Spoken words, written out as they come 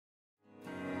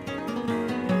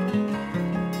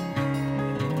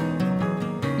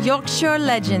Yorkshire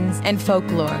legends and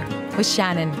folklore with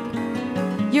Shannon.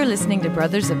 You're listening to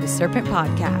Brothers of the Serpent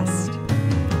podcast.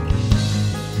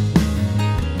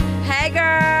 Hey,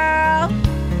 girl!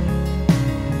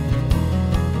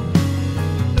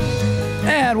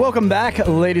 And welcome back,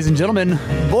 ladies and gentlemen,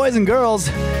 boys and girls,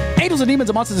 angels and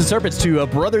demons and monsters and serpents to a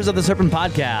Brothers of the Serpent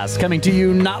podcast, coming to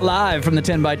you not live from the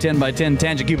 10 by 10 by 10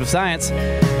 tangent cube of science,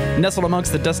 nestled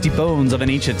amongst the dusty bones of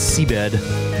an ancient seabed,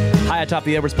 high atop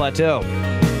the Edwards Plateau.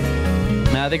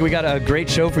 I think we got a great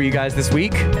show for you guys this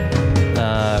week.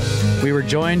 We were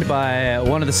joined by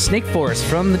one of the Snake Force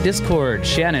from the Discord,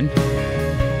 Shannon,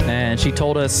 and she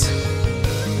told us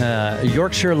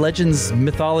Yorkshire legends,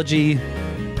 mythology,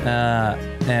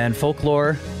 and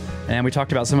folklore, and we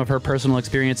talked about some of her personal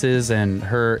experiences and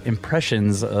her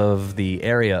impressions of the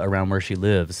area around where she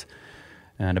lives,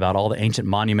 and about all the ancient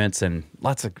monuments and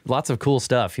lots of cool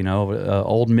stuff. You know,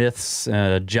 old myths,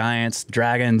 giants,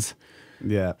 dragons.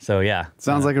 Yeah. So yeah,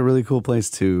 sounds like a really cool place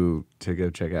to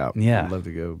go check out. Yeah, I'd love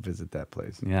to go visit that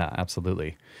place. Yeah,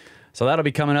 absolutely. So that'll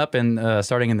be coming up and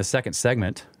starting in the second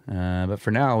segment. But for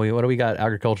now, what do we got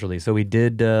agriculturally? So we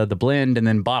did the blend and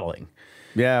then bottling.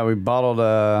 Yeah, we bottled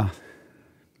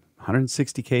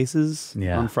 160 cases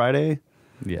on Friday.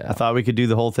 Yeah. I thought we could do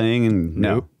the whole thing, and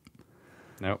Nope.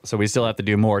 So we still have to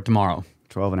do more tomorrow.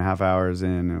 12 and a half hours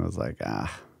in, it was like,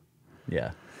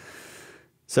 Yeah.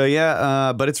 So,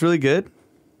 yeah, but it's really good.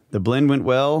 The blend went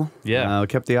well. Yeah. We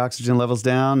kept the oxygen levels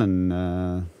down,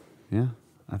 and, yeah.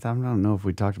 I don't know if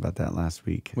we talked about that last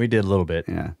week. We did a little bit.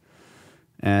 Yeah.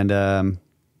 And,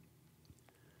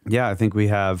 yeah, I think we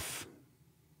have...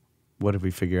 What did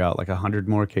we figure out? Like 100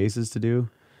 more cases to do?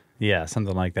 Yeah,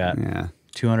 something like that. Yeah.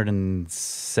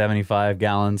 275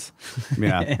 gallons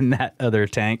in that other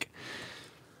tank.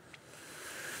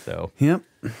 So. Yep.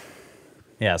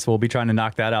 Yeah, so we'll be trying to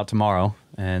knock that out tomorrow,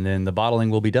 and then the bottling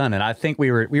will be done. And I think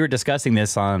we were discussing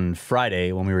this on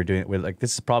Friday when we were doing it. Like,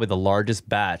 this is probably the largest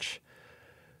batch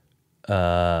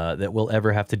that we'll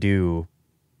ever have to do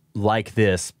like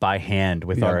this by hand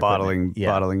with our bottling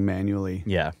manually.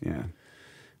 Yeah. Yeah.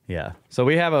 Yeah, so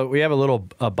we have a little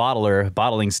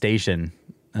bottling station,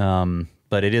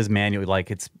 but it is manual.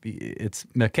 Like it's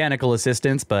mechanical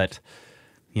assistance, but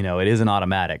you know it isn't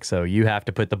automatic. So you have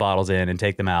to put the bottles in and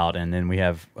take them out, and then we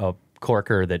have a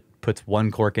corker that puts one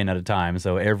cork in at a time.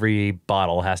 So every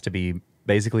bottle has to be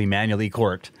basically manually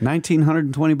corked.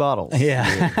 1,920 bottles.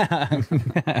 Yeah,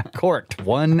 corked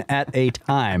one at a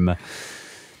time.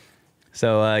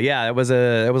 So yeah, it was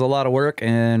a lot of work,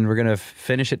 and we're gonna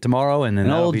finish it tomorrow, and then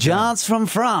old Johns from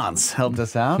France helped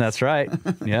us out. That's right.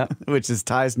 Yeah, which is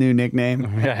Ty's new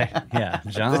nickname. Right. Yeah,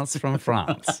 Johns from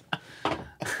France.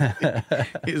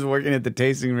 He was working at the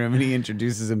tasting room, and he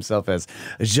introduces himself as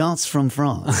Johns from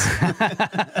France.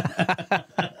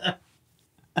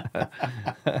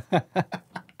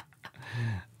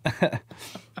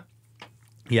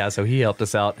 Yeah, so he helped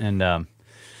us out, and.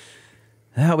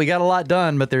 We got a lot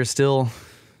done, but there's still,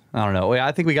 I don't know.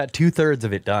 I think we got 2/3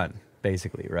 of it done,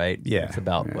 basically, right? Yeah, that's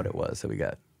about what it was. So we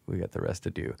got the rest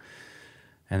to do,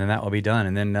 and then that will be done.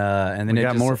 And then we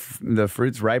got more. The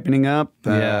fruit's ripening up.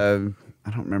 Yeah,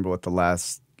 I don't remember what the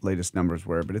latest numbers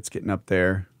were, but it's getting up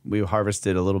there. We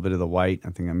harvested a little bit of the white.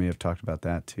 I think I may have talked about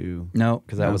that too. No,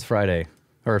 because that was Friday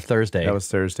or Thursday. That was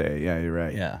Thursday. Yeah, you're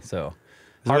right. Yeah, so.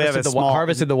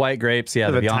 Harvested the white grapes.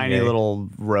 Yeah, the tiny little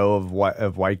row of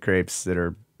white grapes that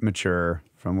are mature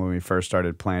from when we first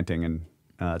started planting, and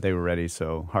they were ready.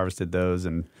 So harvested those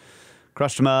and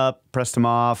crushed them up, pressed them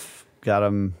off, got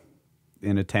them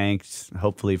in a tank,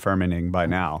 hopefully fermenting by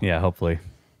now. Yeah, hopefully.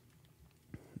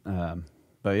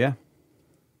 But yeah,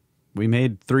 we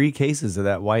made 3 cases of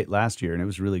that white last year, and it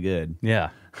was really good.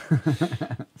 Yeah.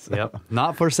 Yep.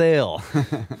 Not for sale.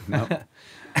 Nope.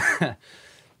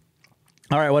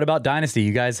 All right, what about Dynasty?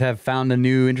 You guys have found a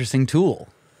new interesting tool.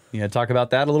 You want to talk about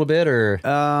that a little bit, or?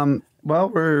 Well,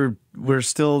 we're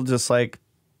still just like,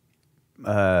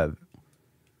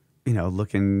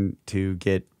 looking to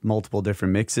get multiple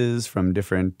different mixes from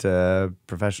different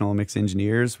professional mix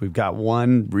engineers. We've got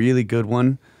one really good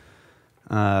one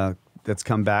that's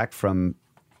come back from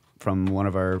one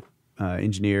of our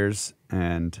engineers,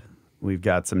 and we've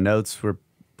got some notes we're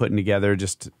putting together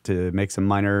just to make some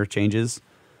minor changes.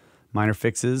 Minor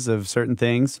fixes of certain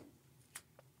things,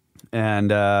 and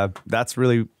that's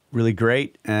really, really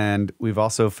great. And we've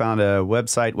also found a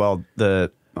website. Well,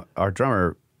 our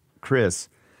drummer Chris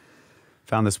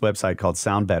found this website called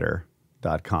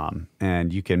soundbetter.com,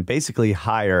 and you can basically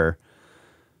hire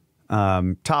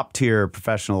top tier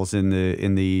professionals in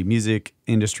the music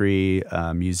industry,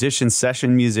 musicians,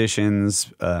 session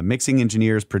musicians, mixing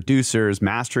engineers, producers,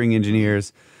 mastering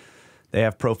engineers, they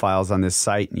have profiles on this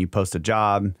site, and you post a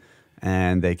job,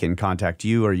 and they can contact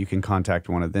you, or you can contact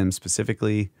one of them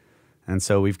specifically. And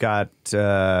so we've got,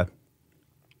 I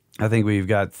think we've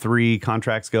got 3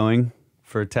 contracts going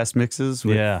for test mixes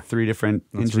with 3 different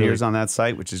engineers on that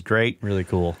site, which is great. Really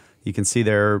cool. You can see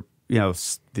they're,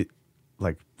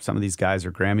 like some of these guys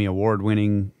are Grammy Award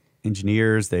winning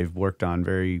engineers. They've worked on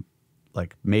very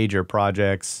like major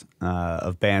projects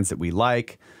of bands that we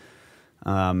like.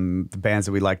 The bands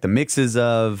that we like the mixes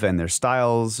of, and their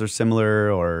styles are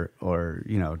similar,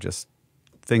 or just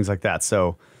things like that.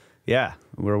 So yeah,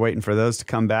 we're waiting for those to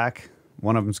come back.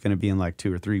 One of them's going to be in like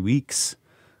 2 or 3 weeks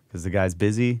because the guy's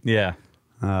busy. Yeah.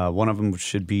 One of them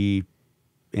should be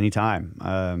anytime.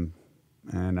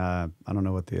 And I don't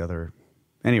know what the other.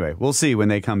 Anyway, we'll see when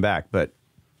they come back. But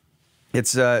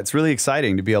it's really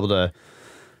exciting to be able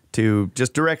to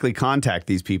just directly contact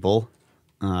these people,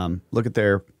 look at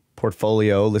their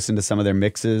portfolio, listen to some of their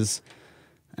mixes,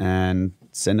 and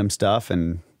send them stuff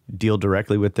and deal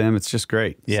directly with them. It's just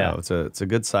great. Yeah. So it's a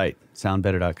good site,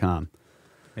 soundbetter.com.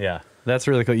 Yeah. That's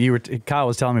really cool. Kyle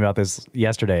was telling me about this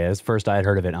yesterday. As first I had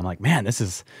heard of it, and I'm like, man,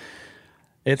 it's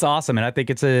awesome. And I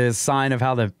think it's a sign of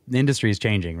how the industry is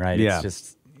changing, right? Yeah. It's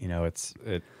just,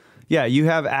 Yeah, you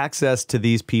have access to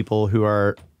these people who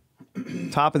are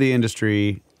top of the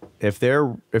industry. If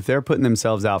they're putting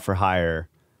themselves out for hire,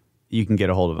 you can get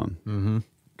a hold of them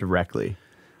directly.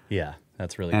 Yeah,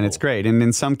 that's really and cool. It's great. And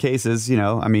in some cases,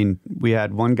 we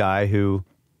had one guy who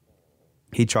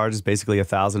he charges basically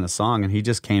 $1,000 a song, and he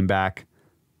just came back.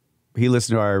 He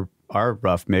listened to our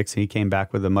rough mix, and he came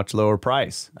back with a much lower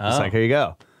price. It's like, here you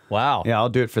go. Wow. Yeah, I'll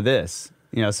do it for this.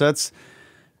 So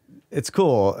it's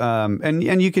cool. And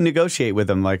you can negotiate with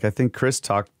them. Like I think Chris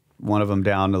talked one of them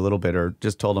down a little bit, or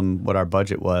just told them what our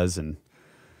budget was, and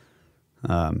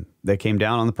they came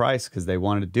down on the price because they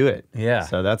wanted to do it. Yeah.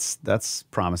 So that's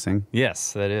promising.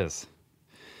 Yes, that is.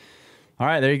 All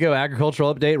right, there you go.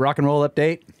 Agricultural update, rock and roll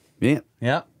update. Yeah.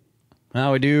 Yeah.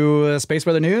 Now we do Space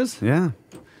Weather News. Yeah.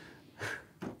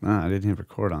 I didn't hit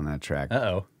record on that track.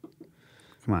 Uh-oh.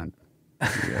 Come on.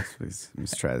 Yes, please.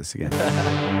 Let's try this again.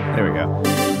 There we go.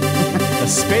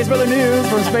 Space Weather News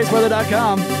from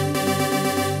spaceweather.com.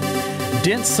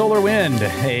 Dense solar wind.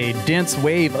 A dense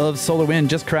wave of solar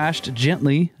wind just crashed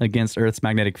gently against Earth's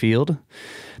magnetic field.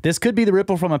 This could be the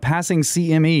ripple from a passing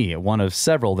CME, one of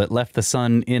several that left the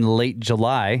sun in late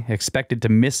July, expected to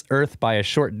miss Earth by a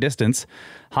short distance.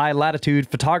 High-latitude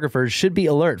photographers should be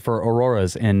alert for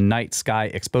auroras and night sky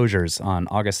exposures on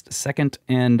August 2nd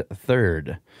and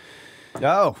 3rd.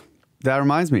 Oh, that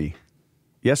reminds me.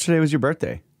 Yesterday was your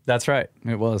birthday. That's right.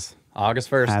 It was.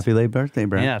 August 1st. Happy late birthday,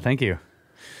 Brent. Yeah, thank you.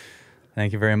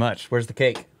 Thank you very much. Where's the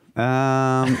cake?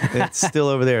 It's still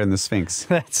over there in the Sphinx.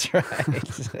 That's right.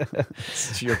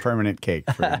 It's your permanent cake.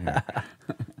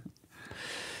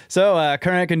 So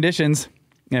current conditions,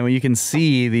 and you can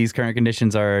see these current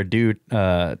conditions are due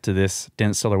to this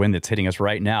dense solar wind that's hitting us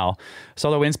right now.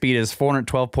 Solar wind speed is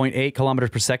 412.8 kilometers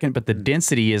per second, but the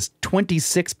density is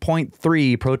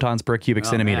 26.3 protons per cubic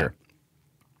centimeter.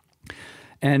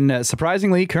 Man. And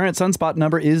surprisingly, current sunspot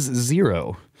number is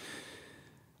 0.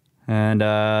 And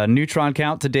neutron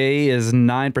count today is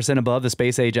 9% above the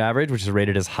space age average, which is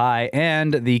rated as high.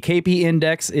 And the KP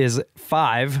index is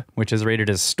 5, which is rated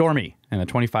as stormy. And the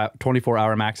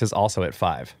 24-hour max is also at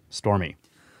 5, stormy.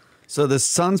 So the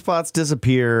sunspots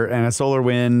disappear and a solar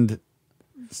wind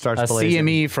starts blazing.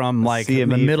 CME from like the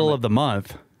middle of the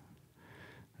month.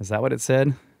 Is that what it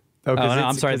said? Oh, no,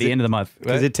 I'm sorry, the end of the month.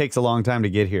 Because it takes a long time to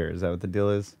get here. Is that what the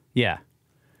deal is? Yeah.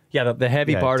 Yeah, the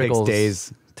heavy particles it takes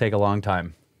days. Take a long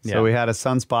time. Yeah. So we had a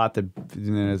sunspot that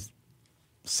is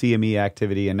CME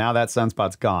activity, and now that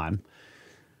sunspot's gone.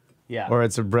 Yeah. Or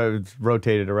it's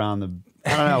rotated around the.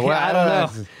 I don't know. I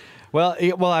don't know.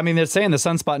 Well, I mean, they're saying the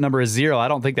sunspot number is 0. I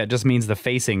don't think that just means the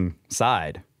facing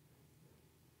side.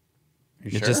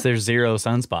 It's just there's 0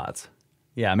 sunspots.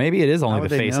 Yeah, maybe it is only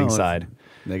the facing side.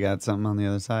 They got something on the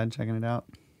other side checking it out.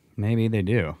 Maybe they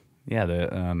do. Yeah,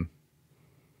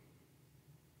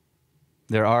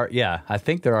 there are. Yeah, I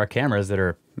think there are cameras that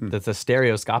are that's a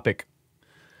stereoscopic.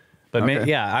 But I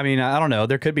mean, I don't know.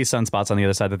 There could be sunspots on the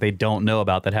other side that they don't know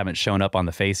about that haven't shown up on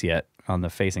the face yet, on the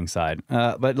facing side.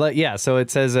 But yeah, so it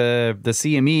says the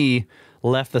CME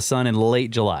left the sun in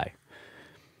late July.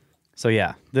 So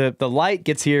yeah, the light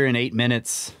gets here in 8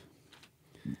 minutes.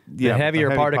 The heavier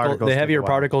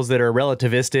particles that are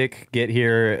relativistic get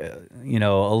here,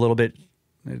 a little bit,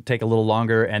 take a little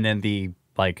longer, and then the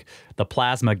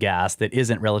plasma gas that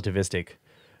isn't relativistic,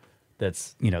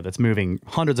 that's moving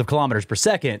hundreds of kilometers per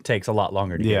second, takes a lot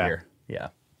longer to get here. Yeah.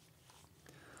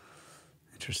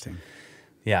 Interesting.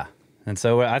 Yeah. And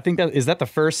so I think is that the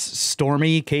first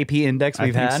stormy KP index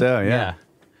we've had? I think so, yeah.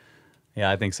 Yeah,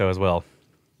 I think so as well.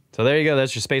 So there you go.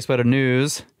 That's your space weather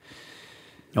news.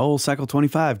 Old Cycle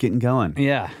 25 getting going.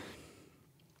 Yeah.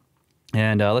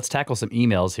 And let's tackle some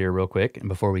emails here real quick and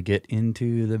before we get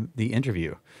into the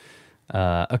interview.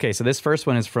 Okay, so this first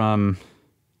one is from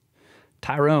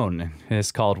Tyrone.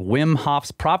 It's called Wim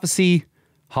Hof's Prophecy,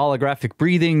 Holographic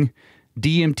Breathing,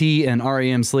 DMT, and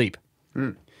REM Sleep.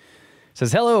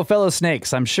 Says, hello, fellow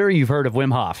snakes. I'm sure you've heard of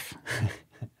Wim Hof.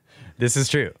 This is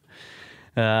true.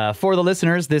 For the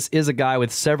listeners, this is a guy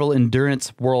with several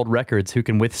endurance world records who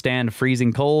can withstand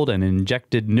freezing cold and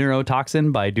injected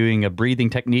neurotoxin by doing a breathing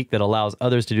technique that allows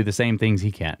others to do the same things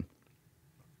he can.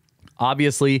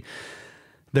 Obviously,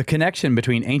 the connection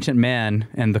between ancient man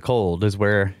and the cold is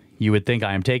where you would think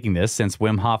I am taking this, since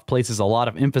Wim Hof places a lot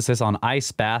of emphasis on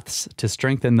ice baths to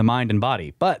strengthen the mind and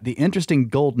body. But the interesting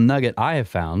gold nugget I have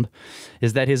found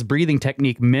is that his breathing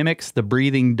technique mimics the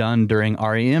breathing done during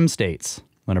REM states,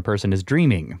 when a person is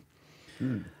dreaming.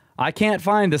 I can't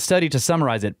find the study to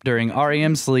summarize it. During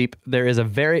REM sleep, there is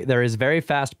very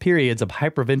fast periods of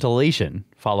hyperventilation,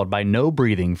 followed by no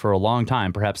breathing for a long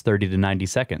time, perhaps 30 to 90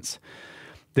 seconds.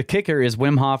 The kicker is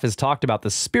Wim Hof has talked about the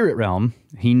spirit realm.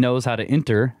 He knows how to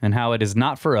enter and how it is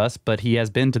not for us, but he has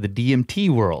been to the DMT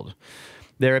world.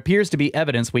 There appears to be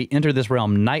evidence we enter this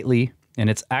realm nightly, and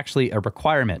it's actually a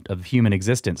requirement of human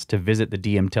existence to visit the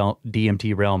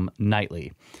DMT realm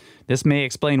nightly. This may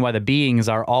explain why the beings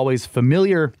are always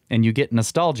familiar and you get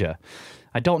nostalgia.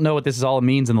 I don't know what this all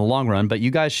means in the long run, but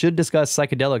you guys should discuss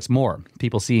psychedelics more.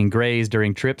 People seeing grays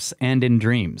during trips and in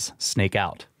dreams. Snake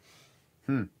out.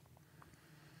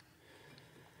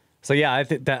 So yeah, I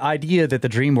think the idea that the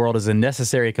dream world is a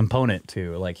necessary component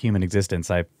to like human existence,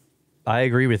 I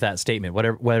agree with that statement,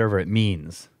 whatever it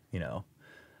means, you know.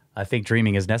 I think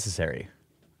dreaming is necessary.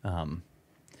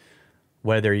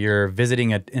 Whether you're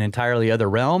visiting an entirely other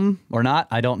realm or not,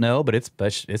 I don't know, but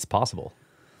it's possible.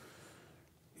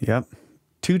 Yep.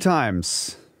 2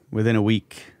 times within a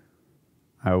week,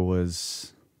 I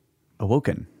was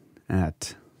awoken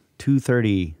at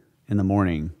 2:30 in the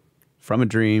morning from a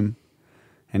dream,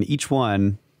 and each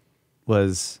one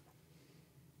was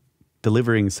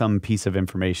delivering some piece of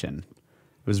information.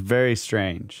 It was very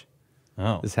strange.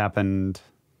 Oh. This happened,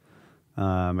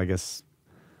 I guess,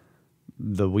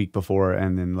 the week before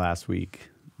and then last week,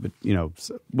 but you know,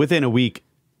 within a week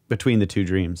between the 2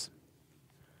 dreams.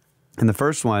 And the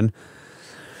first one,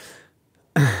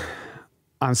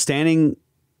 I'm standing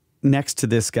next to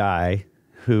this guy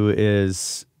who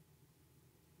is,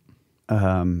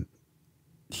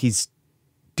 he's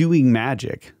doing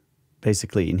magic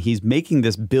basically, and he's making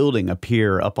this building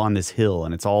appear up on this hill,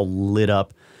 and it's all lit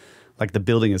up like the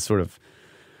building is sort of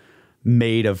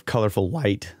made of colorful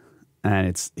light.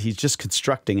 And he's just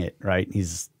constructing it, right?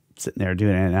 He's sitting there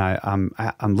doing it, and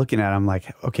I'm looking at him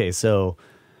like, okay, so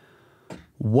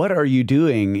what are you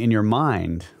doing in your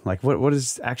mind? Like, what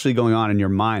is actually going on in your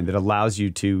mind that allows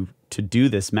you to do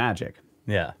this magic?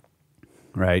 Yeah,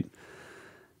 right.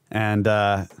 And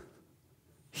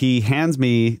he hands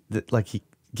me he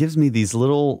gives me these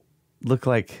little look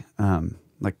like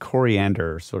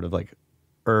coriander, sort of like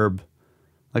herb,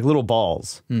 like little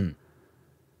balls,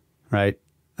 right?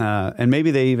 And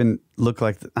maybe they even look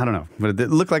like, I don't know, but they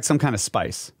look like some kind of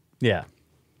spice. Yeah.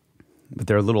 But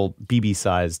they're little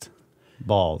BB-sized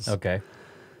balls. Okay.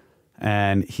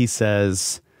 And he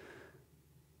says,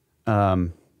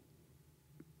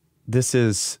 this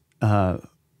is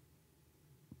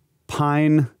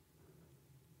pine.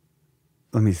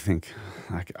 Let me think.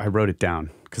 I wrote it down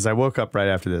because I woke up right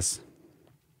after this.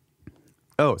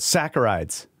 Oh,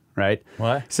 saccharides, right?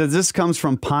 What? He says this comes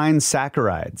from pine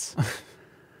saccharides.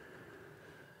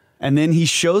 And then he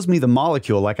shows me the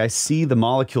molecule, like I see the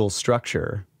molecule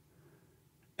structure.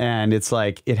 And it's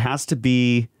like, it has to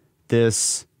be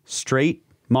this straight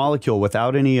molecule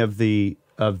without any of the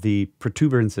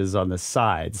protuberances on the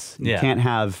sides. You can't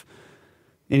have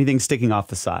anything sticking off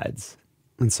the sides.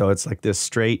 And so it's like this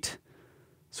straight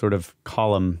sort of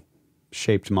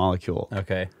column-shaped molecule.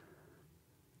 Okay.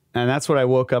 And that's what I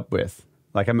woke up with.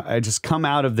 Like I just come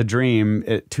out of the dream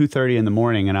at 2:30 in the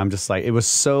morning, and I'm just like, it was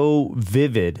so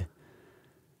vivid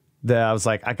that I was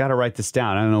like, I got to write this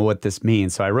down. I don't know what this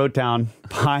means. So I wrote down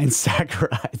pine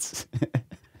saccharides.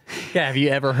 Yeah, have you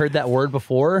ever heard that word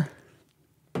before?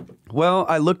 Well,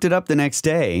 I looked it up the next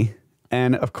day,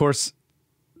 and of course,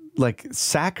 like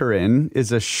saccharin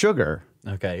is a sugar.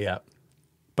 Okay, yeah.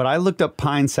 But I looked up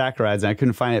pine saccharides, and I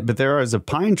couldn't find it. But there is a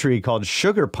pine tree called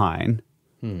sugar pine.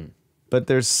 But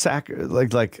there's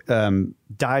disaccharides,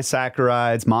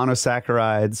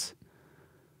 monosaccharides.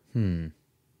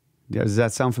 Does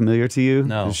that sound familiar to you?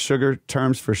 No. Sugar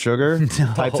terms for sugar,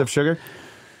 No. types of sugar.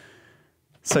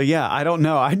 So yeah, I don't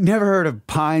know. I'd never heard of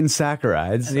pine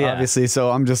saccharides, Yeah. obviously.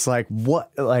 So I'm just like,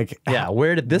 what? Like, Yeah,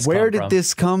 where did this where come did from?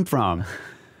 this come from?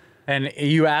 And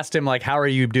you asked him, like, how are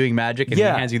you doing magic? And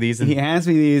Yeah, he hands you these. And he hands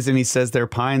me these, and he says they're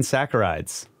pine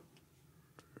saccharides.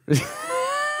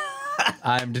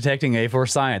 I'm detecting a for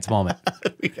science moment.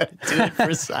 We gotta do it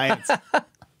for science.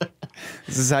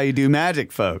 This is how you do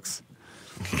magic, folks.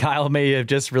 Kyle may have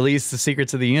just released the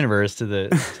secrets of the universe to the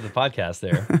podcast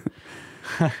there.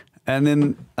 And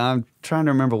then I'm trying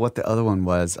to remember what the other one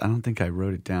was. I don't think I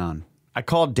wrote it down. I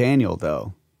called Daniel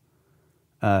though.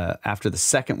 After the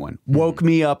second one, woke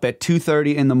me up at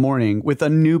 2:30 in the morning with a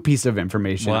new piece of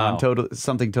information Wow. on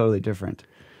something totally different.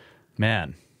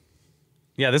 Man.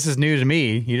 Yeah, this is new to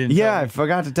me. You didn't. Yeah, tell I me.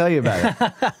 forgot to tell you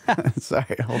about it.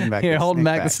 Sorry, holding back. You're the holding snake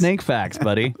back facts. the snake facts,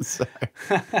 buddy. Sorry.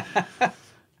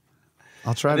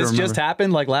 I'll try to This remember. just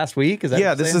happened like last week? Is that Yeah,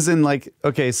 what you're this saying? is in like,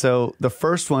 okay, so the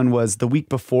first one was the week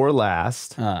before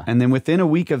last. And then within a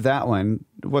week of that one,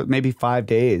 maybe 5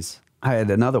 days, I had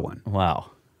another one.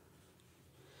 Wow.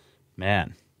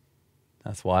 Man,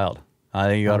 that's wild. I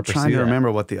think you got to I'm pursue trying to that.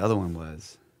 remember what the other one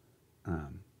was.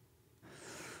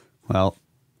 Well,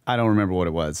 I don't remember what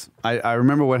it was. I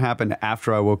remember what happened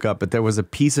after I woke up, but there was a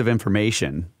piece of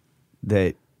information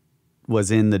that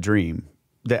was in the dream.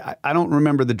 That I don't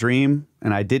remember the dream,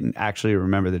 and I didn't actually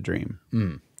remember the dream.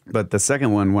 But the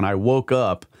second one, when I woke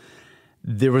up,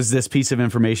 there was this piece of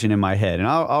information in my head, and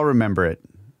I'll remember it,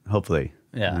 hopefully.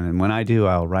 Yeah. And when I do,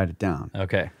 I'll write it down.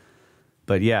 Okay.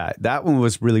 But yeah, that one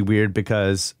was really weird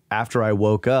because after I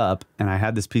woke up and I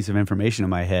had this piece of information in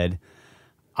my head,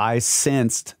 I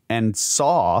sensed and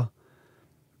saw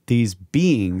these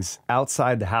beings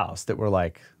outside the house that were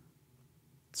like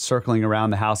circling around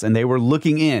the house, and they were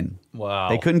looking in. Wow.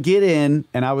 They couldn't get in,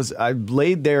 and I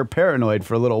laid there paranoid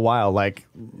for a little while, like,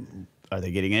 are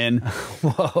they getting in?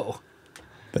 Whoa.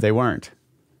 But they weren't.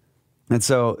 And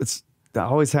so I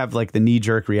always have like the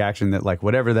knee-jerk reaction that like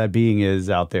whatever that being is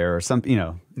out there or something,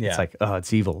 Yeah. it's like, oh,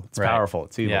 it's evil. It's Right. powerful.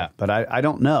 It's evil. Yeah. But I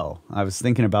don't know. I was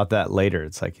thinking about that later.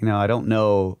 It's like, I don't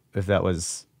know if it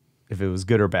was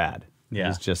good or bad. Yeah. It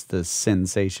was just the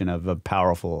sensation of a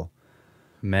powerful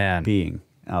Man. being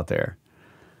out there.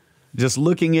 Just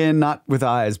looking in, not with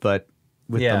eyes, but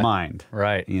with Yeah. the mind.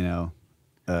 Right.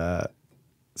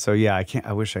 So yeah,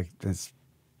 it's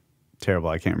terrible.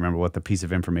 I can't remember what the piece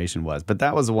of information was, but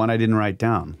that was the one I didn't write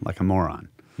down like a moron.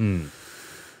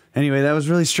 Anyway, that was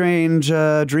really strange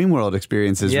dream world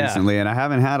experiences Yeah. recently, and I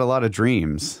haven't had a lot of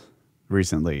dreams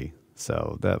recently,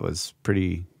 so that was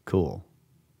pretty cool.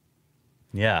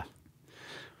 Yeah.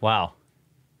 Wow.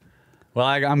 Well,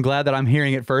 I'm glad that I'm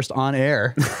hearing it first on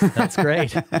air. That's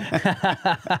great.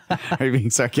 Are you being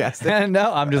sarcastic?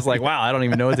 No, I'm just like, wow, I don't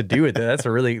even know what to do with it. That's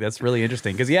really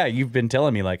interesting. Because yeah, you've been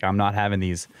telling me like I'm not having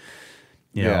these,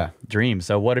 Yeah. dreams.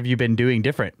 So what have you been doing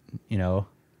different? You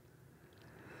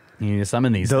need to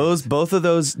summon these. Both of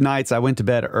those nights I went to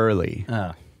bed early.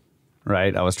 Oh.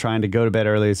 Right? I was trying to go to bed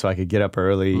early so I could get up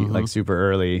early, like super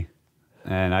early.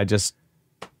 And I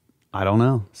don't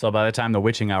know. So by the time the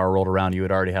witching hour rolled around, you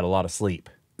had already had a lot of sleep.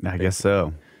 I guess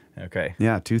so. Okay.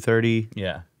 Yeah, 2:30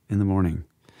 Yeah. in the morning.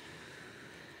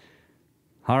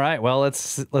 All right. Well,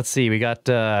 let's see. We got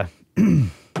this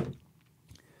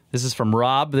is from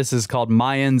Rob. This is called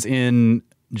Mayans in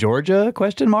Georgia? ?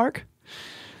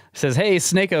 Says, hey,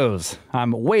 Snakos.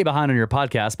 I'm way behind on your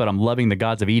podcast, but I'm loving the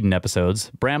Gods of Eden episodes.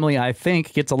 Bramley, I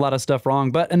think, gets a lot of stuff wrong,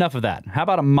 but enough of that. How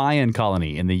about a Mayan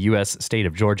colony in the U.S. state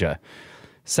of Georgia?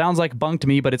 Sounds like bunk to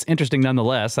me, but it's interesting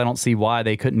nonetheless. I don't see why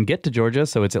they couldn't get to Georgia,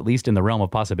 so it's at least in the realm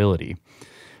of possibility.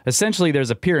 Essentially, there's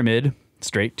a pyramid,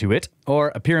 straight to it,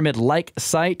 or a pyramid-like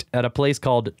site at a place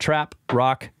called Trap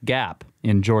Rock Gap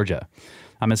in Georgia.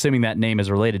 I'm assuming that name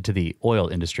is related to the oil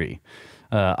industry.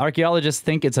 Archaeologists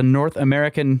think it's a North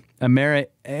American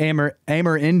Amerindian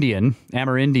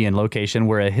location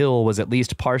where a hill was at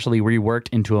least partially reworked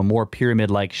into a more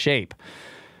pyramid-like shape.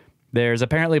 There's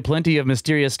apparently plenty of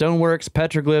mysterious stoneworks,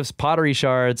 petroglyphs, pottery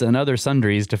shards, and other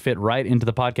sundries to fit right into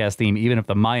the podcast theme, even if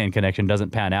the Mayan connection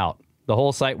doesn't pan out. The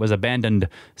whole site was abandoned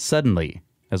suddenly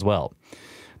as well.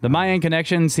 The Mayan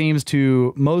connection seems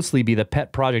to mostly be the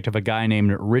pet project of a guy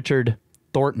named Richard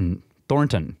Thornton.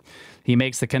 He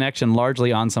makes the connection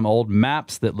largely on some old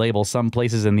maps that label some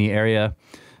places in the area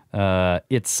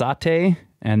Itzate,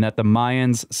 and that the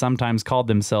Mayans sometimes called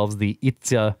themselves the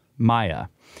Itzá Maya.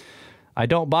 I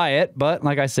don't buy it, but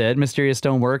like I said, mysterious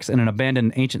stoneworks in an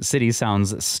abandoned ancient city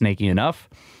sounds snaky enough.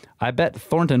 I bet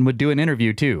Thornton would do an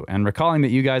interview too. And recalling that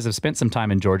you guys have spent some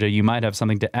time in Georgia, you might have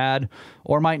something to add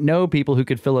or might know people who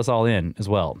could fill us all in as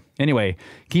well. Anyway,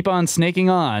 keep on snaking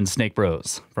on, Snake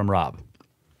Bros, from Rob.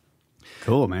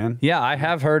 Cool, man. Yeah, I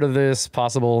have heard of this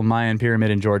possible Mayan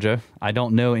pyramid in Georgia. I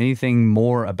don't know anything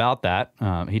more about that.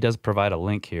 He does provide a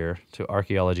link here to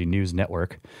Archaeology News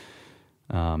Network.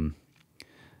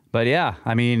 But yeah,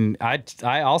 I mean,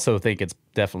 I also think it's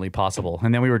definitely possible.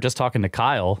 And then we were just talking to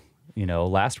Kyle,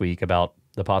 last week about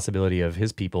the possibility of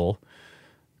his people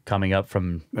coming up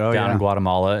from down in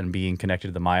Guatemala and being connected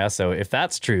to the Maya. So if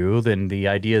that's true, then the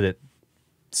idea that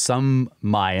some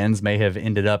Mayans may have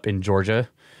ended up in Georgia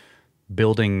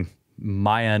building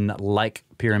Mayan-like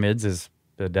pyramids is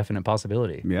a definite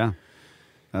possibility. Yeah,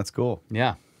 that's cool.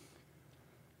 Yeah.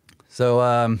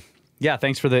 So, yeah,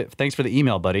 thanks for the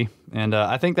email, buddy. And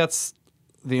I think that's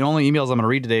the only emails I'm going to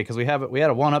read today because we had a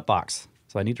 1UP box.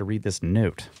 So I need to read this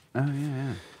note. Oh,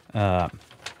 yeah.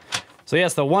 So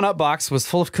yes, the 1UP box was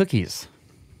full of cookies,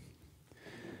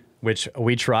 which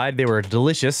we tried. They were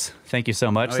delicious. Thank you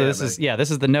so much. Oh, so yeah,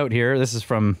 this is the note here. This is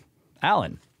from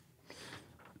Alan.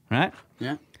 Right?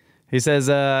 Yeah. He says,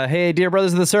 hey, dear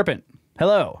brothers of the Serpent.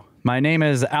 Hello. My name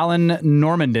is Alan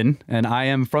Normandin, and I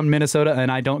am from Minnesota,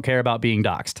 and I don't care about being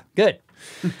doxxed. Good.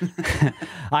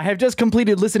 I have just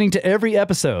completed listening to every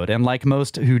episode, and like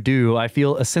most who do, I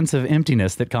feel a sense of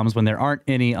emptiness that comes when there aren't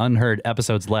any unheard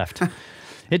episodes left.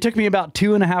 It took me about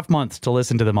 2.5 months to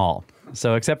listen to them all.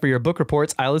 So except for your book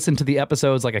reports, I listened to the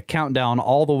episodes like a countdown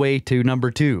all the way to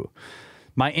number 2.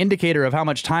 My indicator of how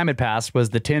much time had passed was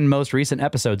the 10 most recent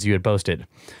episodes you had posted.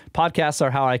 Podcasts are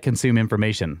how I consume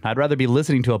information. I'd rather be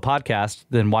listening to a podcast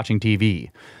than watching TV.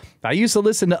 I used to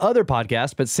listen to other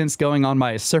podcasts, but since going on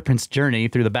my Serpent's journey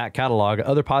through the back catalog,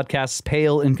 other podcasts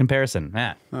pale in comparison.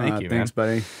 Thank you, thanks,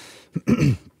 man.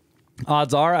 buddy.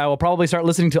 Odds are I will probably start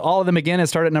listening to all of them again and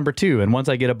start at number 2. And once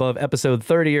I get above episode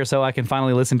 30 or so, I can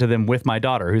finally listen to them with my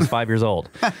daughter, who's 5 years old.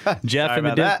 Jeff in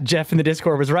the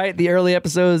Discord was right. The early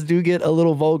episodes do get a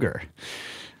little vulgar.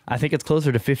 I think it's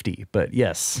closer to 50, but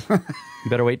yes, you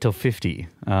better wait till 50.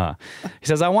 He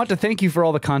says, I want to thank you for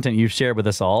all the content you've shared with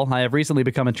us all. I have recently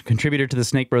become a contributor to the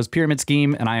Snake Bros Pyramid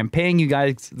Scheme, and I am paying you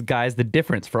guys the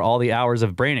difference for all the hours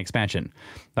of brain expansion.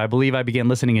 I believe I began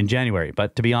listening in January,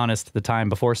 but to be honest, the time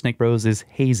before Snake Bros is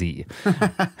hazy.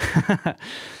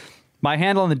 My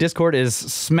handle on the Discord is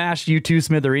 #U2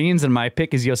 Smithereens, and my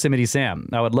pick is Yosemite Sam.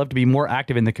 I would love to be more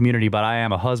active in the community, but I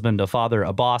am a husband, a father,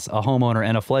 a boss, a homeowner,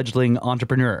 and a fledgling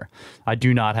entrepreneur. I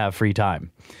do not have free time.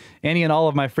 Any and all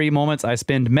of my free moments I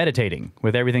spend meditating.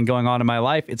 With everything going on in my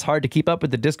life, it's hard to keep up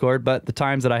with the Discord, but the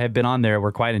times that I have been on there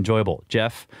were quite enjoyable.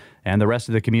 Jeff and the rest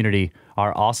of the community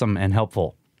are awesome and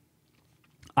helpful.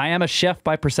 I am a chef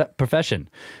by profession,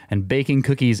 and baking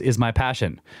cookies is my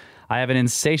passion. I have an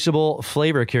insatiable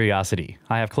flavor curiosity.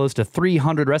 I have close to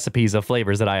 300 recipes of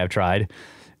flavors that I have tried.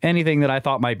 Anything that I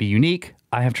thought might be unique,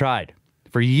 I have tried.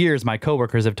 For years, my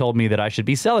coworkers have told me that I should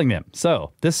be selling them.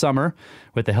 So, this summer,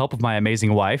 with the help of my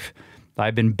amazing wife,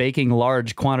 I've been baking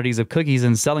large quantities of cookies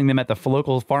and selling them at the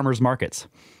local farmers markets.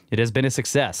 It has been a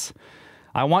success.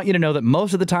 I want you to know that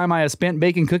most of the time I have spent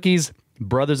baking cookies,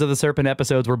 Brothers of the Serpent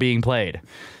episodes were being played.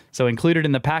 So included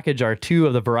in the package are 2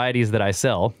 of the varieties that I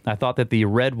sell. I thought that the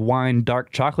red wine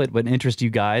dark chocolate would interest you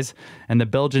guys, and the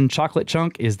Belgian chocolate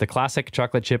chunk is the classic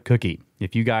chocolate chip cookie.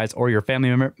 If you guys or your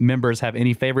family members have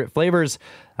any favorite flavors,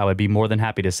 I would be more than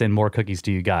happy to send more cookies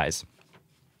to you guys.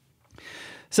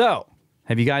 So,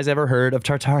 have you guys ever heard of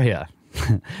Tartaria?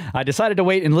 I decided to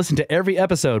wait and listen to every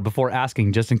episode before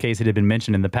asking, just in case it had been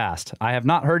mentioned in the past. I have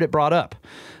not heard it brought up.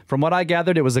 From what I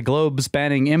gathered, it was a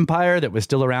globe-spanning empire that was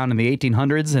still around in the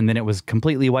 1800s, and then it was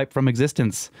completely wiped from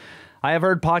existence. I have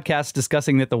heard podcasts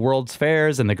discussing that the World's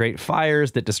Fairs and the Great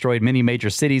Fires that destroyed many major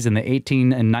cities in the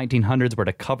 18 and 1900s were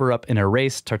to cover up and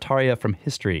erase Tartaria from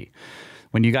history.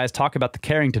 When you guys talk about the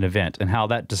Carrington event and how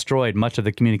that destroyed much of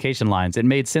the communication lines, it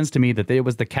made sense to me that it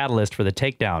was the catalyst for the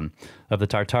takedown of the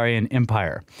Tartarian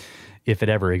Empire, if it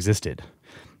ever existed.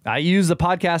 I use the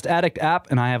Podcast Addict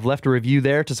app, and I have left a review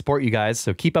there to support you guys,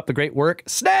 so keep up the great work.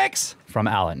 Snakes! From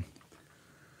Alan.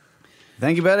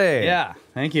 Thank you, buddy. Yeah,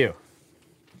 thank you.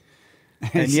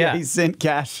 And yeah, he sent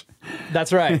cash.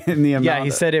 That's right. In the amount. Yeah, he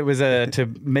said it was to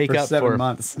make up for 7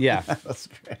 months. Yeah. That's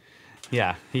great.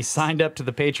 Yeah, he signed up to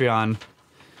the Patreon.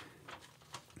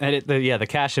 And the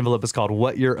cash envelope is called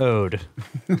What You're Owed.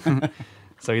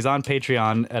 So he's on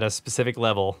Patreon at a specific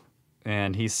level,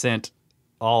 and he sent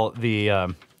all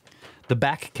the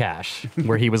back cash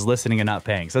where he was listening and not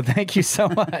paying. So thank you so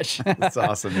much. That's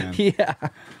awesome, man. Yeah.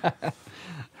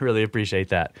 Really appreciate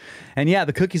that. And yeah,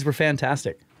 the cookies were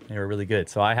fantastic. They were really good.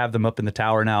 So I have them up in the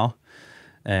tower now.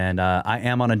 And I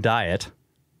am on a diet,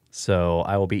 so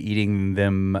I will be eating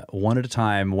them one at a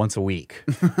time once a week.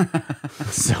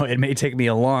 So it may take me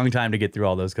a long time to get through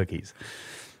all those cookies.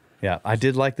 Yeah, I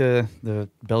did like the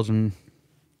Belgian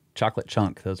chocolate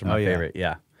chunk. Those are my favorite.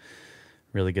 Yeah,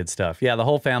 really good stuff. Yeah, the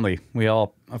whole family, we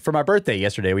all, for my birthday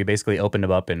yesterday, we basically opened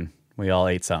them up and we all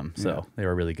ate some. So they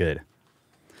were really good.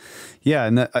 Yeah,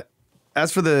 and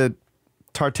as for the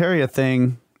Tartaria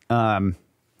thing, I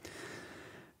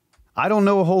don't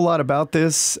know a whole lot about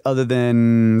this other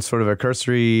than sort of a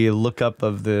cursory lookup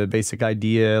of the basic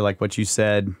idea, like what you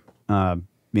said,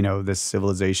 this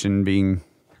civilization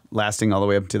lasting all the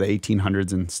way up to the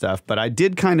 1800s and stuff. But I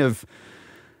did kind of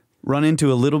run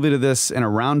into a little bit of this in a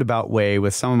roundabout way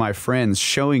with some of my friends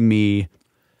showing me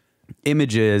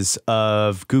images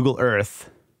of Google Earth,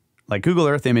 like Google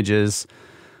Earth images,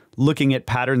 looking at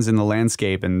patterns in the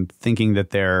landscape and thinking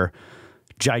that they're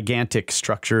gigantic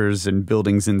structures and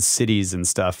buildings and cities and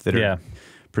stuff that are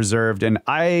preserved. And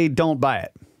I don't buy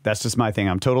it. That's just my thing.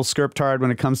 I'm total scriptard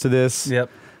when it comes to this. Yep.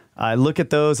 I look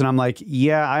at those and I'm like,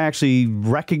 yeah, I actually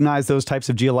recognize those types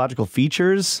of geological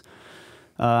features.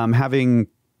 Having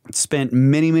spent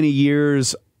many, many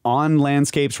years on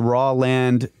landscapes, raw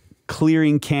land,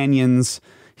 clearing canyons,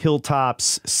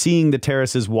 hilltops, seeing the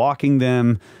terraces, walking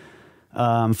them,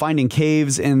 finding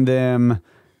caves in them,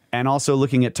 and also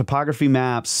looking at topography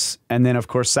maps, and then, of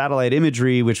course, satellite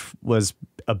imagery, which was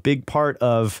a big part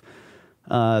of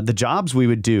the jobs we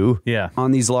would do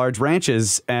on these large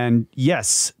ranches. And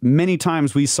yes, many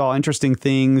times we saw interesting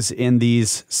things in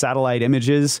these satellite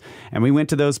images, and we went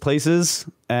to those places,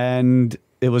 and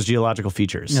it was geological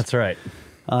features. That's right.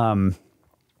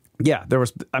 Yeah, there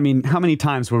was. I mean, how many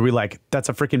times were we like, "That's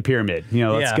a freaking pyramid"?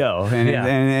 Let's go.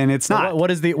 And it's not.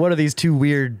 What are these two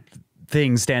weird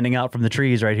things standing out from the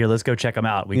trees right here? Let's go check them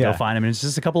out. We go find them, and it's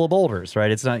just a couple of boulders,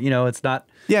 right? It's not. It's not.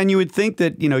 Yeah, and you would think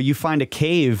that you find a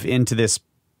cave into this,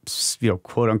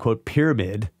 quote unquote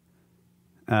pyramid,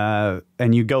 and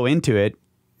you go into it.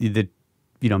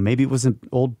 Maybe it was an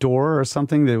old door or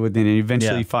something that would then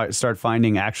eventually start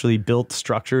finding actually built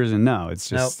structures. And no, it's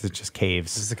just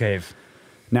caves. It's a cave.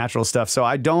 Natural stuff. So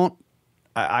I don't,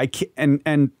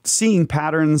 and seeing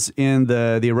patterns in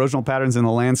the erosional patterns in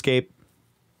the landscape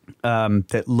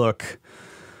that look,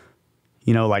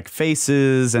 like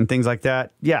faces and things like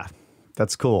that. Yeah,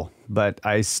 that's cool. But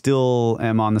I still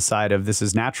am on the side of this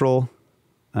is natural.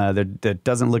 There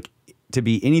doesn't look to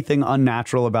be anything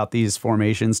unnatural about these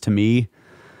formations to me.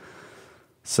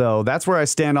 So that's where I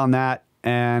stand on that.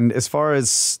 And as far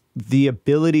as the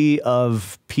ability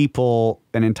of people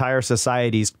and entire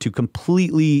societies to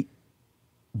completely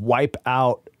wipe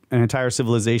out an entire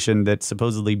civilization that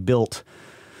supposedly built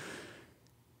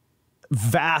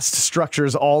vast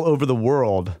structures all over the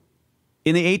world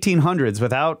in the 1800s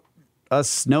without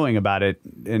us knowing about it,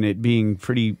 and it being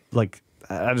pretty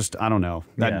I don't know.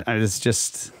 It's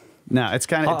just it's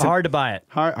kind of hard to buy it.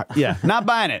 Not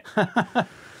buying it.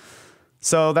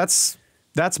 So that's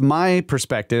my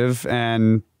perspective,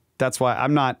 and that's why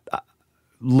I'm not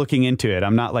looking into it.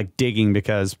 I'm not digging,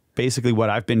 because basically what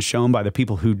I've been shown by the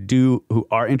people who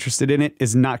are interested in it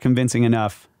is not convincing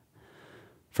enough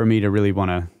for me to really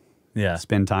want to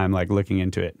spend time looking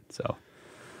into it. So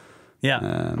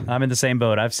I'm in the same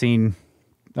boat.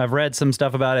 I've read some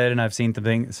stuff about it, and I've seen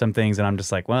some things, and I'm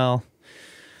just like, well,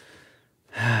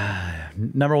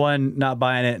 number one, not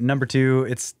buying it. Number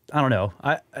two, I don't know.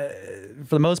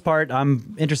 For the most part,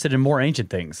 I'm interested in more ancient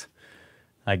things,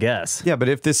 I guess. Yeah, but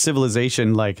if this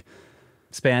civilization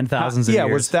spanned thousands of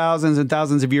years, was thousands and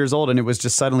thousands of years old, and it was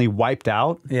just suddenly wiped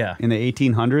out in the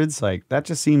 1800s, that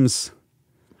just seems,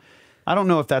 I don't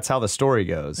know if that's how the story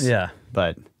goes. Yeah.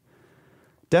 But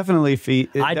definitely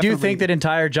I do think that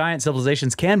entire giant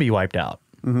civilizations can be wiped out.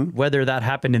 Whether that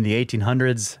happened in the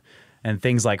 1800s and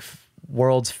things like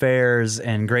World's Fairs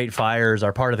and Great Fires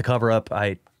are part of the cover-up,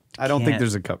 I don't think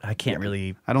there's a cover. I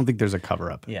don't think there's a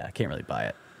cover-up. Yeah, I can't really buy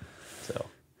it.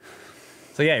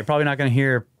 So yeah, you're probably not going to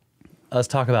hear us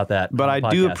talk about that. But I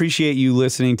do appreciate you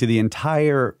listening to the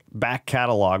entire back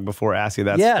catalog before asking.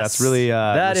 That's really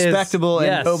respectable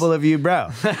and noble of you, bro.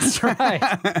 That's right.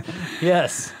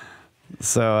 Yes.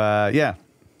 So yeah.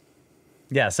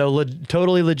 So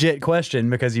totally legit question,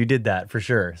 because you did that for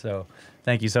sure. So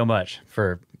thank you so much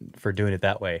for doing it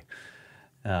that way.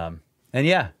 And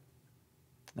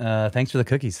thanks for the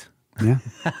cookies. Yeah.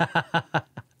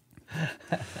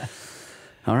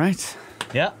 All right.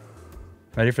 Yeah.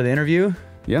 Ready for the interview?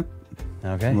 Yep.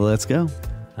 Okay. Well, let's go.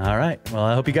 All right. Well,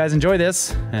 I hope you guys enjoy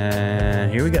this.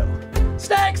 And here we go.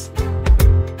 Snakes!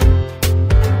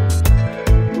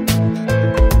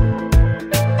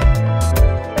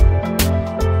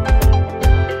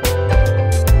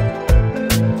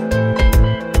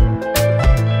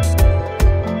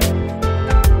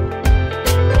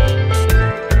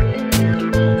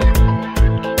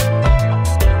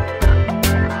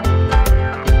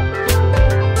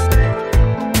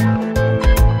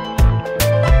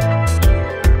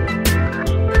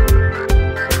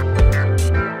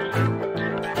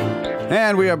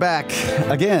 are back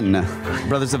again,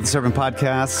 Brothers of the Serpent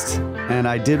podcast. And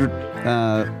I did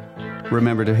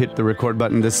remember to hit the record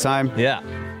button this time. Yeah.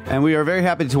 And we are very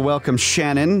happy to welcome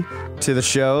Shannon to the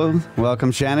show.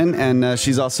 Welcome, Shannon. And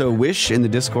she's also Wish in the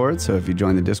Discord. So if you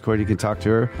join the Discord, you can talk to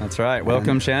her. That's right.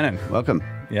 Welcome, Shannon. Welcome.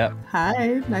 Yeah.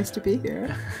 Hi, nice to be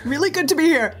here. Really good to be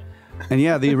here. And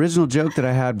yeah, the original joke that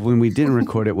I had when we didn't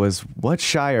record it was, what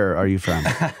Shire are you from?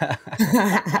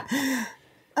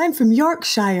 I'm from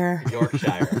Yorkshire.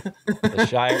 Yorkshire.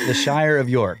 The Shire of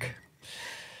York.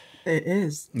 It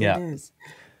is. Yeah. It is.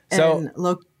 So,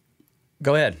 And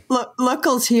go ahead.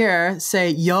 locals here say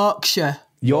Yorkshire.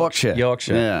 Yorkshire.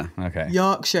 Yorkshire. Yeah. Okay.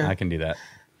 Yorkshire. I can do that.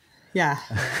 Yeah.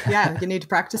 Yeah, you need to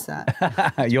practice that.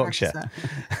 Yorkshire.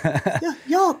 Practice that.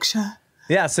 Yorkshire.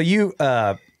 Yeah. So you,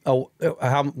 what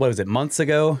was it? Months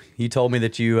ago, you told me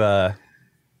that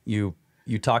you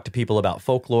talk to people about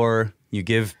folklore. You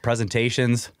give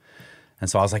presentations, and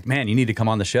so I was like, man, you need to come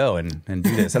on the show and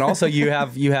do this. And also, you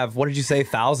have what did you say?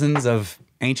 Thousands of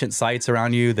ancient sites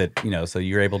around you that so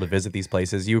you're able to visit these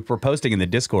places. You were posting in the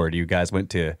Discord. You guys went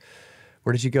to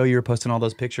where did you go? You were posting all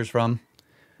those pictures from.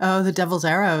 Oh, the Devil's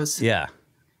Arrows. Yeah.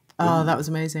 Oh, that was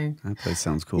amazing. That place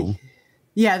sounds cool.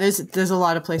 Yeah, there's a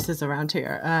lot of places around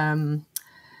here.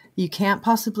 You can't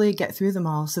possibly get through them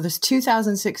all. So there's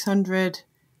 2,600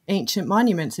 ancient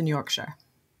monuments in Yorkshire,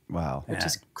 Wow. which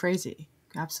is crazy,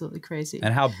 absolutely crazy.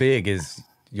 And how big is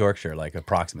Yorkshire, like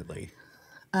approximately?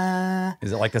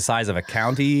 Is it like the size of a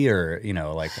county, or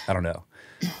like I don't know?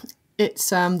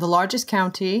 It's the largest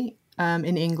county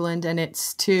in England, and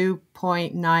it's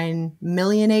 2.9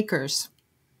 million acres.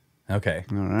 Okay.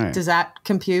 All right. Does that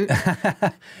compute?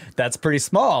 That's pretty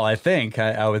small, I think.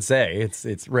 I would say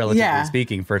it's relatively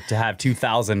speaking to have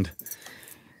 2,000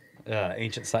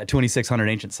 ancient sites, 2,600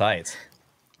 ancient sites.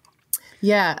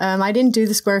 Yeah, I didn't do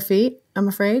the square feet, I'm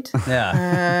afraid.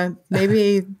 Yeah.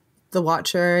 Maybe the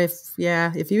Watcher, if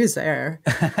he was there,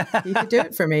 he could do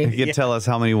it for me. You could tell us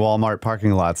how many Walmart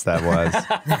parking lots that was.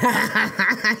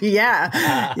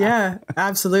 Yeah,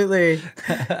 absolutely.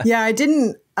 Yeah, I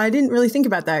didn't really think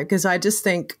about that because I just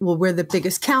think, well, we're the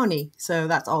biggest county, so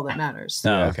that's all that matters.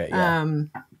 Oh, okay. Yeah.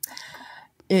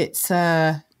 It's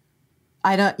I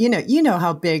don't, you know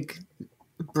how big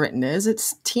Britain is.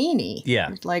 It's teeny.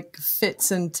 Yeah. It, like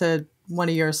fits into one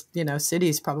of your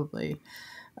cities probably.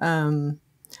 And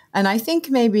I think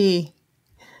maybe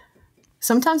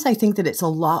sometimes I think that it's a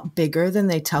lot bigger than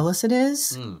they tell us it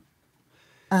is.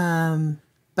 But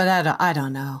I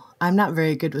don't know. I'm not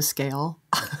very good with scale.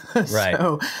 Right.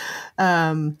 So,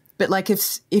 but like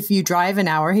if you drive an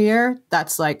hour here,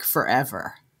 that's like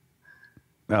forever.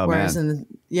 Oh, Whereas man.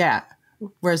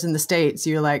 Whereas in the States,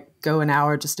 you're like go an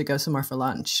hour just to go somewhere for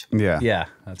lunch. Yeah. Yeah,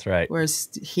 that's right. Whereas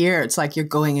here, it's like you're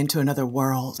going into another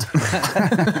world.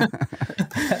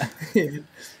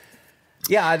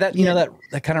 Yeah, that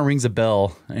kind of rings a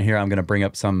bell. And here I'm going to bring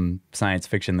up some science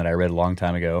fiction that I read a long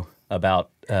time ago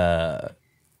about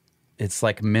it's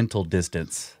like mental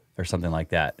distance or something like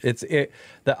that.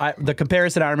 The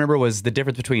comparison I remember was the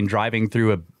difference between driving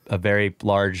through a very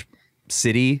large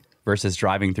city versus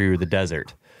driving through the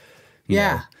desert. You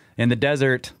know, in the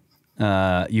desert,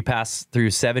 you pass through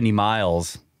 70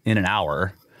 miles in an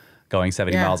hour, going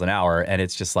 70 miles an hour, and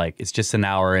it's just an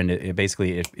hour, and it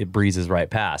basically breezes right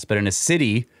past. But in a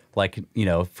city, like,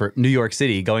 for New York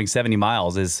City, going 70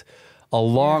 miles is a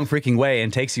long freaking way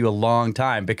and takes you a long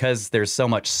time because there's so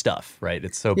much stuff, right?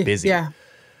 It's so busy. Yeah.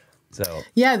 So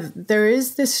yeah, there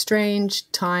is this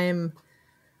strange time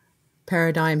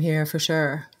paradigm here for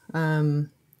sure.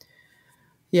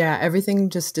 Yeah, everything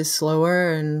just is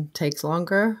slower and takes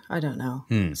longer. I don't know.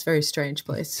 It's a very strange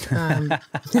place.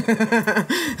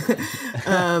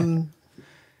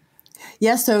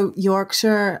 Yeah, so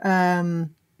Yorkshire.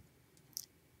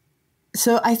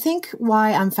 So I think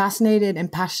why I'm fascinated and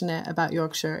passionate about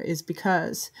Yorkshire is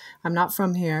because I'm not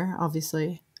from here,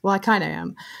 obviously. Well, I kind of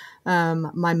am.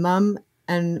 My mum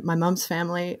and my mum's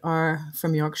family are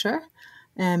from Yorkshire,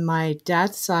 and my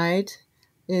dad's side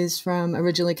is from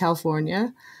originally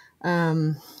California.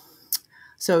 So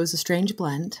it was a strange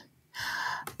blend.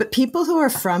 But people who are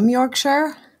from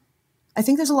Yorkshire, I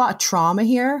think there's a lot of trauma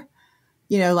here,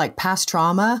 like past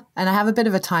trauma. And I have a bit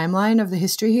of a timeline of the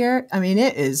history here. I mean,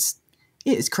 it is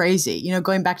crazy,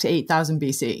 going back to 8,000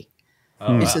 BC.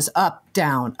 It's just up,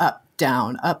 down, up,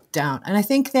 down, up, down. And I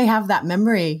think they have that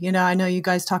memory. I know you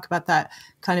guys talk about that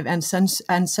kind of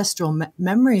ancestral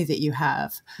memory that you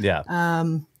have. yeah.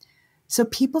 So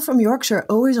people from Yorkshire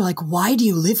always are like, why do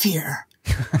you live here?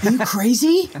 Are you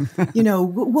crazy?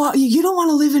 What, you don't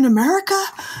want to live in America?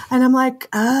 And I'm like,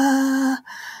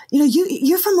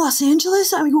 you're from Los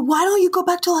Angeles? I mean, why don't you go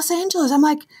back to Los Angeles? I'm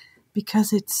like,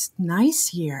 because it's nice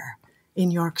here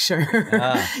in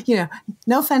Yorkshire. You know,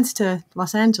 no offense to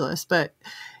Los Angeles, but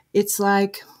it's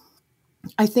like,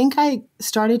 I think I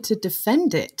started to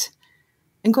defend it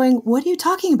and going, what are you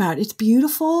talking about? It's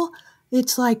beautiful.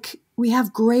 It's like we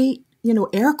have great, you know,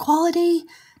 air quality.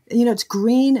 You know, it's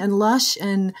green and lush,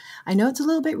 and I know it's a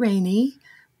little bit rainy,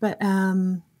 but,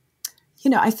 you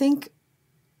know, I think,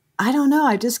 I don't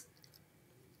know,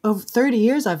 over 30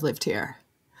 years I've lived here.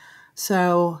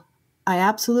 So I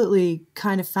absolutely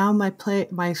kind of found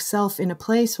myself in a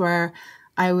place where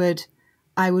I would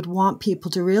want people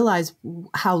to realize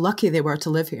how lucky they were to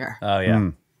live here. Oh, yeah.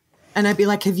 And I'd be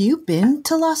like, have you been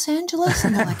to Los Angeles?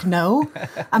 And they're like, no.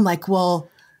 I'm like, well,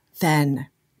 then,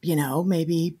 you know,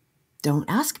 maybe don't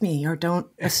ask me or don't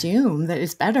assume that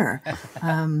it's better.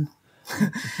 And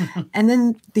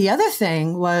then the other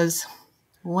thing was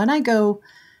when I go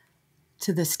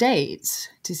to the States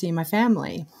to see my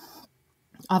family,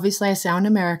 obviously I sound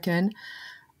American,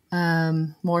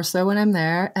 more so when I'm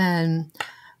there. And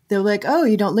they're like, oh,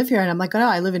 you don't live here. And I'm like, oh, no,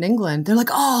 I live in England. They're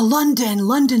like, oh,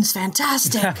 London's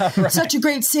fantastic. Right. Such a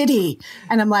great city.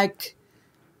 And I'm like,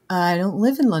 I don't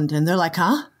live in London. They're like,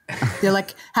 huh? They're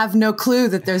like, have no clue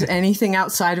that there's anything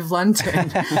outside of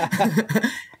London.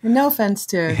 No offense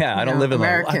to I don't live in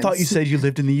London. I thought you said you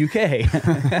lived in the UK.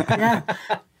 Yeah.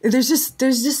 There's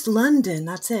just London.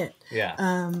 That's it.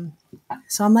 Yeah.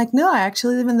 So I'm like, no, I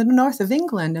actually live in the north of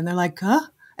England. And they're like, huh?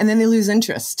 And then they lose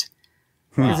interest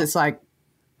because it's like,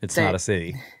 it's not a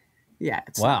city. Yeah.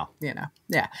 It's wow. You know,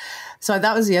 yeah. So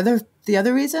that was the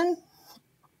other reason.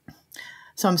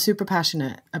 So I'm super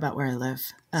passionate about where I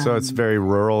live. So it's a very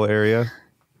rural area?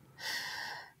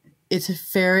 It's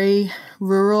very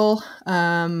rural,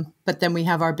 but then we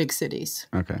have our big cities.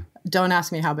 Okay. Don't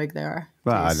ask me how big they are.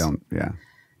 Well, please. I don't, yeah.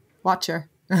 Watcher.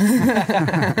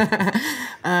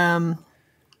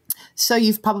 So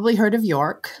you've probably heard of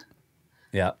York.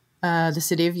 Yeah. The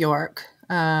city of York.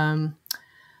 And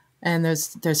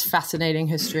there's fascinating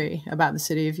history about the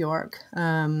city of York.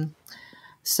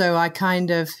 So I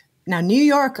now New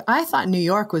York, I thought New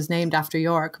York was named after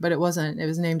York, but it wasn't. It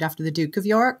was named after the Duke of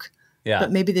York. Yeah.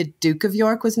 But maybe the Duke of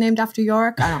York was named after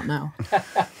York. I don't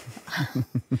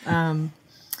know.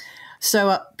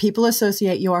 So people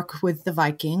associate York with the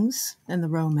Vikings and the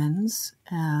Romans.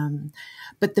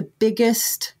 But the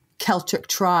biggest Celtic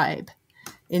tribe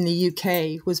in the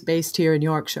UK was based here in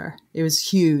Yorkshire. It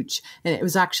was huge. And it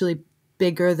was actually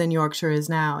bigger than Yorkshire is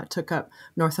now. It took up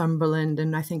Northumberland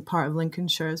and I think part of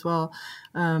Lincolnshire as well.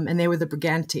 And they were the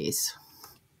Brigantes.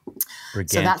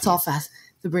 So that's all fast.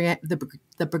 The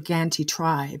Briganti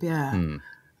tribe, yeah.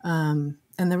 And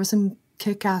there were some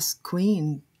kick-ass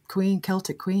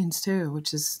Celtic queens too,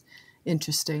 which is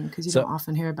interesting because you don't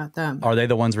often hear about them. Are they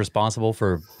the ones responsible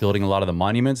for building a lot of the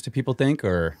monuments, do people think,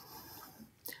 or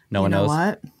no one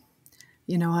knows?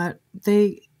 You know what?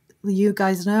 You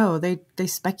guys know, they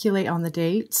speculate on the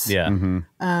dates. Yeah.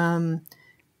 Mm-hmm.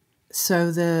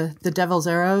 So the Devil's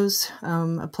Arrows,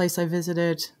 a place I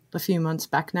visited a few months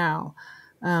back now,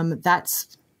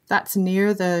 that's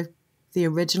near the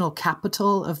original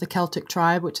capital of the Celtic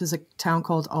tribe, which is a town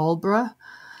called Aldeburgh.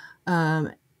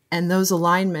 And those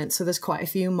alignments, so there's quite a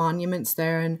few monuments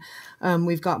there. And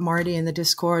we've got Marty in the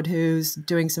Discord who's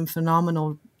doing some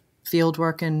phenomenal field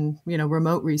work and,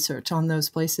 remote research on those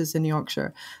places in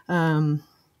Yorkshire. So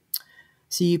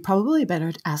you probably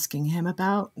better asking him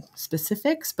about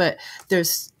specifics, but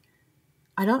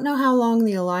I don't know how long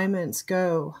the alignments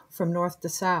go from north to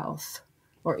south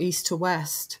or east to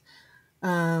west.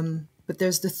 But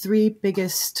there's the three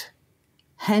biggest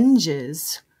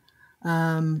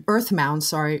earth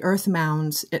mounds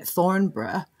at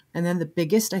Thornborough, and then the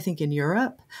biggest, I think, in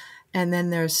Europe. And then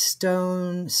there's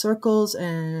stone circles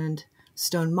and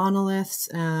stone monoliths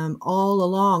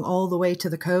all the way to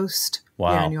the coast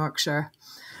here in Yorkshire.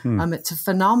 It's a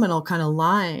phenomenal kind of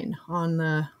line on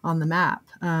the map.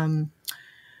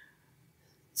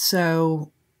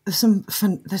 So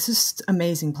there's just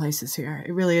amazing places here.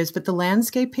 It really is. But the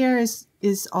landscape here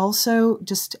is also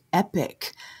just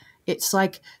epic. It's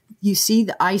like you see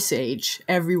the Ice Age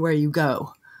everywhere you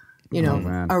go.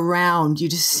 Around, you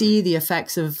just see the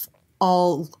effects of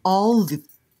all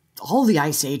the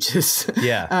ice ages.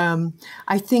 Yeah.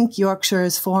 I think Yorkshire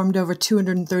has formed over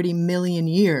 230 million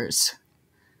years.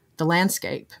 The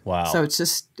landscape. Wow. So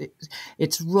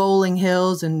it's rolling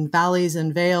hills and valleys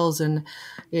and vales, and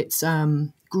it's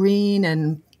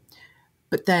green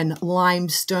but then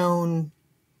limestone,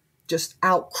 just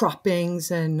outcroppings,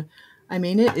 and I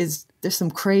mean there's some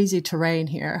crazy terrain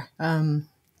here. Man,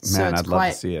 I'd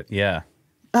love to see it. Yeah.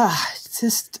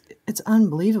 It's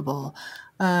unbelievable.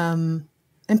 And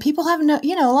And people have no,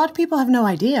 a lot of people have no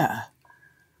idea.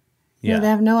 Yeah. They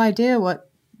have no idea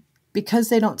because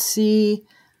they don't see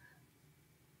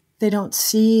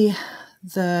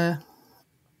the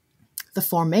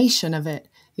formation of it.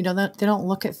 They don't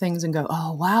look at things and go,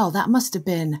 oh, wow, that must have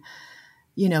been,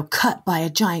 cut by a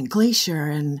giant glacier.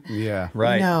 And, Yeah.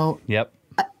 Right. Yep.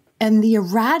 And the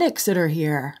erratics that are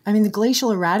here, the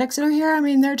glacial erratics that are here,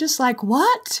 they're just like,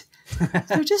 what?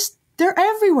 They're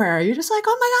everywhere. You're just like,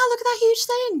 oh my God, look at that huge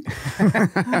thing.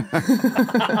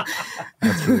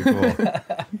 That's really cool.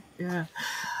 Yeah.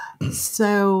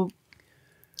 So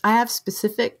I have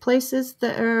specific places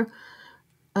that are,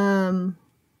 I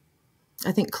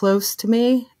think, close to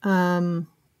me,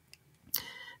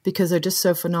 because they're just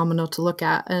so phenomenal to look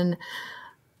at. And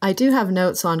I do have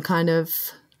notes on kind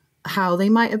of how they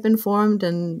might have been formed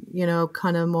and,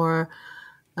 kind of more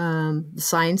the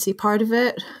sciencey part of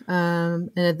it.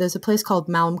 And there's a place called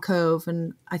Malm Cove,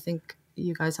 and I think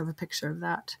you guys have a picture of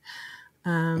that.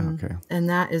 Okay. And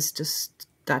that's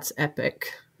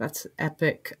epic. That's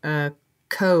epic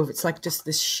cove. It's like just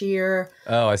this sheer,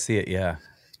 Oh, I see it. Yeah.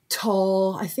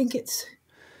 tall. I think it's.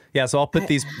 Yeah. So I'll put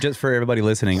these, just for everybody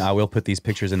listening, I will put these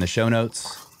pictures in the show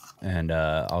notes, and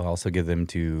I'll also give them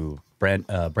to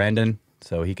Brandon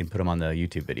so he can put them on the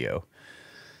YouTube video.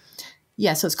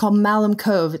 Yeah, so it's called Malham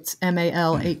Cove. It's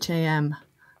Malham,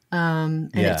 and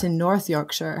it's in North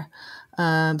Yorkshire.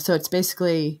 So it's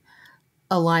basically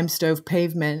a limestone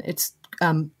pavement. It's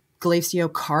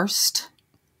glacio-karst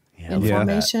in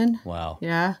formation. Wow.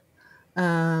 Yeah.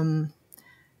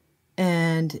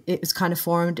 And it was kind of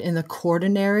formed in the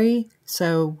Quaternary,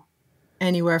 so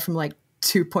anywhere from like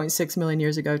 2.6 million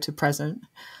years ago to present.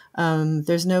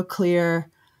 There's no clear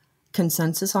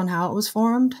consensus on how it was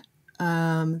formed.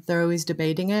 They're always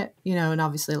debating it, and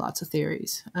obviously lots of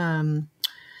theories.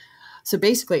 So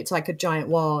basically it's like a giant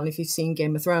wall. And if you've seen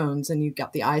Game of Thrones and you've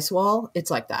got the ice wall, it's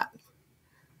like that.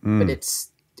 But it's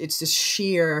just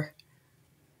sheer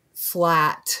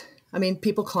flat.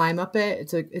 People climb up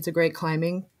it. It's a great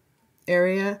climbing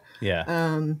area. Yeah.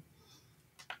 And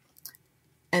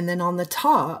then on the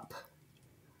top,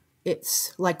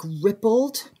 it's like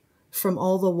rippled from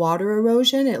all the water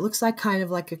erosion. It looks like kind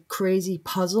of like a crazy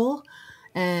puzzle.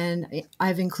 And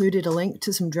I've included a link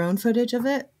to some drone footage of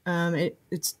it.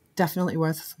 It's definitely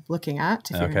worth looking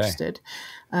at if you're interested.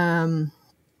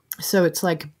 So it's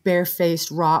like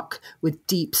barefaced rock with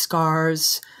deep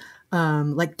scars,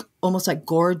 like almost like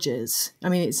gorges.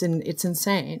 It's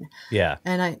insane. Yeah.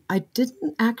 And I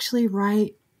didn't actually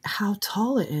write how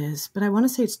tall it is, but I want to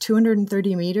say it's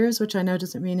 230 meters, which I know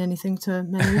doesn't mean anything to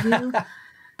many of you.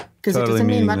 Because it doesn't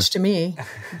mean much to me.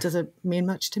 It doesn't mean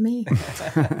much to me.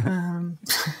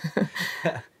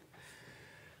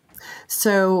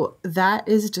 So that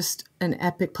is just an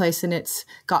epic place, and it's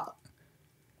got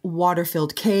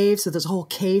water-filled caves. So there's a whole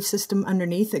cave system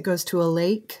underneath that goes to a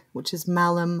lake, which is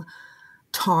Malham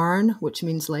Tarn, which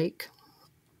means lake.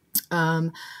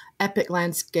 Epic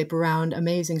landscape around,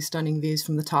 amazing, stunning views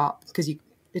from the top, because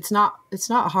it's not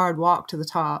a hard walk to the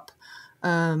top.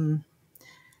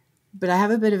 But I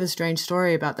have a bit of a strange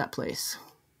story about that place.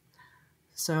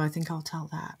 So I think I'll tell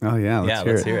that. Oh, yeah.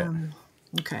 Let's hear it.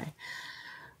 Okay.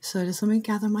 So just let me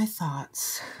gather my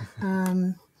thoughts.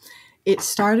 It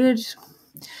started,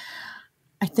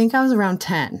 I think I was around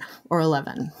 10 or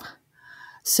 11.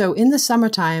 So in the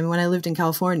summertime, when I lived in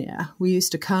California, we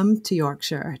used to come to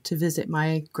Yorkshire to visit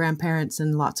my grandparents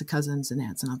and lots of cousins and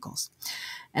aunts and uncles.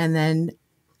 And then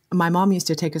my mom used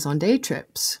to take us on day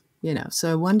trips.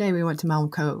 So one day we went to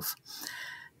Malham Cove,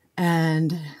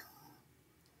 and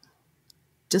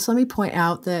just let me point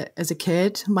out that as a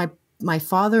kid, my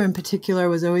father in particular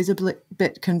was always a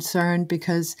bit concerned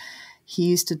because he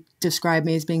used to describe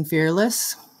me as being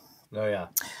fearless. Oh, yeah.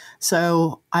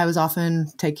 So I was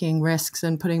often taking risks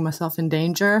and putting myself in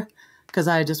danger because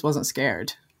I just wasn't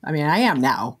scared. I am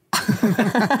now.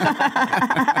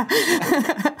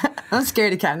 I'm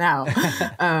scared of cat now.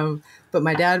 But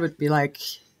my dad would be like,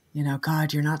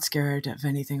 God, you're not scared of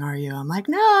anything, are you? I'm like,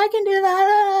 no, I can do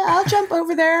that. I'll jump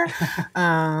over there.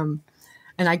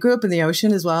 And I grew up in the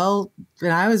ocean as well.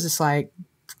 And I was just like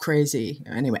crazy.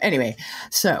 Anyway,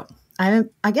 so I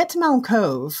get to Malham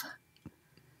Cove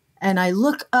and I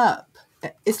look up.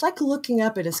 It's like looking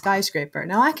up at a skyscraper.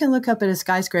 Now I can look up at a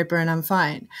skyscraper and I'm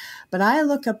fine. But I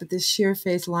look up at this sheer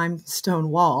face limestone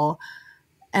wall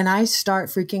and I start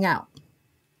freaking out.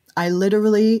 I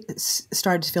literally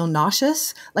started to feel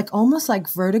nauseous, like almost like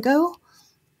vertigo.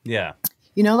 Yeah.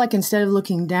 Like instead of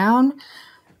looking down,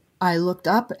 I looked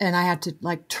up and I had to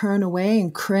like turn away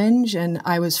and cringe, and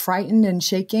I was frightened and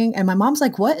shaking. And my mom's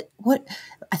like, what?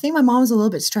 I think my mom was a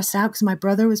little bit stressed out because my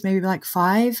brother was maybe like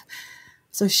 5.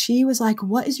 So she was like,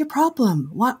 what is your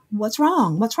problem? What's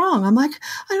wrong? What's wrong? I'm like,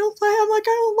 I don't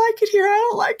like it here. I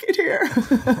don't like it here.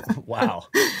 Wow.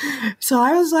 So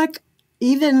I was like,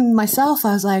 even myself,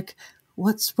 I was like,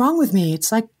 what's wrong with me? It's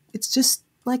just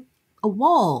like a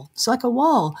wall. It's like a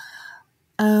wall.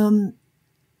 So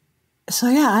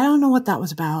yeah, I don't know what that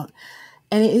was about.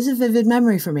 And it is a vivid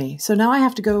memory for me. So now I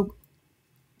have to go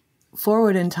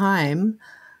forward in time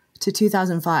to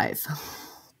 2005.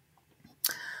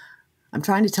 I'm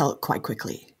trying to tell it quite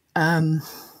quickly.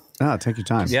 Take your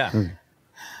time. Yeah. Okay.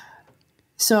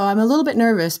 So I'm a little bit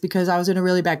nervous because I was in a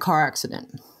really bad car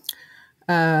accident.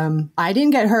 I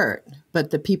didn't get hurt,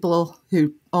 but the people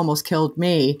who almost killed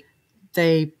me,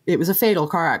 it was a fatal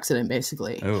car accident,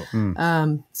 basically. Oh.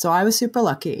 So I was super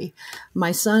lucky.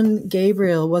 My son,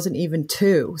 Gabriel, wasn't even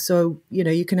 2. So,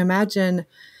 you can imagine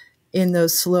in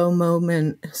those slow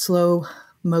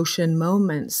motion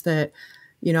moments that,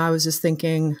 I was just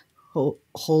thinking,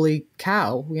 holy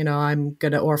cow, I'm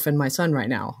going to orphan my son right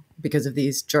now because of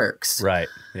these jerks. Right.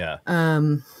 Yeah.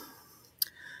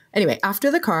 Anyway,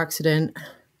 after the car accident,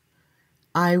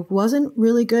 I wasn't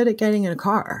really good at getting in a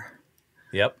car.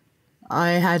 Yep.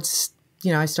 I had,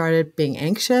 I started being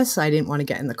anxious. I didn't want to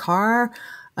get in the car.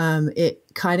 It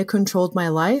kind of controlled my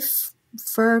life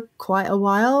for quite a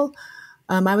while.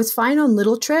 I was fine on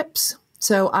little trips.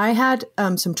 So I had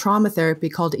some trauma therapy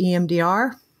called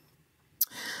EMDR.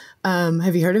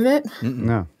 Have you heard of it?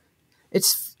 No.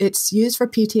 It's used for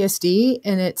PTSD,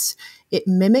 and it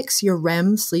mimics your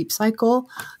REM sleep cycle.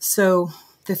 So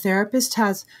the therapist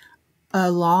has a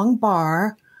long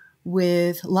bar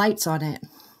with lights on it.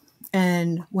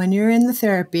 And when you're in the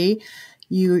therapy,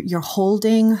 you're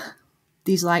holding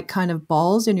these like kind of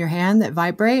balls in your hand that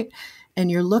vibrate,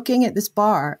 and you're looking at this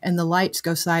bar and the lights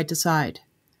go side to side.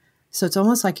 So it's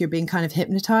almost like you're being kind of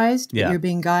hypnotized, but you're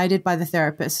being guided by the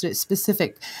therapist. It's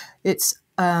specific. It's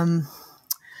eye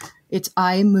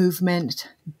movement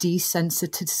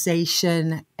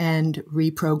desensitization and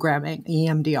reprogramming,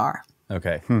 EMDR.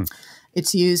 Okay.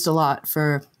 It's used a lot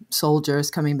for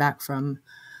soldiers coming back from,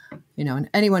 and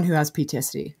anyone who has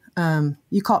PTSD.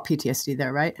 You call it PTSD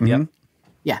there, right? Yep.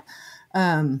 Yeah.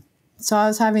 So I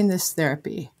was having this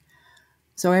therapy.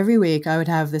 So every week I would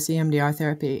have this EMDR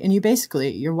therapy, and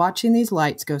you're watching these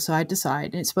lights go side to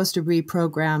side, and it's supposed to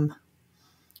reprogram.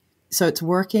 So it's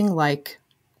working like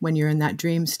when you're in that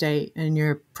dream state and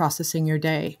you're processing your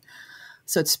day.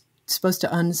 So it's supposed to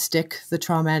unstick the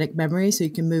traumatic memory so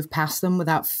you can move past them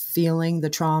without feeling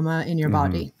the trauma in your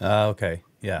body. Okay.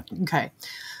 Yeah. Okay.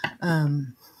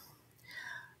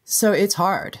 So it's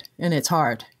hard, and it's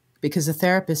hard because the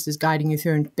therapist is guiding you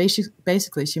through, and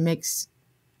basically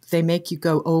they make you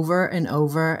go over and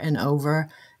over and over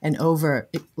and over,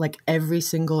 like every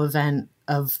single event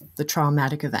of the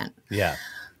traumatic event. Yeah.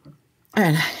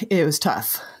 And it was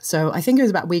tough. So I think it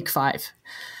was about week 5.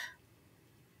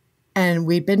 And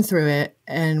we'd been through it,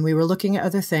 and we were looking at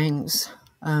other things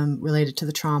related to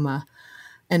the trauma.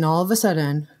 And all of a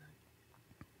sudden,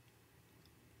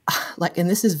 and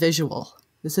this is visual.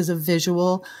 This is a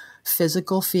visual,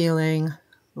 physical feeling,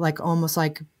 like almost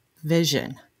like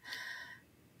vision.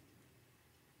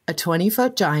 A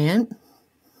 20-foot giant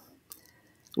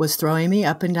was throwing me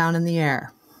up and down in the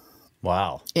air.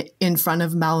 Wow. In front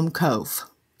of Malham Cove.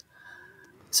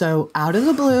 So out of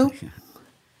the blue.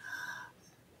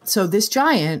 So this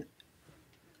giant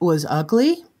was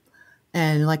ugly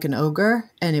and like an ogre,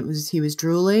 and he was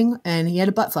drooling, and he had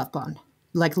a butt flap on.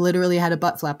 Like literally had a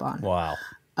butt flap on. Wow.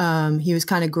 He was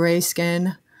kind of gray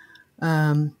skin,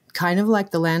 kind of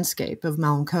like the landscape of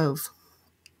Malham Cove.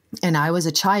 And I was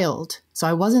a child, so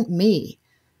I wasn't me.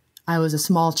 I was a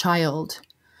small child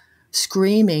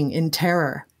screaming in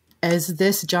terror as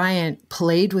this giant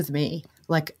played with me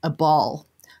like a ball,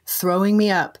 throwing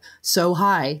me up so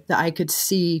high that I could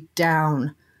see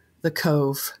down the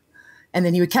cove. And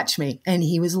then he would catch me, and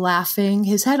he was laughing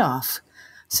his head off.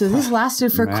 So this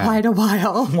lasted for quite a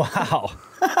while. Wow.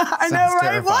 I know, right?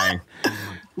 Terrifying.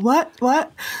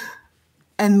 What?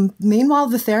 And meanwhile,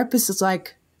 the therapist is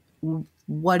like,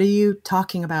 what are you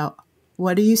talking about?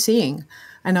 What are you seeing?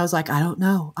 And I was like, I don't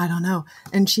know.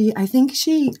 And I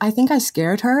think I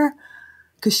scared her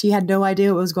because she had no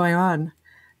idea what was going on.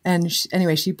 And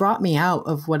anyway, she brought me out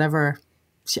of whatever.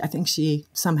 I think she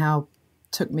somehow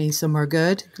took me somewhere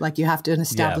good. Like you have to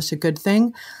establish a good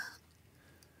thing.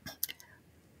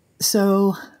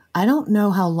 So I don't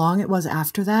know how long it was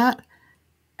after that.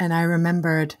 And I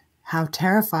remembered how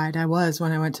terrified I was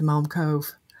when I went to Malham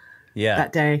Cove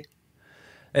that day.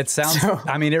 It sounds,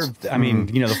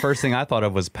 the first thing I thought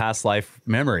of was past life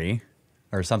memory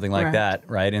or something like that,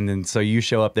 right? And then so you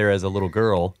show up there as a little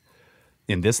girl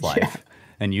in this life.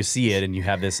 and you see it and you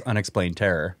have this unexplained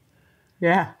terror.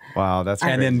 Yeah. Wow, that's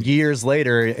And then years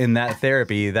later in that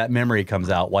therapy, that memory comes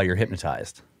out while you're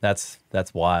hypnotized. That's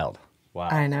wild. Wow.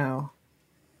 I know.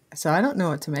 So I don't know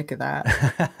what to make of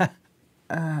that.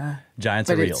 Giants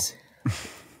are real.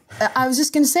 I was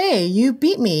just going to say, you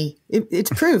beat me. It's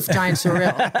proof giants are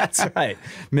real. That's right.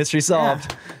 Mystery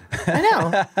solved. Yeah. I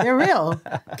know. They're real.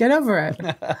 Get over it.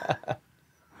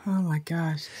 Oh my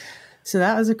gosh. So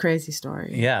that was a crazy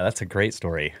story. Yeah, that's a great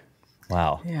story.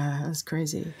 Wow. Yeah, that was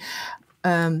crazy.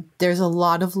 There's a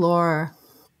lot of lore.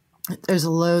 There's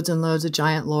loads and loads of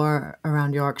giant lore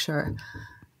around Yorkshire.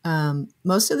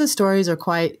 Most of the stories are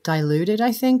quite diluted,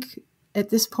 I think, at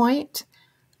this point,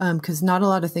 because not a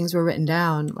lot of things were written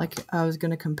down. Like I was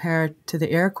going to compare to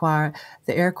the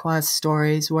Iroquois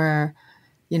stories where,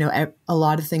 you know, a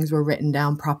lot of things were written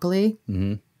down properly.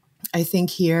 Mm-hmm. I think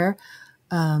here,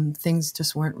 things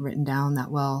just weren't written down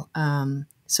that well.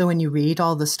 So when you read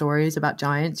all the stories about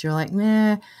giants, you're like,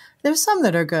 meh. There's some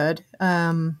that are good.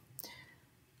 I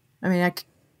mean,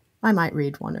 I might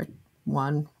read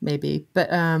one maybe, but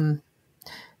and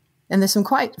there's some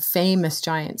quite famous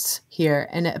giants here.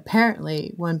 And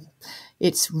apparently, when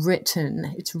it's written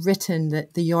that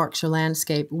the Yorkshire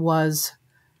landscape was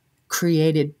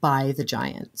created by the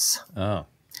giants. Oh.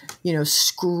 You know,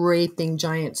 scraping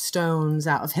giant stones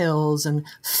out of hills and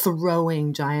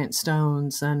throwing giant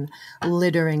stones and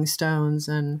littering stones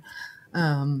and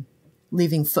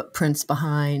leaving footprints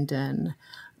behind. And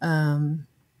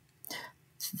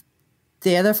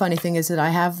the other funny thing is that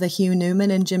I have the Hugh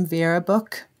Newman and Jim Vieira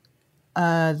book,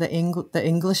 the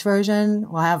English version.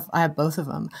 Well, I have both of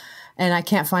them, and I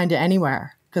can't find it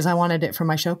anywhere because I wanted it for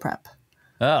my show prep.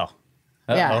 Oh.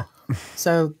 Uh-oh. Yeah.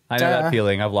 So I know that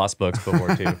feeling. I've lost books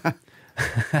before too.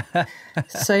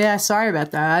 So yeah, sorry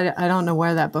about that. I don't know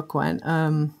where that book went.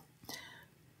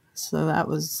 So that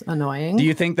was annoying. Do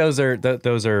you think those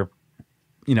are,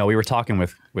 you know, we were talking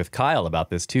with Kyle about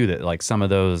this too, that like some of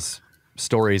those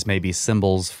stories may be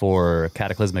symbols for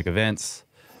cataclysmic events,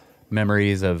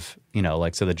 memories of, you know,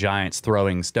 like, so the giants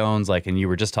throwing stones, like, and you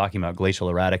were just talking about glacial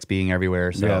erratics being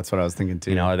everywhere. So, yeah, that's what I was thinking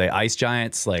too. You know, are they ice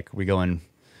giants? Like we going,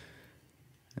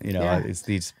 you know, Yeah. it's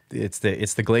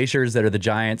the glaciers that are the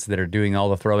giants that are doing all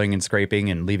the throwing and scraping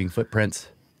and leaving footprints.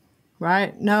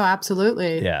 Right. No,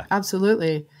 absolutely. Yeah.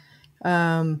 Absolutely.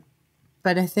 But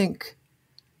I think,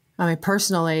 I mean,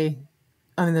 personally,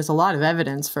 there's a lot of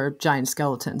evidence for giant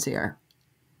skeletons here.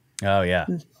 Oh yeah.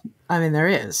 I mean, there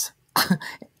is.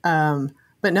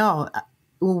 But no,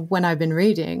 when I've been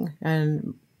reading,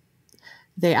 and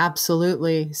they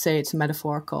absolutely say it's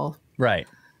metaphorical. Right.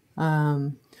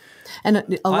 And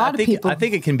a lot of people... I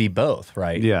think it can be both,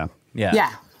 right? Yeah. Yeah.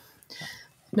 Yeah.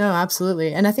 No,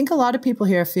 absolutely. And I think a lot of people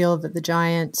here feel that the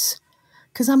giants...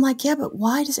 Because I'm like, yeah, but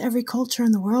why does every culture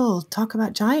in the world talk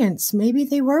about giants? Maybe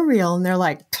they were real. And they're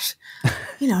like,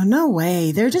 you know, no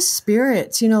way. They're just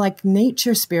spirits, you know, like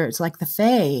nature spirits, like the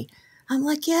Fae. I'm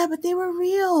like, yeah, but they were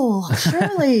real,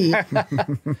 surely.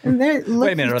 And Wait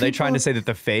a minute. Are they trying to say that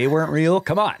the Fae weren't real?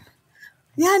 Come on.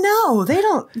 Yeah, no, they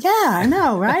don't. Yeah, I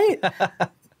know, right?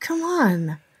 Come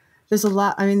on. There's a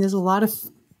lot. I mean, there's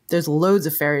loads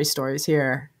of fairy stories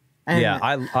here. And Yeah,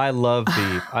 I love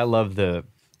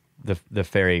the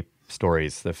fairy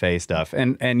stories, the fae stuff,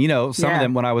 and you know, some of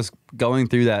them, when I was going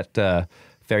through that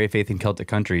fairy faith in Celtic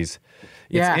countries,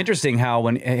 it's interesting how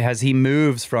as he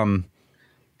moves from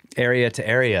area to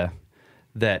area,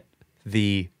 that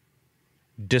the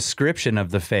description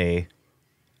of the fae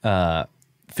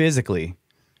physically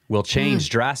will change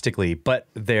drastically, but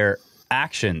their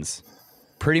actions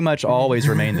pretty much always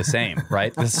remain the same,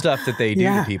 right? The stuff that they do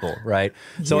to people, right?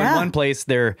 So in one place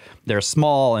they're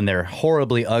small and they're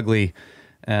horribly ugly,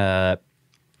 and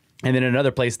then in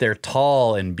another place they're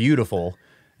tall and beautiful,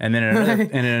 and then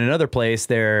in another place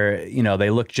they're, you know, they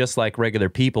look just like regular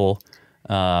people,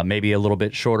 maybe a little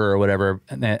bit shorter or whatever,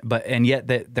 and yet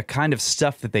the kind of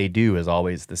stuff that they do is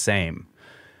always the same.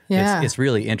 Yeah. It's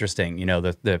really interesting, you know.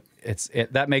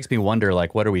 That makes me wonder,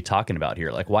 like, what are we talking about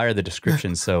here? Like, why are the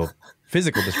descriptions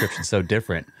physical descriptions so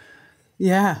different?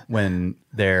 Yeah. When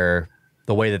the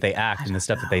way that they act and the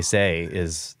stuff that they say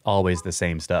is always the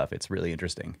same stuff. It's really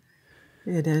interesting.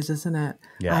 It is, isn't it?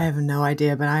 Yeah. I have no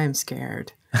idea, but I am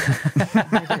scared.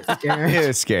 I get scared.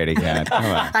 You're scared again. Come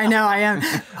on. I know I am.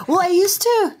 Well, I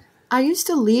used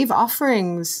to leave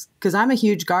offerings because I'm a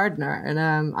huge gardener,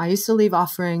 and I used to leave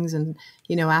offerings and,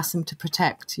 you know, ask them to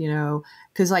protect, you know,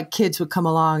 because like kids would come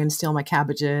along and steal my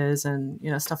cabbages and, you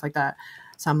know, stuff like that.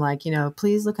 So I'm like, you know,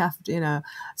 please look after, you know.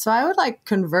 So I would like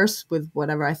converse with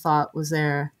whatever I thought was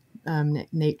their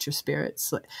nature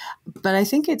spirits. But I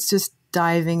think it's just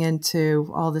diving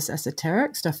into all this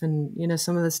esoteric stuff and,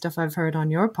 some of the stuff I've heard on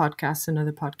your podcasts and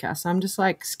other podcasts. I'm just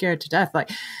like scared to death.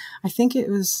 Like, I think maybe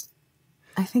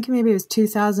it was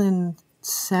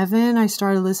 2007. I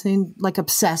started listening, like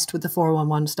obsessed with the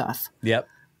 411 stuff. Yep.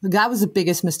 That was the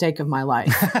biggest mistake of my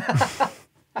life.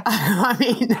 I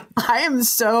mean, I am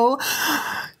so,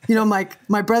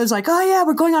 my brother's like, oh yeah,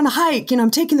 we're going on a hike. I'm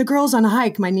taking the girls on a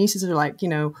hike. My nieces are like,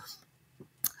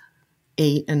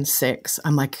 8 and 6.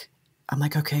 I'm like,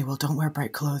 okay, well, don't wear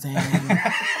bright clothing.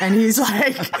 And he's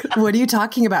like, what are you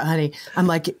talking about, honey? I'm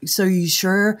like, so you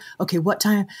sure? Okay, what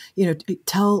time?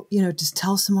 Just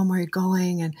tell someone where you're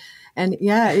going. And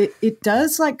yeah, it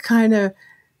does like kind of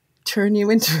turn you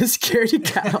into a scaredy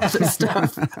cat, all this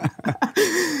stuff.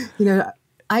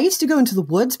 I used to go into the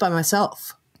woods by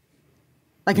myself,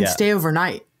 and stay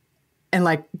overnight and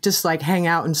just hang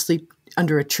out and sleep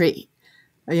under a tree,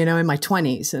 in my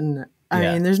 20s. And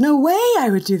I mean, there's no way I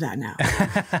would do that now.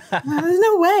 There's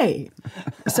no way.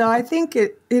 So I think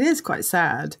it is quite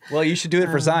sad. Well, you should do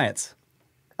it for science.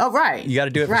 Oh, right. You got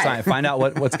to do it for science. Find out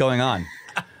what's going on.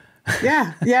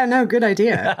 Yeah. Yeah. No, good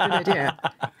idea. Good idea.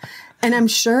 And I'm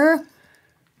sure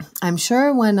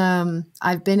when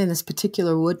I've been in this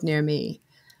particular wood near me,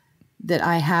 that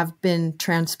I have been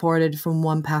transported from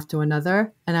one path to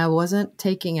another, and I wasn't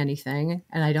taking anything,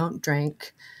 and I don't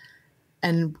drink.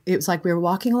 And it was like we were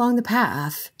walking along the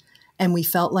path, and we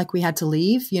felt like we had to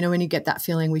leave. When you get that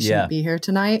feeling we shouldn't be here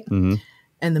tonight, and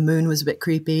the moon was a bit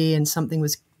creepy, and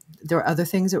there were other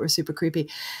things that were super creepy.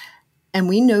 And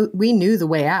we knew the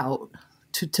way out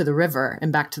to the river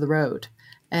and back to the road.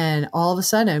 And all of a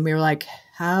sudden we were like,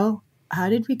 how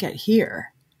did we get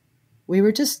here? We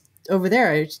were just over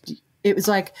there. It was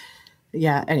like,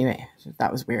 yeah, anyway,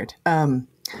 that was weird. You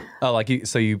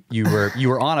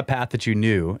were on a path that you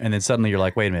knew, and then suddenly you're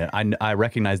like, wait a minute, I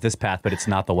recognize this path, but it's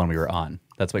not the one we were on.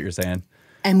 That's what you're saying?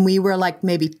 And we were like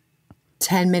maybe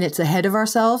 10 minutes ahead of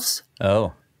ourselves.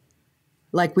 Oh.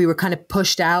 Like we were kind of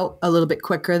pushed out a little bit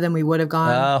quicker than we would have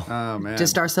gone. Oh man.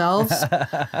 Just ourselves.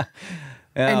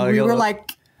 And we were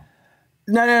like,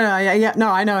 no, no,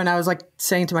 I know. And I was like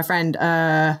saying to my friend,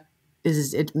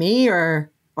 is it me or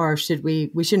should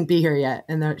we shouldn't be here yet?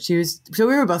 And so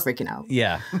we were both freaking out.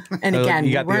 Yeah. And again,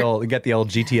 you got the old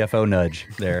GTFO nudge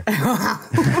there. Yeah.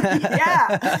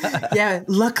 Yeah.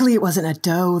 Luckily it wasn't a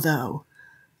doe though.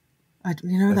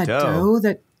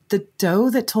 The doe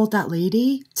that told that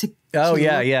lady to kill.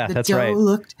 Yeah. That's right.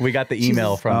 We got the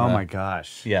email from. Oh my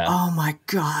gosh. Yeah. Oh my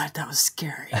God. That was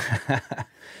scary.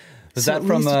 That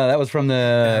was from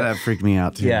the. That freaked me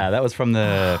out too. Yeah. That was from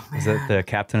the, is it the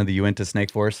captain of the Uinta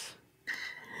Snake Force?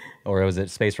 Or was it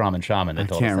Space Ramen Shaman that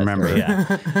told us that? I can't remember. Yeah.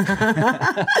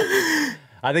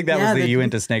 I think that was the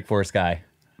Uinta Snake Force guy.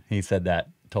 He said that.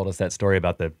 Told us that story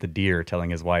about the deer telling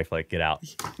his wife, like, get out.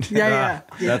 Yeah.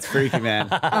 That's freaky, man.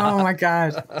 Oh my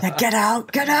God. Yeah, get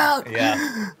out.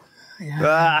 Yeah.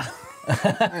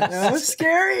 I know, it's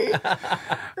scary. All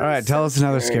right, tell us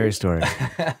another scary story.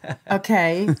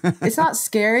 Okay. It's not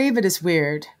scary, but it's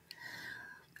weird.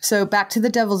 So back to the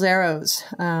Devil's Arrows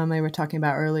I were talking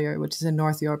about earlier, which is in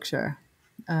North Yorkshire.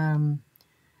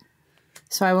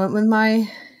 So I went with my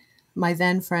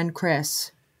then friend,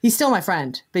 Chris. He's still my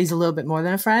friend, but he's a little bit more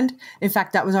than a friend. In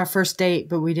fact, that was our first date,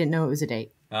 but we didn't know it was a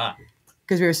date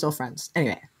because we were still friends.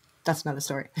 Anyway, that's another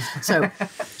story. So,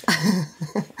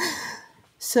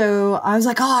 so I was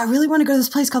like, oh, I really want to go to this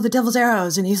place called the Devil's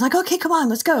Arrows. And he's like, okay, come on,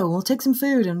 let's go. We'll take some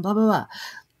food and blah, blah, blah.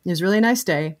 It was a really nice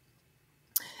day.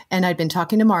 And I'd been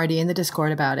talking to Marty in the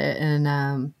Discord about it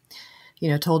and,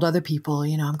 told other people,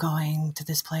 I'm going to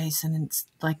this place. And it's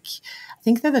like, I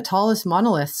think they're the tallest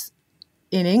monoliths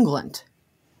in England.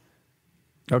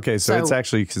 Okay, so it's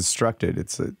actually constructed.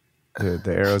 It's the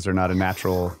arrows are not a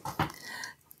natural.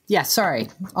 Yeah, sorry.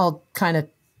 I'll kind of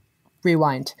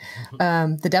rewind.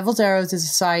 The Devil's Arrows is a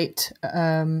site,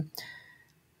 and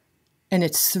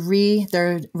it's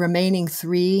there are remaining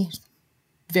 3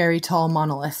 very tall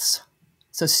monoliths.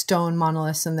 So stone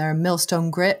monoliths, and they're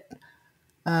millstone grit,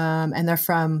 and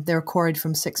they're quarried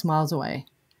from 6 miles away.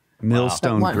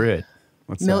 Millstone grit?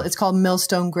 What's that? It's called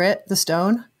millstone grit, the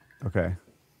stone. Okay.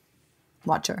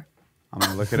 Watch her. I'm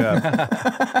going to look it up.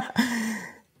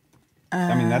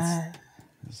 I mean, that's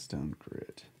stone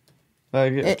grit.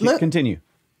 Continue.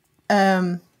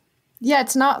 Yeah,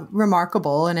 it's not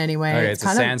remarkable in any way. Okay, it's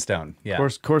a sandstone. Yeah.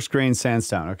 Coarse grained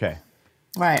sandstone. Okay.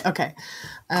 Right. Okay.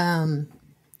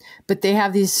 But they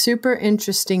have these super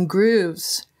interesting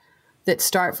grooves that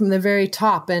start from the very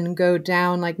top and go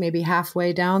down like maybe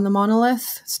halfway down the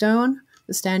monolith stone,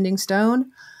 the standing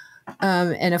stone.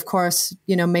 And of course,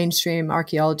 mainstream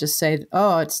archaeologists say,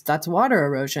 oh, that's water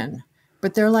erosion,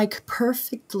 but they're like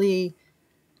perfectly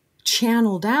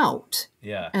channeled out.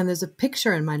 Yeah. And there's a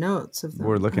picture in my notes of them.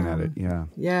 We're looking at it. Yeah.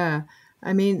 Yeah.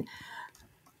 I mean,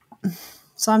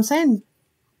 so I'm saying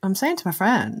to my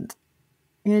friend,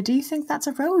 you know, do you think that's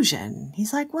erosion?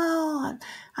 He's like, well,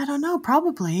 I don't know,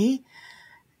 probably.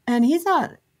 And he's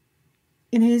not,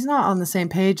 you know, he's not on the same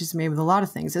page as me with a lot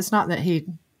of things. It's not that he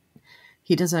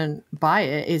doesn't buy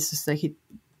it. It's just that he,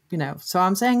 you know, so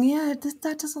I'm saying, yeah,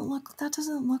 that doesn't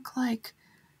look like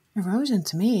erosion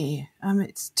to me.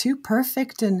 It's too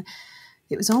perfect. And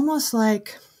it was almost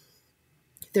like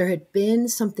there had been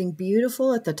something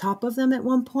beautiful at the top of them at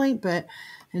one point, and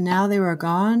now they were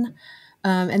gone.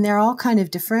 And they're all kind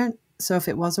of different. So if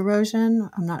it was erosion,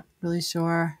 I'm not really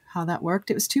sure how that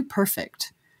worked. It was too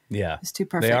perfect. Yeah. It's too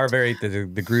perfect. They are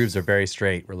the grooves are very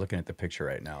straight. We're looking at the picture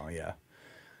right now. Yeah.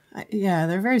 Yeah,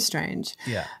 they're very strange.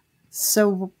 Yeah.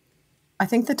 So I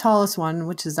think the tallest one,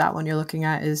 which is that one you're looking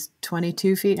at, is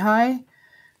 22 feet high.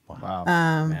 Wow.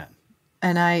 Man.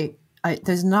 And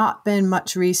there's not been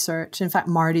much research. In fact,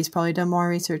 Marty's probably done more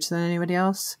research than anybody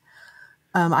else.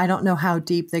 I don't know how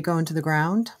deep they go into the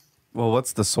ground. Well,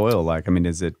 what's the soil like? I mean,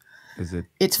 is it?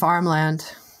 It's farmland.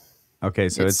 Okay,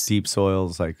 so it's deep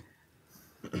soils, like.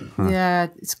 Huh. Yeah,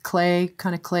 it's kind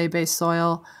of clay-based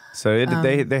soil. So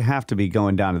they have to be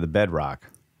going down to the bedrock.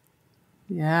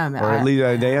 Yeah, man. Or at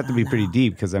least they have to be pretty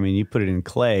deep because, I mean, you put it in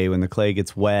clay. When the clay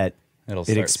gets wet,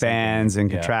 it expands and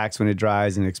contracts when it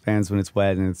dries and expands when it's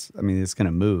wet. And it's going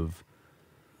to move.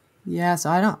 Yeah, so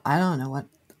I don't know what.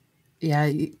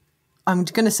 Yeah, I'm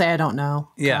going to say I don't know.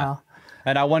 Yeah. Kyle.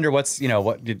 And I wonder was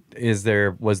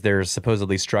there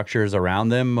supposedly structures around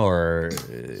them, or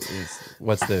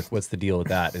what's the deal with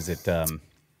that? Is it?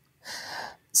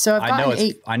 So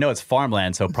I know it's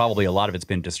farmland, so probably a lot of it's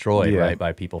been destroyed, right,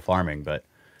 by people farming. But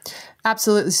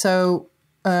absolutely. So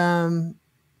there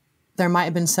might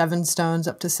have been 7 stones,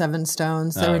 up to 7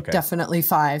 stones. There were definitely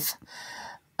 5,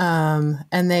 and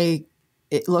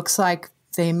it looks like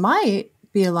they might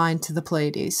be aligned to the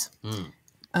Pleiades.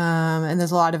 And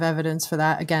there's a lot of evidence for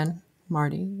that. Again,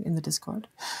 Marty in the Discord.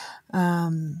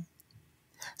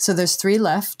 So there's 3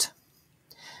 left.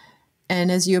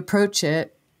 And as you approach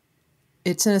it,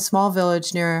 it's in a small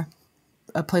village near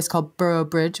a place called Burrow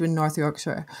Bridge in North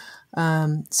Yorkshire.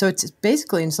 So it's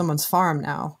basically in someone's farm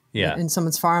now. Yeah. In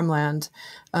someone's farmland.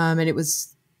 And it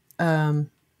was,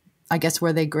 I guess,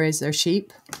 where they graze their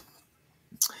sheep.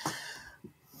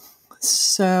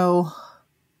 So...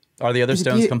 Are the other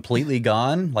stones completely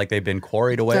gone? Like they've been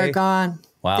quarried away? They're gone.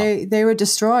 Wow. They were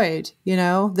destroyed, you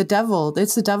know.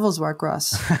 It's the devil's work,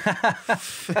 Russ.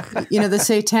 You know, the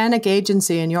satanic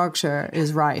agency in Yorkshire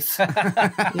is rife.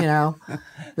 You know,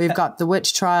 we've got the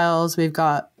witch trials. We've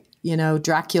got, you know,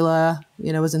 Dracula,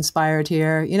 you know, was inspired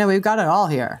here. You know, we've got it all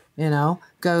here, you know,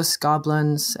 ghosts,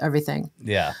 goblins, everything.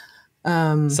 Yeah.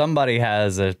 Somebody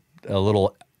has a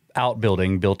little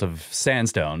outbuilding built of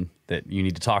sandstone that you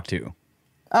need to talk to.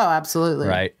 Oh, absolutely.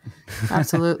 Right.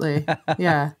 Absolutely.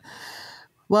 Yeah.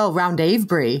 Well, around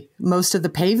Avebury, most of the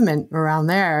pavement around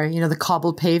there, you know, the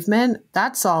cobbled pavement,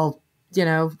 that's all, you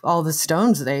know, all the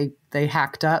stones they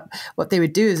hacked up. What they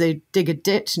would do is they dig a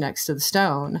ditch next to the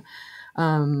stone,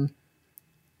 and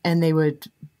they would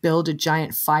build a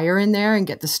giant fire in there and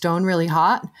get the stone really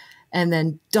hot and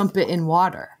then dump it in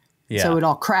water. Yeah. So it would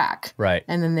all crack. Right.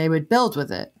 And then they would build with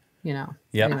it, you know.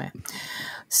 Yep. Anyway.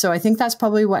 So I think that's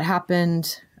probably what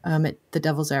happened at the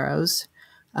Devil's Arrows.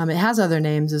 It has other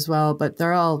names as well, but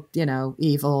they're all, you know,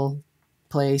 evil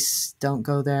place. Don't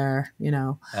go there, you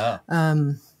know. Oh.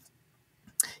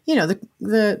 You know,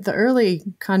 the early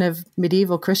kind of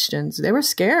medieval Christians, they were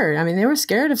scared. I mean, they were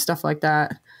scared of stuff like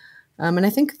that. And I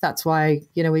think that's why,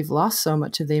 you know, we've lost so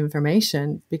much of the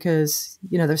information because,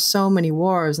 you know, there's so many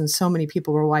wars and so many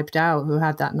people were wiped out who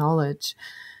had that knowledge.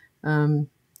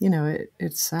 You know,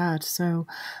 it's sad. So,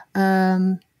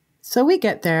 so we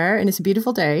get there and it's a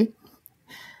beautiful day.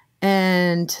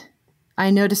 And I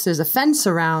noticed there's a fence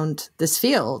around this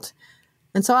field.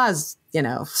 And so I was, you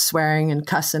know, swearing and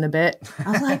cussing a bit.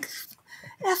 I was like,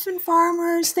 effing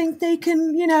farmers think they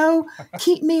can, you know,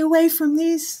 keep me away from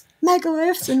these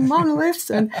megaliths and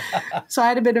monoliths. And so I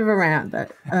had a bit of a rant,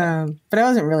 but I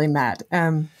wasn't really mad.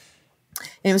 And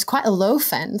it was quite a low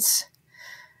fence.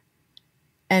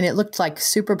 And it looked like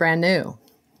super brand new.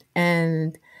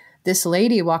 And this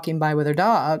lady walking by with her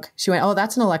dog, she went, "Oh,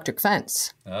 that's an electric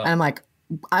fence." Oh. And I'm like,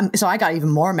 so I got even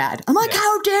more mad. I'm like,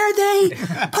 How dare they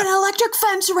put an electric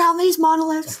fence around these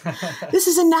monoliths? This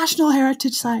is a national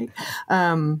heritage site.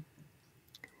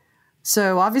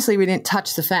 So obviously we didn't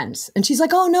touch the fence. And she's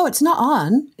like, "Oh, no, it's not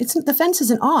on. The fence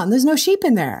isn't on. There's no sheep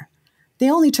in there. They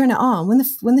only turn it on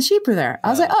when the sheep are there." I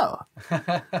was like, "Oh."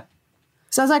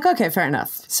 So I was like, okay, fair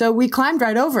enough. So we climbed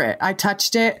right over it. I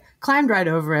touched it, climbed right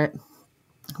over it,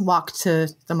 walked to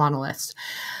the monolith.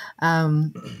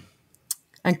 And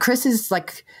Chris is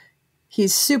like,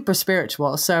 he's super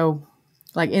spiritual. So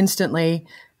like instantly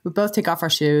we both take off our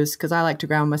shoes because I like to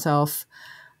ground myself.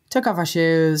 Took off our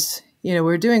shoes. You know,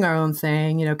 we were doing our own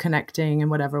thing, you know, connecting in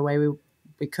whatever way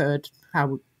we could,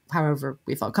 however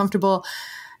we felt comfortable.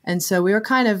 And so we were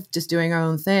kind of just doing our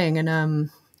own thing. And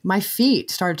my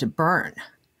feet started to burn.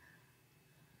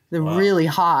 They're really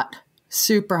hot,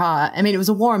 super hot. I mean, it was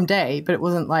a warm day, but it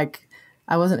wasn't like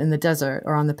I wasn't in the desert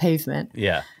or on the pavement.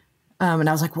 Yeah. And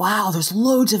I was like, wow, there's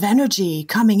loads of energy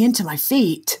coming into my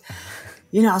feet.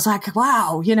 You know, I was like,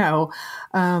 wow, you know.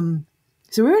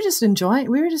 So we were just enjoying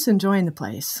the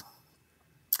place.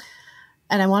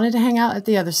 And I wanted to hang out at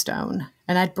the other stone.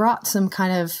 And I'd brought some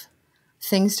kind of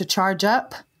things to charge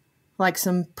up, like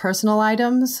some personal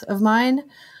items of mine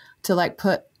to like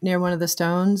put near one of the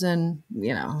stones and,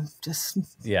 you know, just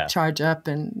charge up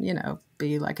and, you know,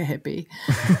 be like a hippie.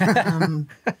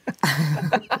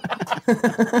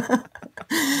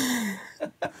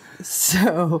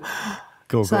 So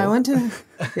I went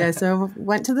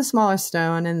to the smaller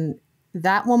stone, and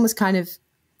that one was kind of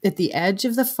at the edge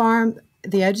of the farm,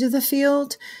 the edge of the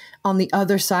field on the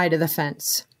other side of the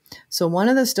fence. So one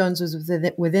of the stones was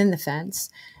within the fence,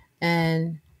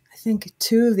 and I think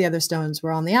two of the other stones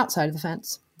were on the outside of the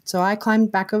fence. So I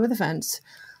climbed back over the fence,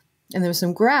 and there was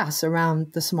some grass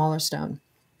around the smaller stone.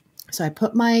 So I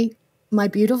put my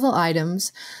beautiful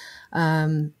items,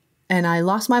 and I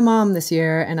lost my mom this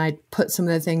year, and I put some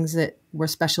of the things that were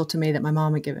special to me that my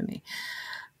mom had given me.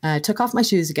 I took off my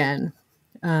shoes again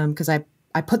because I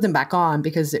put them back on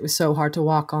because it was so hard to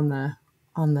walk on the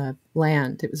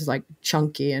land. It was like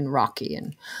chunky and rocky,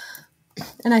 and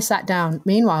I sat down.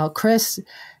 Meanwhile, Chris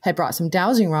had brought some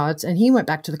dowsing rods, and he went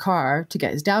back to the car to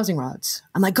get his dowsing rods.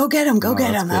 I'm like, go get him.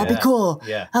 That'll be cool.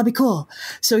 Yeah. That'll be cool.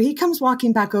 So he comes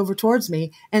walking back over towards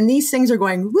me, and these things are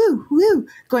going, woo, woo,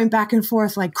 going back and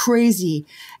forth like crazy.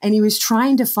 And he was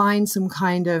trying to find some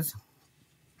kind of,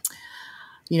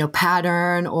 you know,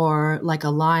 pattern or like a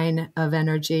line of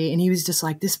energy. And he was just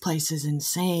like, this place is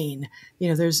insane. You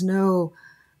know, there's no,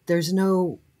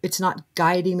 it's not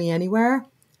guiding me anywhere.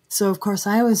 So of course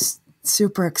I was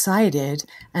super excited,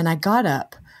 and I got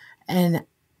up and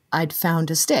I'd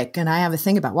found a stick, and I have a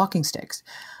thing about walking sticks.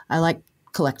 I like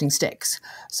collecting sticks.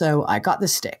 So I got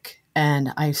this stick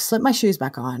and I slipped my shoes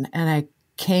back on, and I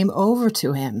came over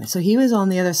to him. So he was on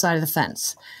the other side of the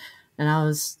fence, and I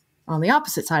was on the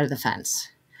opposite side of the fence.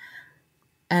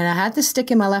 And I had the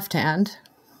stick in my left hand,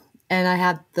 and I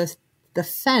had the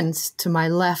fence to my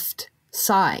left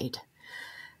side.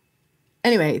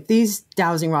 Anyway, these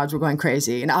dowsing rods were going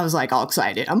crazy, and I was like all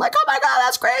excited. I'm like, oh my God,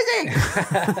 that's crazy.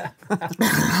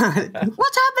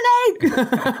 What's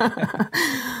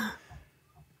happening?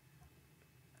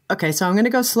 Okay, so I'm going to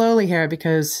go slowly here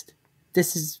because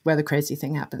this is where the crazy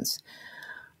thing happens.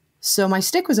 So my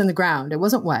stick was in the ground. It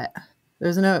wasn't wet.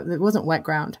 It wasn't wet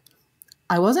ground.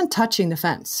 I wasn't touching the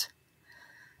fence.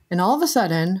 And all of a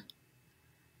sudden,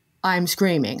 I'm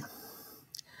screaming.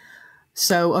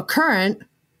 So a current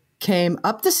came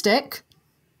up the stick,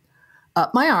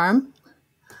 up my arm,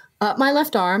 up my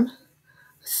left arm,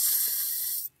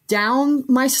 down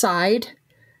my side,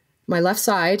 my left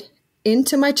side,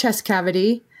 into my chest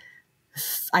cavity,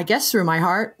 I guess through my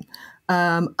heart,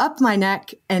 up my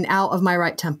neck, and out of my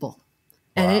right temple.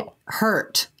 And it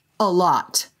hurt a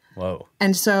lot. Whoa.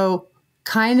 And so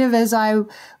kind of as I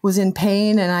was in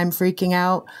pain and I'm freaking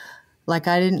out, like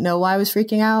I didn't know why I was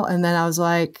freaking out. And then I was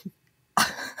like,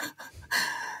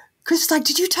 Chris is like,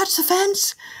 did you touch the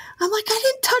fence? I'm like, I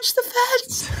didn't touch the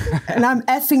fence. And I'm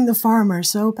effing the farmer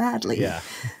so badly. Yeah.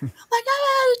 I'm like,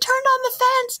 I turned on the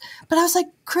fence. But I was like,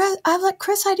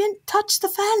 Chris, I didn't touch the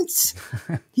fence.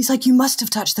 He's like, you must have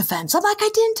touched the fence. I'm like, I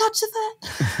didn't touch the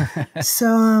fence.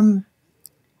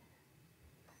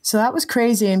 So that was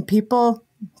crazy. And people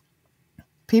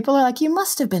are like, you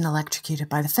must have been electrocuted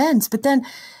by the fence. But then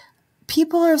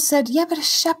people have said, yeah, but a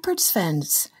shepherd's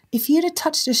fence. If you'd have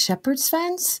touched a shepherd's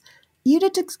fence, you'd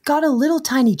have got a little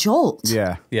tiny jolt.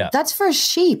 Yeah. Yeah. That's for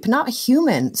sheep, not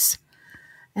humans.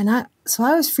 And so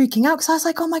I was freaking out because I was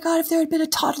like, oh my God, if there had been a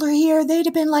toddler here, they'd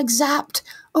have been like zapped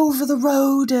over the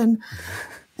road. And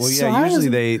well, yeah,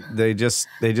 usually they just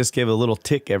give a little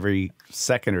tick every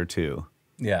second or two.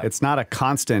 Yeah. It's not a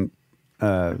constant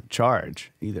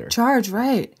charge either. Charge,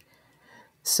 right.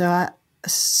 So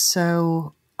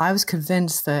I was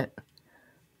convinced that,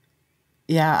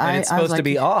 yeah. And it's supposed to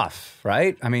be off,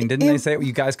 right? I mean, didn't they say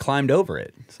you guys climbed over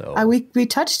it? So we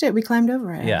touched it. We climbed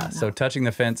over it. Yeah, so touching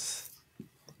the fence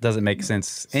doesn't make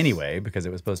sense anyway because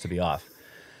it was supposed to be off.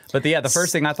 But the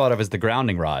first thing I thought of is the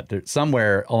grounding rod.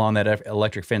 Somewhere along that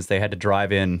electric fence, they had to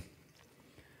drive in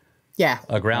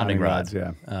a grounding rod. rods,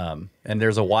 yeah. And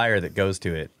there's a wire that goes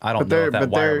to it. I don't know if that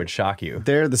wire would shock you.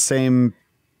 They're the same,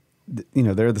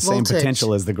 they're the same Voltage.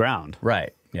 potential as the ground.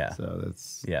 Right. Yeah. So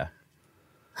that's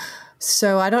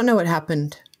So I don't know what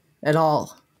happened at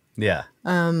all. Yeah.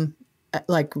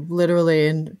 Like literally,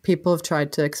 and people have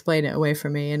tried to explain it away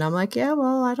from me, and I'm like, yeah,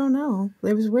 well, I don't know.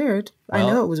 It was weird. I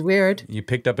know it was weird. You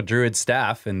picked up a druid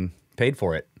staff and paid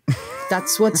for it.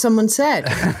 That's what someone said.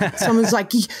 Someone's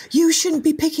like, you shouldn't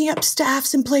be picking up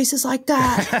staffs in places like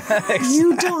that.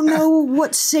 You don't know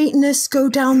what Satanists go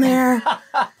down there.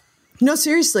 No,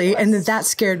 seriously. And that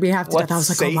scared me half to death. I was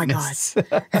like, Satanists?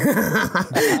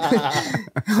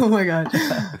 oh my God. Oh my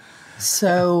God.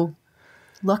 So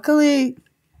luckily,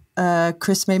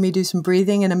 Chris made me do some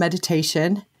breathing and a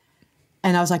meditation.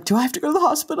 And I was like, do I have to go to the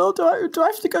hospital? Do I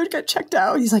have to go get checked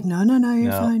out? He's like, no,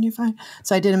 you're fine, you're fine.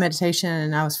 So I did a meditation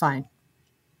and I was fine.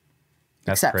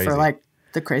 That's Except crazy. for like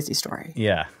the crazy story.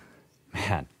 Yeah.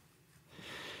 Man.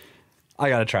 I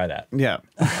got to try that. Yeah.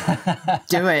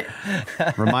 Do it.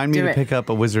 Remind me Do to it. pick up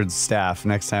a wizard's staff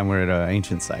next time we're at an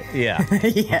ancient site. Yeah.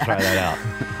 Yeah. I'll try that out.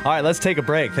 All right, let's take a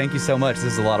break. Thank you so much.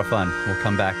 This is a lot of fun. We'll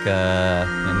come back in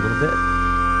a little bit.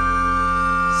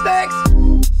 Snakes!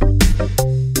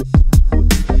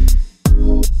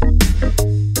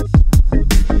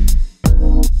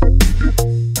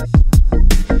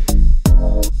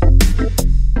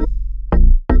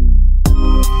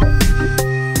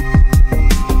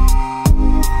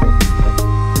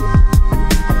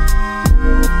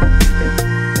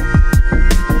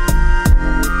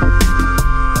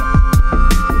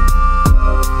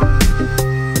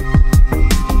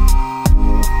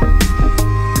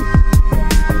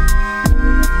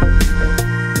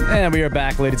 And we are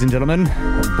back, ladies and gentlemen,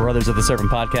 Brothers of the Serpent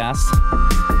podcast,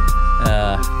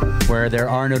 where there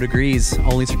are no degrees,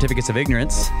 only certificates of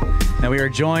ignorance. And we are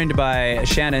joined by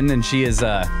Shannon, and she is,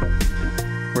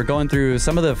 we're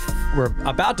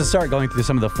about to start going through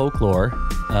some of the folklore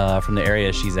from the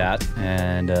area she's at.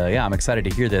 And I'm excited to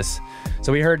hear this.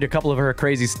 So we heard a couple of her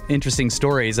crazy, interesting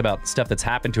stories about stuff that's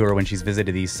happened to her when she's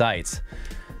visited these sites.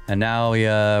 And now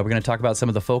we're going to talk about some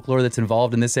of the folklore that's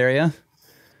involved in this area.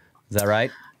 Is that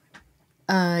right?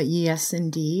 Yes,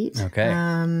 indeed. Okay.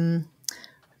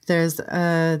 There's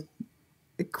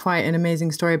quite an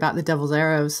amazing story about the Devil's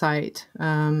Arrow site.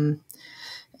 And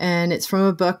it's from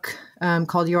a book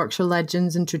called Yorkshire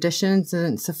Legends and Traditions.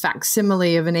 And it's a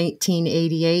facsimile of an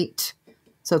 1888.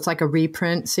 So it's like a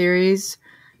reprint series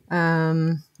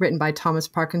written by Thomas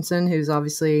Parkinson, who's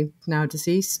obviously now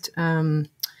deceased. And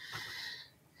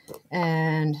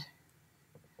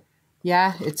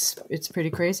yeah, it's pretty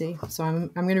crazy. So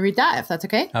I'm going to read that if that's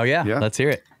okay. Oh, yeah. Let's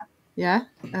hear it. Yeah.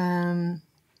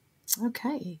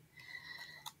 Okay.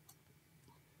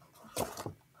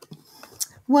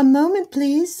 One moment,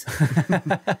 please.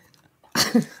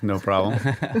 No problem.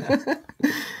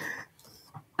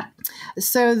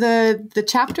 So the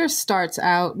chapter starts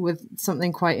out with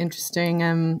something quite interesting,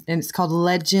 and it's called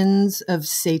Legends of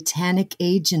Satanic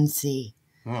Agency.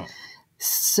 Oh.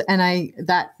 And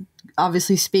that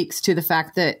obviously speaks to the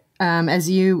fact that, as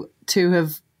you two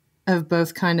have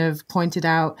both kind of pointed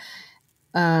out,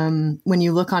 when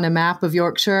you look on a map of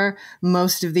Yorkshire,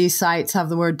 most of these sites have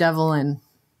the word devil in.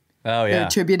 Oh, yeah. They're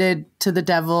attributed to the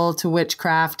devil, to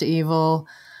witchcraft, to evil,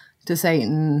 to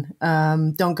Satan.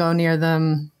 Don't go near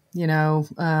them,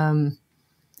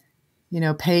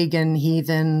 pagan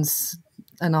heathens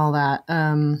and all that.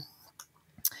 And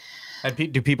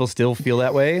do people still feel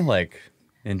that way, like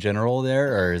in general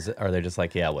there, or are they just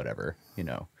like, yeah, whatever,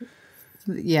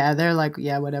 Yeah, they're like,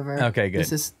 yeah, whatever. Okay, good.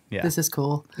 This is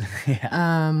cool.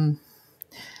 Yeah.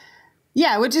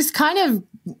 Yeah, which is kind of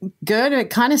good and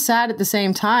kind of sad at the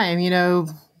same time.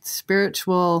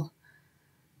 Spiritual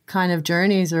kind of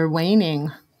journeys are waning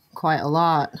quite a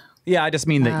lot. Yeah, I just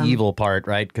mean the evil part,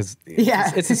 right? Because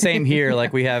it's the same here.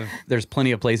 Like there's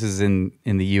plenty of places in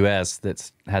the U.S.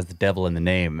 that has the devil in the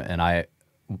name, and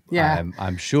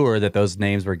I'm sure that those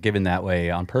names were given that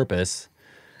way on purpose.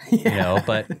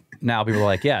 But now people are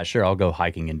like, yeah, sure, I'll go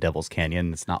hiking in Devil's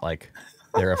Canyon. It's not like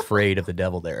they're afraid of the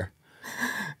devil there.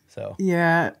 So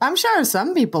yeah, I'm sure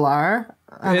some people are.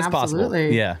 It's absolutely. possible.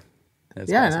 Yeah.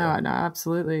 It's possible. No,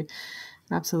 absolutely.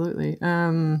 Absolutely.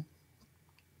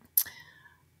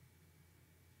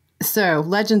 So,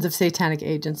 legends of satanic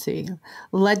agency.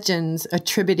 Legends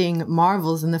attributing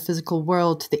marvels in the physical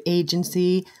world to the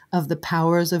agency of the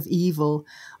powers of evil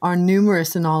are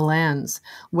numerous in all lands.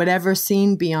 Whatever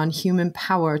seen beyond human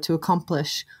power to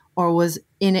accomplish or was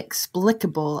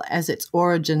inexplicable as its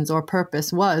origins or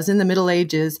purpose, was in the Middle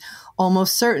Ages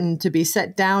almost certain to be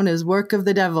set down as work of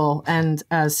the devil, and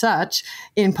as such,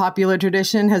 in popular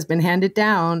tradition, has been handed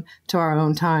down to our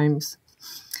own times.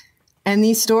 And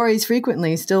these stories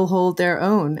frequently still hold their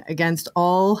own against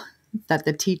all that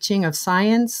the teaching of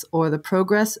science or the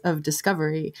progress of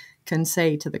discovery can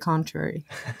say to the contrary.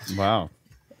 Wow.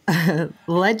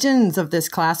 Legends of this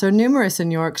class are numerous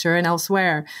in Yorkshire and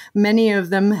elsewhere. Many of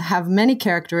them have many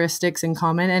characteristics in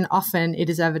common, and often it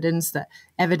is evident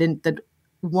that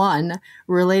one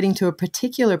relating to a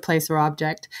particular place or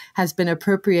object has been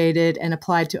appropriated and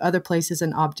applied to other places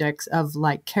and objects of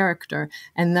like character,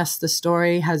 and thus the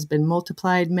story has been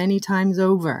multiplied many times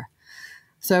over.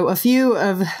 So a few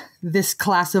of this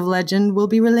class of legend will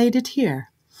be related here.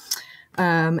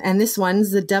 And this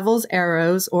one's the devil's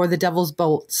arrows or the devil's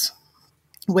bolts,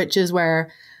 which is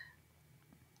where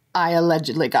I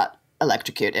allegedly got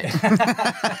electrocuted.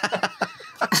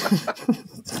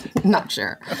 Not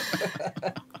sure.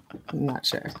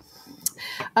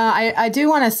 I do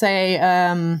want to say,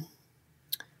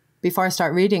 before I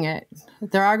start reading it,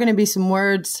 there are going to be some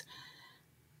words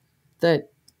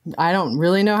that I don't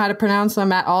really know how to pronounce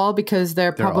them at all, because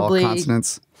they're probably all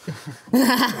consonants.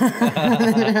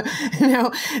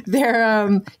 No,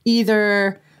 they're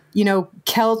either,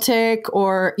 Celtic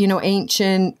or,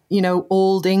 ancient,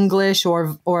 Old English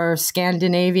or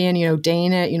Scandinavian,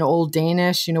 Danish, Old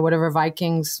Danish, whatever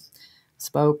Vikings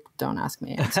spoke. Don't ask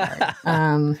me. I'm sorry.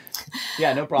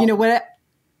 Yeah, no problem.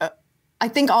 I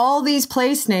think all these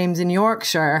place names in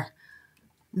Yorkshire,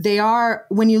 they are,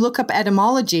 when you look up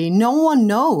etymology, no one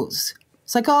knows.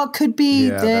 It's like, oh, it could be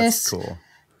this. That's cool.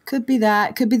 Could be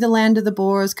that. Could be the land of the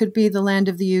boars. Could be the land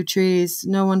of the yew trees.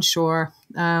 No one's sure.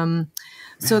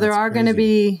 So there are going to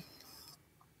be.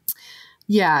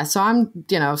 Yeah. So I'm,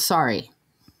 sorry.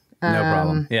 No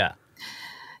problem. Yeah.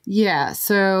 Yeah.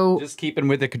 So Just keeping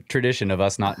with the tradition of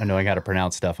us not knowing how to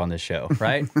pronounce stuff on this show,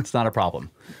 right? It's not a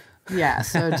problem. yeah.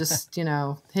 So just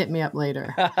hit me up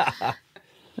later.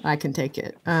 I can take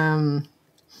it.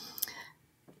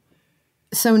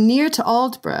 So near to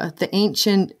Aldborough, the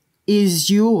ancient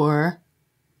Isure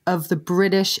of the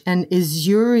British and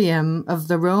Isurium of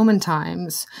the Roman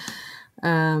times,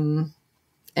 and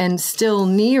still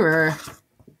nearer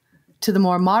to the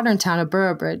more modern town of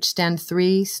Boroughbridge, stand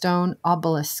 3 stone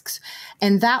obelisks.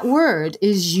 And that word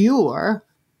Isure,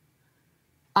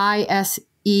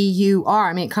 I-S-E-U-R,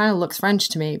 I mean, it kind of looks French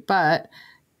to me, but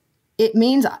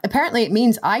apparently it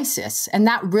means Isis. And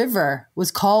that river was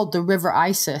called the River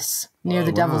Isis near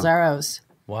the Devil's Arrows.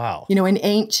 Wow. In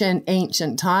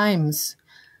ancient times.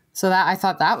 So I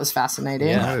thought that was fascinating.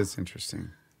 Yeah, that is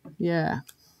interesting. Yeah.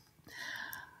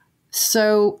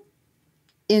 So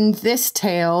in this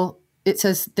tale, it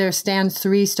says there stand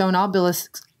 3 stone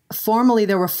obelisks. Formerly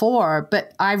there were 4,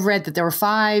 but I've read that there were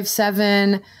 5,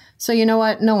 7. So you know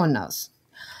what? No one knows.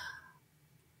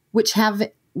 Which have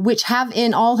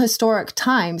in all historic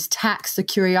times taxed the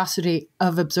curiosity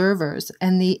of observers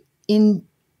and the ingenuity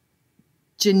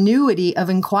of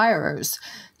inquirers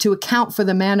to account for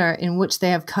the manner in which they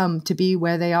have come to be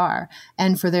where they are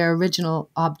and for their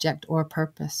original object or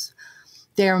purpose.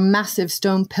 They are massive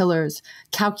stone pillars,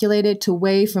 calculated to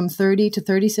weigh from 30 to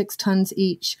 36 tons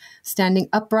each, standing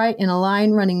upright in a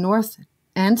line running north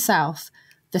and south,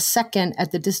 the second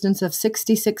at the distance of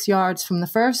 66 yards from the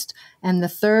first, and the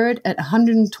third at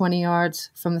 120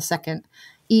 yards from the second,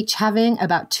 each having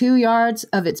about 2 yards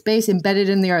of its base embedded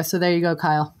in the earth. So there you go,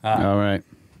 Kyle. All right.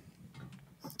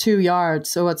 2 yards.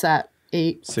 So what's that?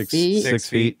 8 feet? 6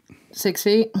 feet. 6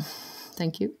 feet.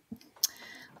 Thank you.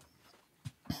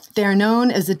 They are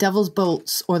known as the Devil's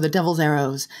Bolts or the Devil's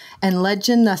Arrows, and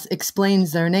legend thus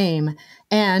explains their name,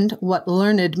 and what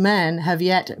learned men have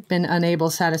yet been unable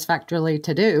satisfactorily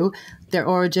to do, their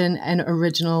origin and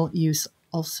original use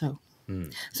also.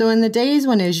 So in the days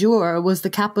when Isure was the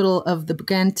capital of the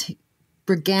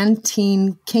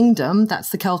Brigantine Kingdom, that's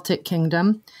the Celtic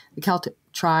kingdom, the Celtic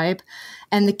tribe,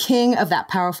 and the king of that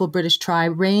powerful British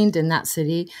tribe reigned in that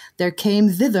city, there came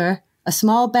thither a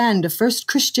small band of first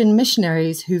Christian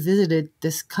missionaries who visited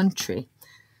this country.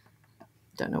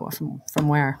 Don't know what from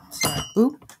where. Sorry.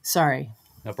 Ooh, sorry.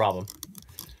 No problem.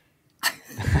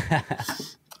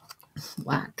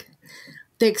 Whack.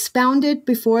 They expounded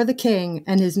before the king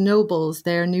and his nobles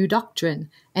their new doctrine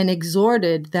and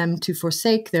exhorted them to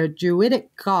forsake their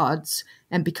druidic gods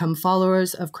and become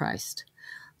followers of Christ.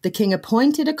 The king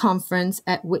appointed a conference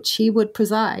at which he would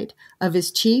preside of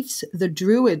his chiefs, the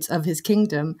druids of his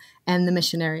kingdom, and the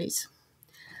missionaries.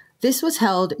 This was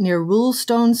held near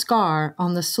Rulestone Scar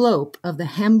on the slope of the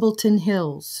Hambleton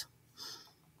Hills,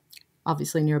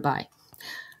 obviously nearby.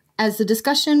 As the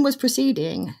discussion was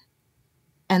proceeding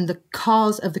and the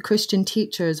cause of the Christian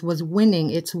teachers was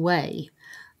winning its way,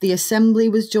 the assembly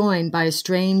was joined by a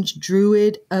strange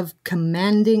druid of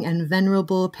commanding and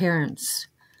venerable appearance.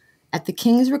 At the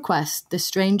king's request, the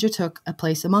stranger took a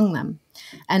place among them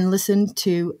and listened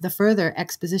to the further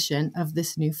exposition of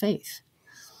this new faith.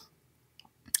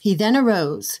 He then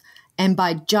arose and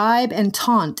by jibe and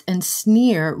taunt and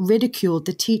sneer ridiculed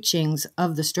the teachings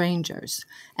of the strangers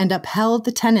and upheld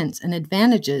the tenets and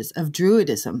advantages of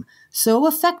Druidism so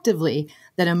effectively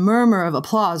that a murmur of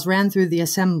applause ran through the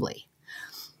assembly.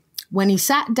 When he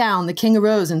sat down, the king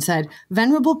arose and said,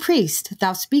 "Venerable priest,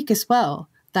 thou speakest well.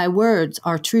 Thy words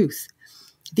are truth.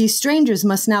 These strangers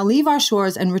must now leave our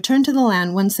shores and return to the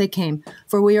land whence they came,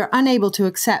 for we are unable to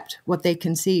accept what they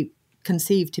conceive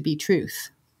to be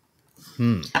truth."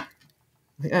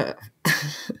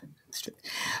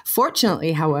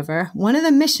 Fortunately, however, one of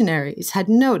the missionaries had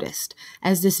noticed,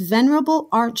 as this venerable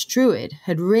archdruid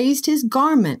had raised his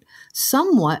garment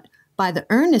somewhat by the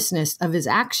earnestness of his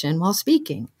action while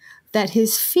speaking, that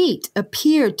his feet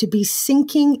appeared to be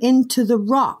sinking into the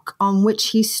rock on which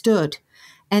he stood,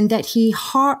 and that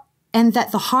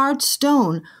the hard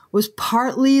stone was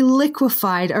partly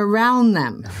liquefied around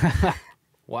them.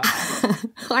 Wow.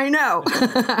 I know.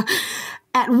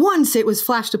 At once it was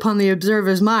flashed upon the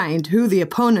observer's mind who the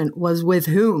opponent was with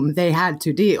whom they had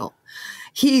to deal.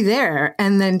 He there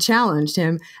and then challenged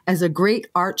him as a great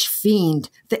arch-fiend,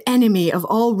 the enemy of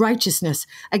all righteousness,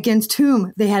 against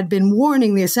whom they had been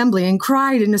warning the assembly, and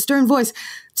cried in a stern voice,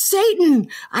 "Satan,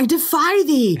 I defy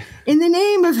thee! In the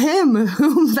name of him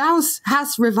whom thou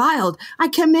hast reviled, I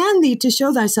command thee to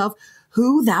show thyself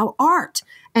who thou art,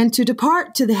 and to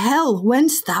depart to the hell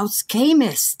whence thou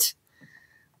camest."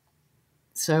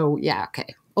 So, yeah,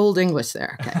 okay. Old English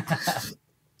there,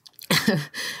 okay.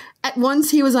 At once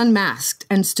he was unmasked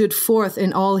and stood forth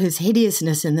in all his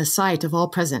hideousness in the sight of all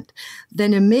present.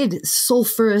 Then amid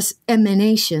sulphurous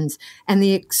emanations and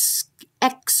the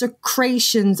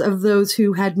execrations of those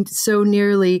who had so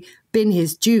nearly been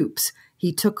his dupes,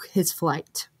 he took his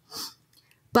flight.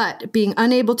 But being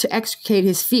unable to extricate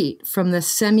his feet from the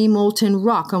semi-molten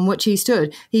rock on which he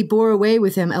stood, he bore away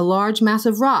with him a large mass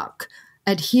of rock,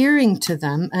 adhering to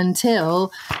them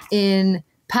until, in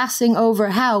passing over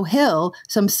How Hill,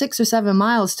 some 6 or 7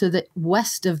 miles to the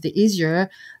west of the Isure,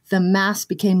 the mass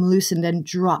became loosened and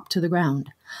dropped to the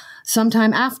ground.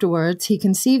 Sometime afterwards, he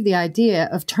conceived the idea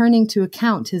of turning to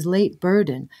account his late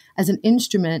burden as an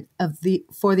instrument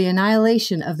for the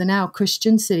annihilation of the now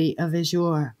Christian city of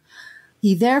Isure.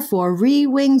 He therefore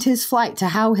re-winged his flight to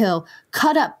How Hill,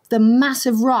 cut up the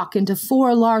massive rock into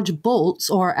 4 large bolts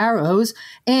or arrows,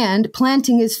 and,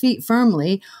 planting his feet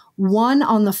firmly, one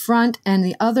on the front and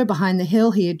the other behind the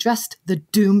hill, he addressed the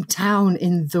doomed town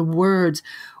in the words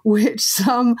which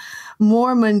some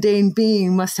more mundane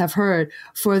being must have heard,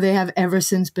 for they have ever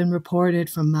since been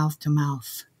reported from mouth to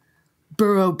mouth.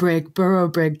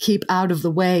 Boroughbrig, keep out of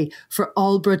the way, for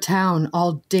Aldborough town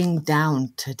all dinged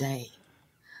down today."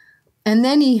 And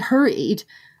then he hurried,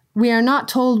 we are not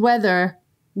told whether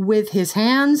with his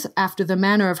hands, after the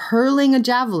manner of hurling a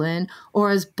javelin, or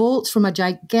as bolts from a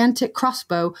gigantic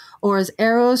crossbow, or as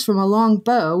arrows from a long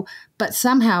bow, but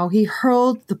somehow he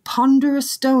hurled the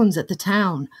ponderous stones at the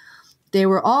town. They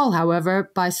were all, however,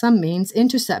 by some means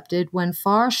intercepted when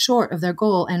far short of their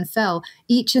goal, and fell,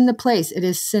 each in the place it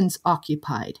is since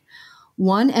occupied.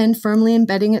 One end firmly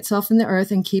embedding itself in the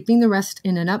earth, and keeping the rest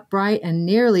in an upright and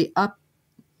nearly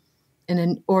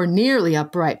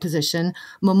upright position,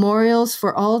 memorials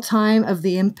for all time of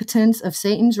the impotence of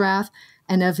Satan's wrath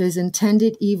and of his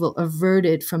intended evil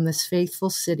averted from this faithful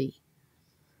city.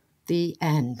 The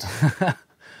end.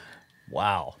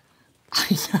 Wow.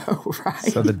 I know,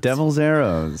 right? So the devil's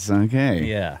arrows. Okay.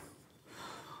 Yeah.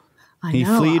 He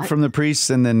fled from the priests,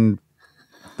 and then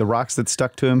the rocks that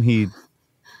stuck to him, he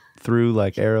threw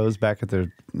like arrows back at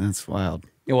their... That's wild.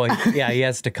 Well, yeah, he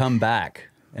has to come back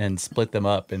and split them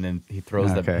up, and then he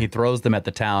throws them. He throws them at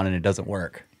the town, and it doesn't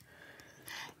work.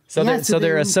 So, yeah,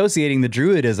 they're associating the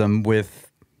Druidism with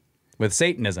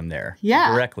Satanism there.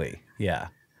 Yeah. Directly. Yeah.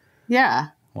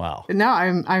 Yeah. Wow. No,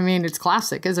 I mean, it's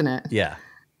classic, isn't it? Yeah.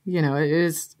 You know, it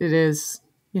is,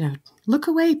 you know, look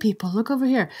away, people, look over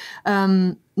here.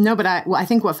 No, but I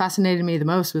think what fascinated me the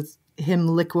most was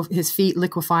him his feet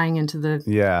liquefying into the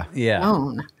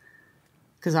stone.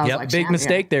 Because I was like, big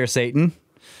mistake there, Satan.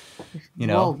 You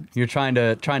know, you're trying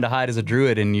to hide as a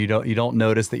druid, and you don't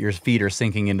notice that your feet are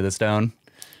sinking into the stone.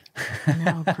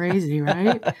 No, crazy,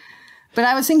 right? But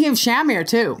I was thinking of Shamir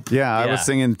too. Yeah, I was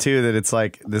thinking too that it's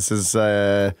like this is,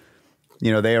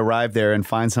 you know, they arrive there and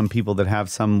find some people that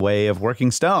have some way of working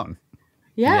stone.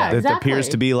 Yeah, That exactly. appears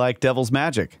to be like devil's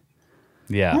magic.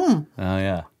 Yeah. Oh,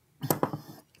 yeah.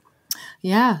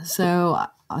 Yeah, so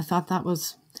I thought that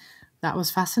was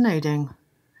fascinating.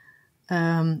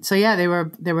 So yeah, they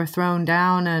were thrown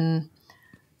down, and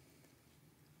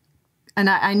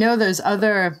I know there's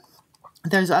other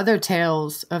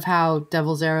tales of how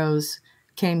devil's arrows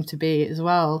came to be as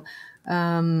well.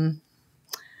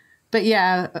 But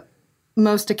yeah,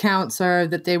 most accounts are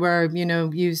that they were,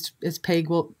 used as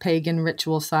pagan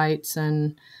ritual sites,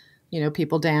 and,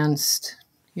 people danced,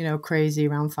 crazy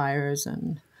around fires.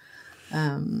 And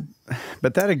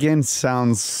But that again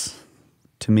sounds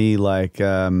to me like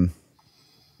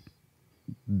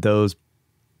those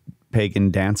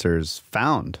pagan dancers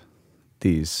found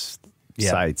these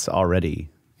sites already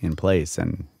in place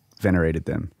and venerated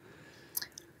them.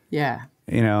 yeah.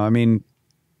 I mean,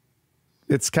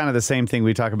 it's kind of the same thing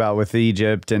we talk about with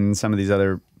Egypt and some of these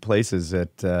other places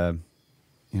that,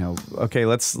 okay,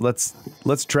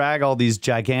 let's drag all these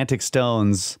gigantic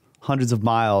stones hundreds of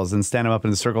miles and stand them up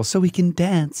in a circle so we can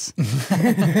dance.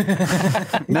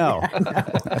 No,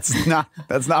 that's not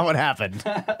what happened.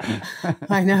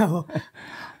 I know.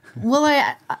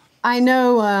 Well, I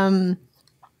know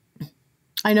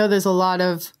there's a lot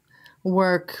of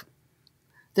work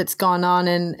that's gone on,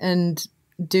 and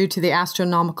due to the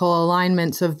astronomical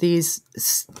alignments of these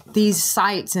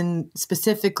sites, and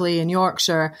specifically in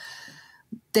Yorkshire,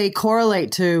 they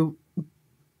correlate to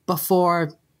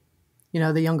before,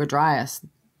 the Younger Dryas.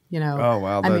 Oh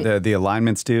wow, the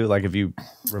alignments do. Like if you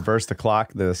reverse the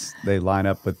clock, they line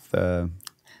up with.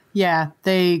 Yeah,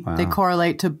 they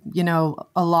correlate to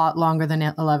a lot longer than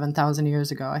 11,000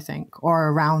 years ago, I think, or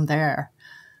around there.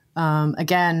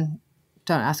 Again,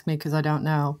 don't ask me because I don't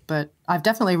know, but I've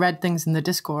definitely read things in the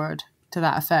Discord to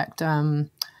that effect.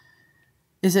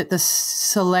 Is it the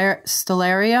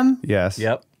stellarium? Yes.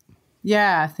 Yep.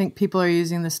 Yeah, I think people are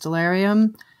using the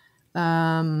stellarium,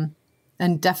 and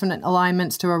definite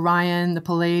alignments to Orion, the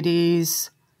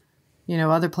Pleiades,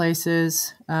 other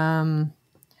places. And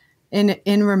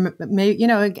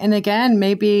again,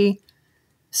 maybe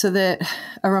so that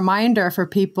a reminder for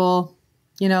people,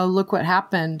 look what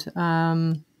happened.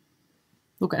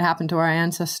 Look what happened to our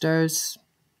ancestors.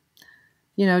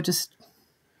 Just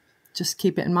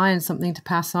keep it in mind, something to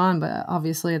pass on. But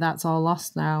obviously, that's all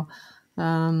lost now.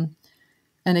 And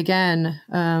again,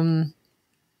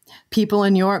 people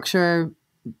in Yorkshire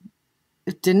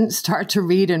didn't start to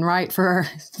read and write for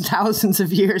thousands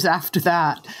of years after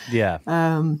that. Yeah.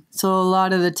 So a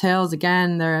lot of the tales,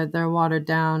 again, they're watered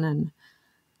down, and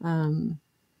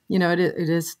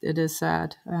it is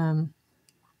sad.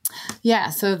 Yeah,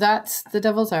 so that's the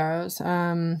Devil's Arrows.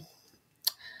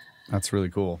 That's really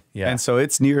cool. Yeah. And so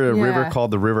it's near a river Yeah.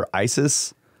 called the River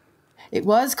Isis. It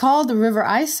was called the River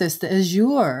Isis, the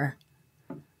Azure.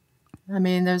 I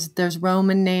mean, there's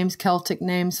Roman names, Celtic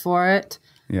names for it.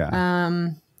 Yeah.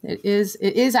 It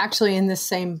is actually in this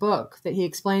same book that he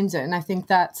explains it, and I think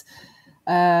that's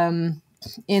in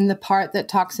the part that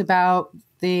talks about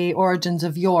the origins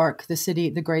of York,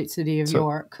 the great city of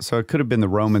York. So it could have been the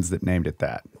Romans that named it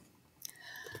that.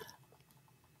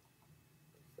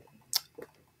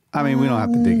 I mean, we don't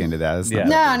have to dig into that. It's not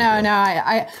that big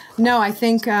a deal. I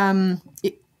think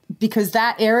because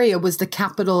that area was the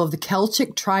capital of the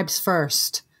Celtic tribes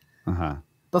first,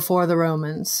 before the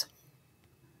Romans.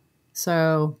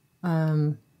 So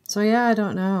yeah, I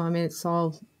don't know. I mean, it's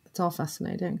all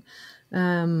fascinating.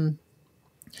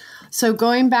 So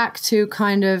going back to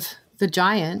kind of the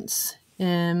giants,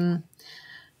 I've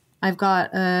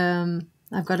got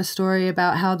a story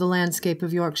about how the landscape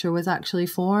of Yorkshire was actually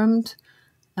formed.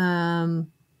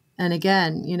 And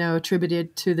again,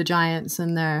 attributed to the giants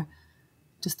and their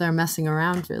messing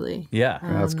around, really. Yeah.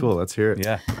 That's cool. Let's hear it.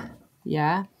 Yeah.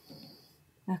 Yeah.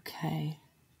 Okay.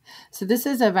 So this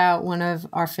is about one of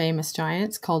our famous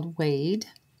giants called Wade.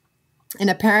 And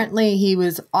apparently he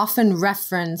was often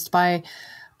referenced by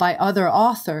other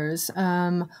authors,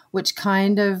 which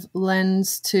kind of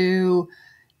lends to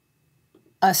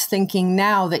us thinking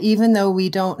now that even though we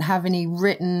don't have any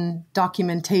written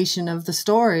documentation of the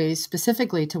stories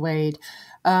specifically to Wade,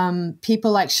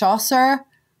 people like Chaucer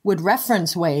would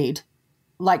reference Wade,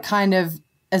 like kind of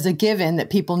as a given that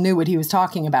people knew what he was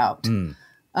talking about.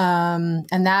 And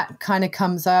that kind of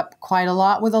comes up quite a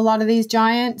lot with a lot of these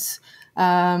giants.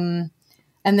 And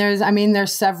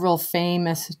there's several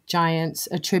famous giants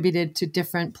attributed to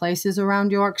different places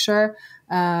around Yorkshire.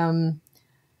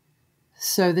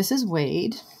 So this is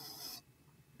Wade.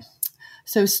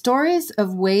 So stories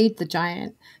of Wade the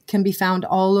giant can be found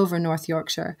all over North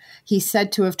Yorkshire. He's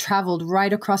said to have traveled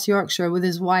right across Yorkshire with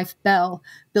his wife Belle,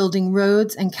 building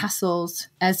roads and castles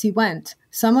as he went,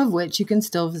 some of which you can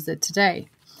still visit today.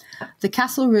 The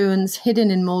castle ruins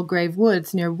hidden in Mulgrave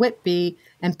Woods near Whitby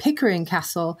and Pickering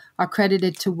Castle are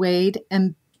credited to Wade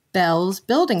and Bell's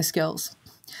building skills.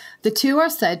 The two are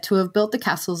said to have built the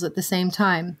castles at the same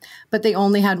time, but they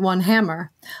only had one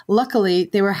hammer. Luckily,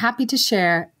 they were happy to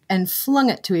share and flung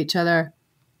it to each other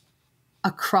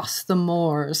across the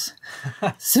moors.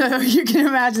 So you can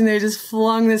imagine they just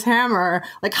flung this hammer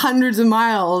like hundreds of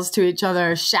miles to each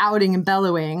other, shouting and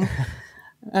bellowing,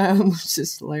 which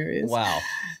is hilarious. Wow.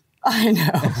 I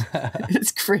know.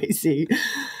 It's crazy.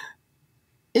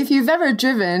 If you've ever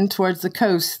driven towards the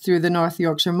coast through the North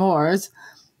Yorkshire moors,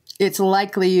 it's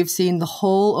likely you've seen the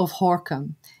whole of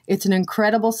Horkham. It's an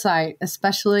incredible sight,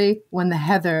 especially when the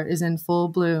heather is in full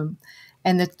bloom.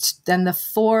 And the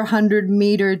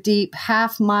 400-meter deep,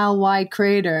 half-mile wide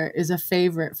crater is a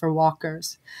favorite for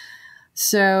walkers.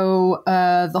 So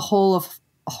the whole of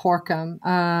Horkham,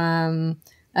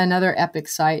 another epic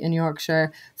site in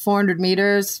Yorkshire, 400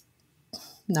 meters,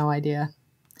 no idea.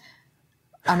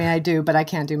 I mean, I do, but I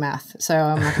can't do math, so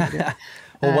I'm not going to do it.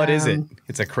 Well, what is it?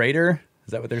 It's a crater?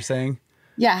 Is that what they're saying?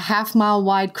 Yeah, half-mile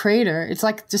wide crater. It's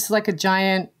like just like a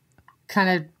giant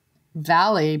kind of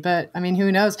valley, but I mean,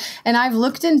 who knows? And I've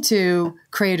looked into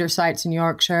crater sites in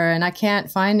Yorkshire, and I can't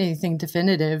find anything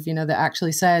definitive, that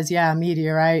actually says, yeah, a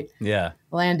meteorite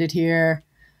landed here.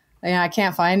 I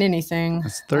can't find anything.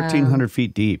 It's 1,300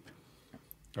 feet deep.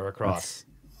 Or across.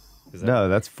 No,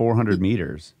 that's 400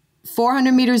 meters.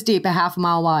 400 meters deep, a half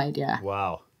mile wide, yeah.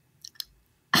 Wow.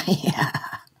 Yeah.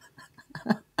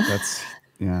 That's,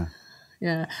 yeah.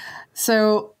 Yeah.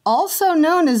 So also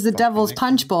known as the Devil's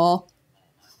Punch Bowl.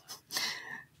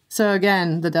 So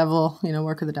again, the devil,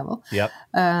 work of the devil. Yep.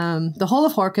 The whole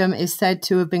of Horkham is said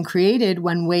to have been created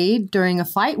when Wade, during a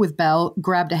fight with Bell,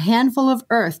 grabbed a handful of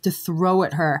earth to throw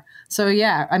at her. So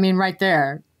yeah, I mean, right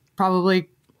there, probably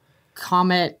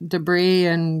comet debris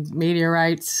and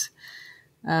meteorites,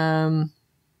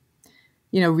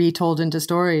 retold into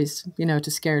stories,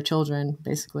 to scare children,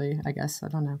 basically, I guess. I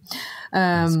don't know.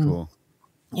 That's cool.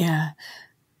 Yeah.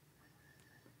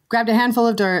 Grabbed a handful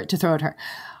of dirt to throw at her.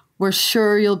 We're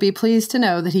sure you'll be pleased to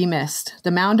know that he missed.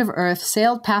 The mound of earth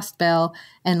sailed past Bell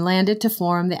and landed to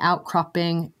form the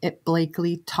outcropping at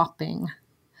Blakely Topping.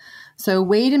 So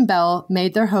Wade and Bell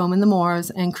made their home in the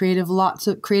moors and created lots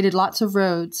of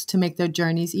roads to make their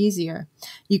journeys easier.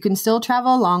 You can still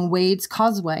travel along Wade's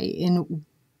Causeway in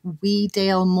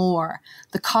Weedale Moor.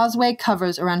 The causeway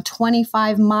covers around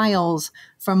 25 miles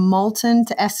from Moulton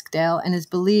to Eskdale and is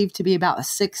believed to be about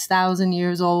 6,000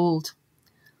 years old.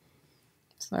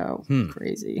 So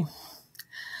crazy.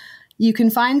 You can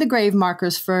find the grave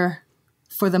markers for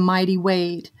the mighty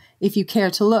Wade if you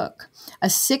care to look. A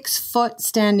 6-foot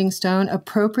standing stone,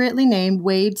 appropriately named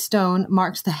Wade Stone,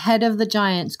 marks the head of the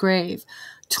giant's grave.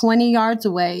 20 yards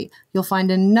away, you'll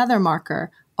find another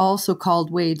marker, also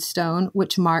called Wade Stone,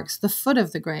 which marks the foot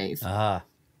of the grave. Ah.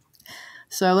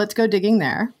 So let's go digging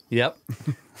there. Yep.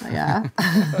 Yeah.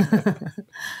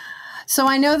 So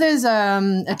I know there's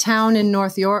a town in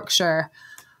North Yorkshire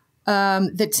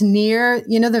that's near,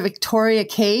 the Victoria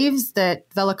Caves that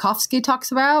Velikovsky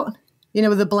talks about,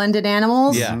 with the blended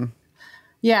animals. Yeah.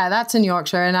 Yeah, that's in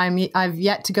Yorkshire, and I've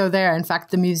yet to go there. In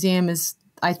fact, the museum is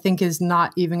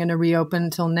not even going to reopen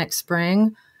until next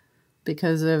spring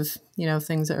because of,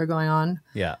 things that are going on.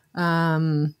 Yeah.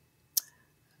 And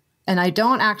I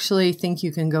don't actually think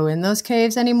you can go in those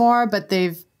caves anymore, but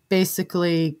they've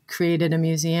basically created a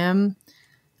museum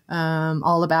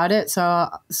all about it. So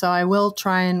I will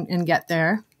try and get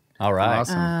there. All right.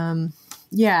 Awesome.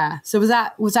 Yeah. So was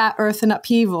that Earth in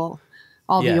Upheaval?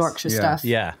 All the Yorkshire stuff.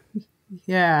 Yeah.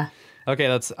 Yeah.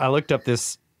 Okay, I looked up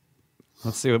this.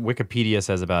 Let's see what Wikipedia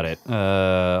says about it.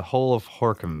 Whole of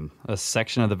Horkham, a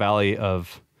section of the valley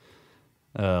of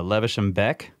Levisham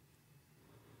Beck.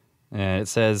 And it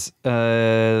says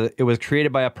it was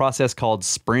created by a process called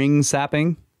spring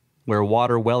sapping, where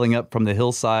water welling up from the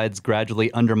hillsides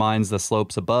gradually undermines the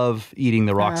slopes above, eating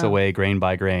the rocks away grain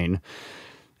by grain.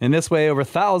 In this way, over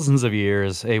thousands of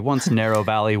years, a once narrow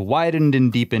valley widened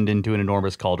and deepened into an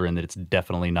enormous cauldron that it's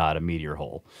definitely not a meteor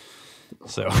hole.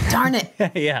 So Darn it.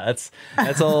 Yeah, that's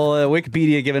all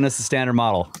Wikipedia giving us the standard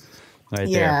model right there.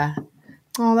 Yeah.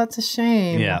 Oh, that's a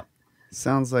shame. Yeah.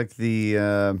 Sounds like the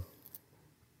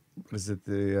was it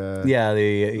the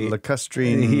the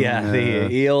lacustrine?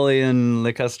 the Aeolian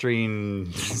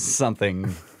lacustrine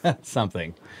something.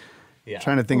 Yeah.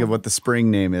 Trying to think of what the spring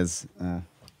name is.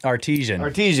 Artesian.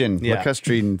 Yeah.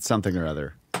 Lacustrine something or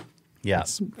other. Yeah,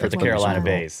 for the Carolina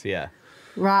Bays. Yeah.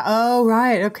 Right. Oh,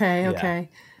 right. Okay.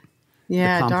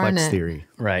 Yeah, the darn complex it. theory.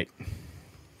 Right.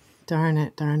 Darn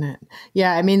it.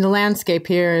 Yeah, I mean, the landscape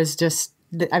here is just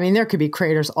I mean, there could be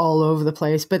craters all over the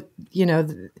place, but you know,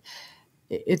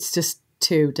 it's just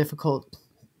too difficult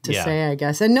to say, I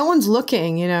guess. And no one's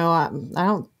looking, you know. I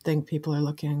don't think people are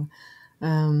looking.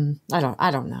 I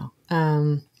don't know.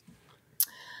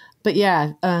 But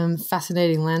yeah,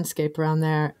 fascinating landscape around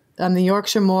there. On the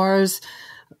Yorkshire moors,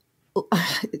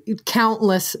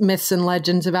 countless myths and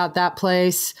legends about that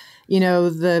place. You know,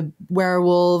 the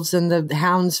werewolves and the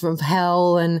hounds from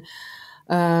hell, and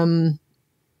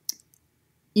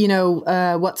you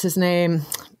know, what's his name?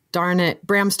 Darn it,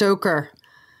 Bram Stoker.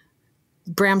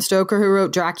 Bram Stoker, who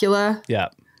wrote Dracula. Yeah.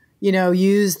 You know,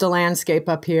 used the landscape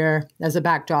up here as a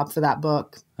backdrop for that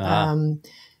book.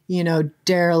 You know,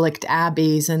 derelict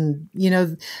abbeys, and, you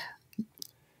know,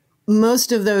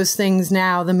 most of those things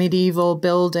now, the medieval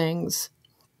buildings,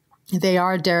 they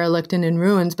are derelict and in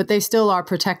ruins, but they still are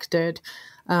protected.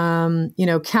 You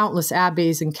know, countless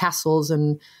abbeys and castles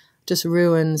and just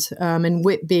ruins. And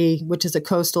Whitby, which is a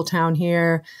coastal town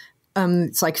here,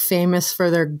 it's like famous for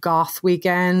their goth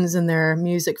weekends and their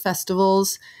music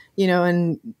festivals, you know,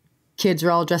 and kids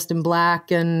are all dressed in black,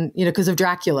 and, you know, because of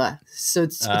Dracula. So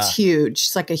it's huge.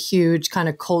 It's like a huge kind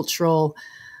of cultural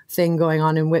thing going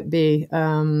on in Whitby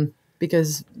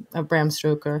because of Bram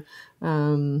Stoker.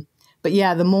 But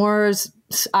yeah, the moors,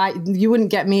 you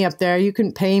wouldn't get me up there. You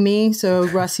couldn't pay me. So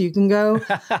Russ, you can go.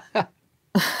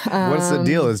 What's the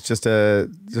deal? Is just a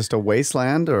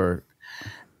wasteland, or?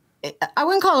 I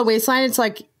wouldn't call it a wasteland. It's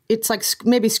like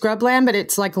maybe scrubland, but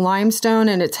it's like limestone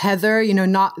and it's heather. You know,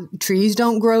 not trees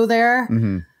don't grow there.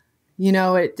 Mm-hmm. You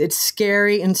know, it's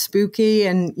scary and spooky,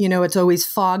 and, you know, it's always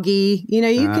foggy. You know,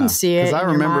 you can see it.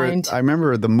 Because I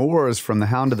remember the moors from The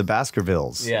Hound of the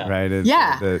Baskervilles. Yeah. Right.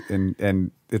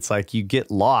 And it's like you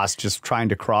get lost just trying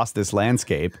to cross this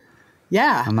landscape.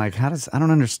 Yeah. I'm like, I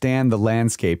don't understand the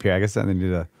landscape here. I guess I need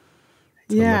to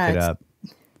look it up.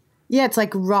 Yeah, it's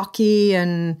like rocky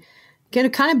and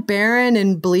kind of barren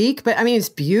and bleak, but I mean, it's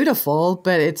beautiful,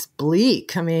 but it's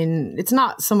bleak. I mean, it's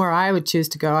not somewhere I would choose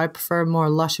to go. I prefer more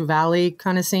lush valley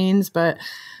kind of scenes, but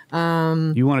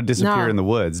you want to disappear in the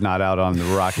woods, not out on the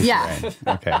rocky terrain.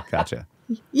 Okay, gotcha.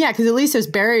 Yeah, because at least there's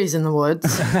berries in the woods.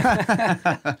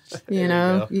 You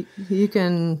know, you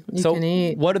can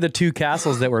eat. What are the two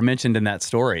castles that were mentioned in that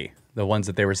story? The ones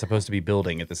that they were supposed to be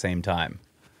building at the same time?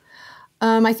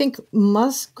 I think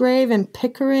Musgrave and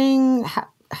Pickering.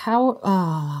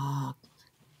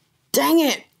 Dang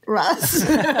it, Russ.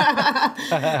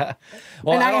 Well,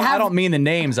 I don't mean the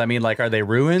names. I mean, like, are they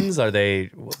ruins? Are they?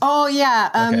 Oh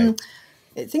yeah. Okay.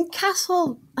 I think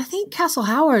Castle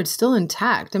Howard's still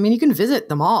intact. I mean, you can visit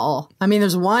them all. I mean,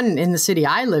 there's one in the city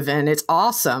I live in. It's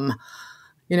awesome.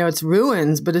 You know, it's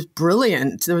ruins, but it's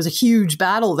brilliant. There was a huge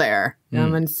battle there.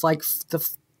 And it's like I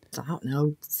don't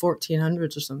know,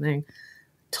 1400s or something.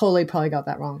 Totally probably got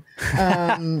that wrong.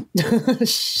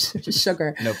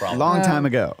 Sugar. No problem. Long time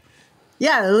ago.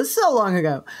 Yeah, it was so long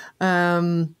ago.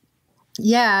 I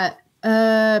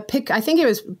think it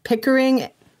was Pickering.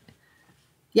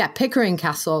 Yeah, Pickering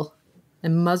Castle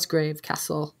and Musgrave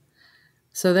Castle.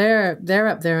 So they're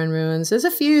up there in ruins. There's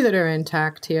a few that are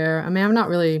intact here. I mean, I'm not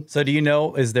really. So do you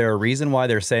know, is there a reason why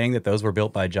they're saying that those were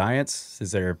built by giants?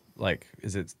 Is there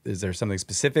something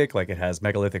specific, like it has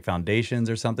megalithic foundations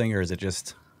or something, or is it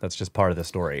just that's just part of the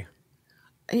story?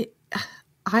 I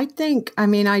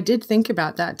did think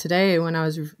about that today when I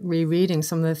was rereading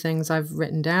some of the things I've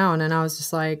written down, and I was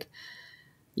just like,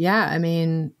 yeah, I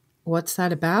mean, what's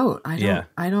that about? I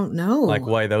don't know. Like,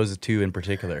 why those two in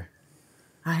particular?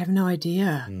 I have no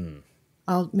idea.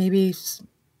 Maybe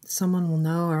someone will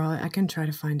know, or I can try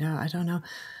to find out. I don't know.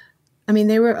 I mean,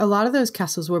 a lot of those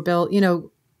castles were built, you know,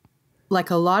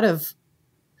 like a lot of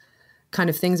kind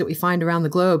of things that we find around the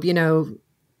globe. You know,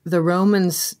 the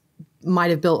Romans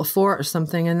might have built a fort or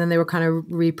something, and then they were kind of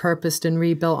repurposed and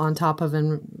rebuilt on top of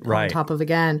on top of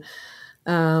again.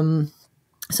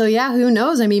 So yeah, who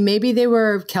knows? I mean, maybe they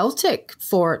were Celtic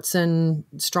forts and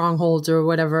strongholds or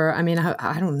whatever. I mean,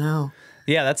 I don't know.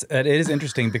 Yeah, it is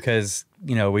interesting because,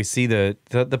 you know, we see the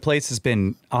place has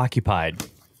been occupied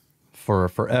for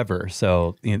forever.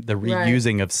 So, you know, the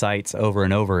reusing of sites over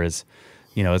and over is,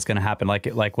 you know, it's going to happen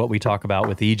like what we talk about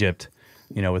with Egypt,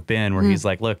 you know, with Ben, where he's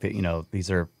like, look, you know, these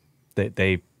are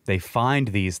they find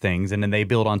these things and then they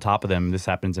build on top of them. This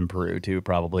happens in Peru too,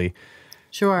 probably.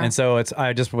 Sure. And so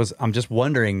I'm just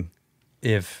wondering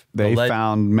if they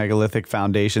found megalithic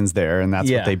foundations there, and that's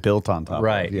what they built on top of.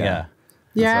 Right. Yeah.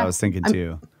 That's what I was thinking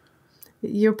too.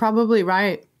 You're probably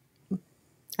right.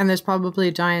 And there's probably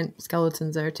giant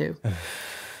skeletons there too.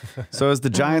 So is the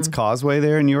Giant's Causeway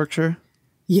there in Yorkshire?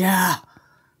 Yeah.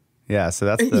 Yeah, so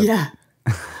that's the... Yeah.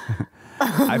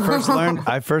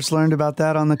 I first learned about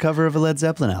that on the cover of a Led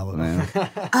Zeppelin album, man.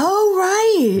 Oh,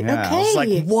 right. Yeah, Okay. I was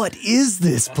like, what is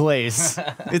this place?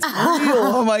 It's real.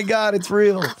 Oh my God, it's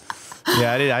real.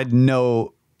 Yeah, I had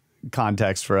no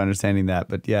context for understanding that,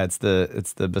 but yeah, it's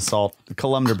the basalt, the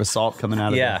columnar basalt coming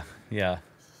out of it. Yeah.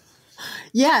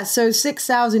 Yeah, so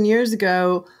 6,000 years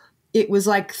ago, it was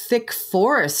like thick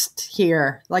forest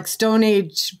here, like Stone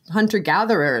Age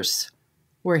hunter-gatherers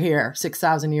were here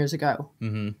 6,000 years ago.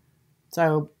 Mm-hmm.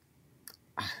 So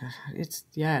it's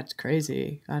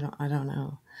crazy. I don't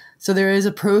know. So there is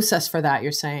a process for that,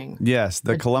 you're saying? Yes,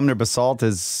 the columnar basalt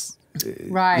is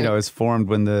right. Is formed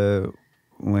when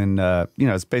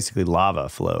it's basically lava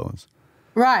flows.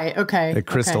 Right. Okay. It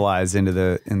crystallizes into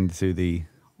the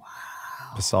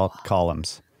basalt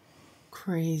columns.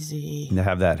 Crazy. And they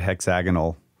have that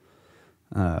hexagonal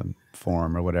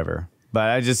form or whatever.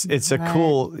 But it's a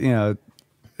cool,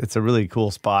 it's a really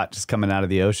cool spot just coming out of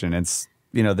the ocean. It's,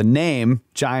 the name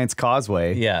Giant's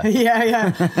Causeway. Yeah.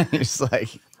 Yeah. It's like,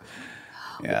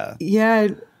 yeah. Yeah.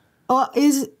 Oh,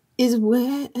 is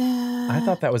where? I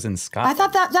thought that was in Scotland. I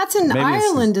thought that's in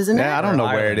Ireland, isn't it? Yeah, I don't know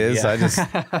where it is. Yeah.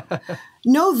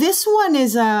 No, this one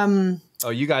is. Oh,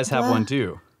 you guys have one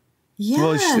too.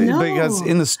 Yeah, because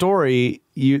in the story,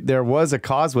 there was a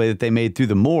causeway that they made through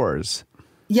the moors.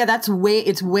 Yeah,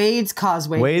 it's Wade's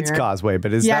Causeway. Wade's here. Causeway,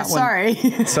 but is yeah, that one? Sorry.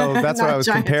 So that's what I was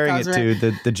Giant's comparing Causeway. it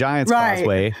to, the Giant's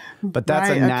Causeway. But that's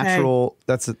a natural.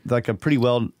 That's like a pretty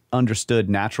well understood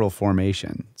natural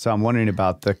formation. So I'm wondering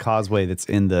about the causeway that's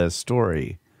in the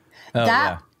story. Oh,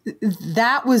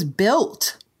 That was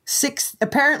built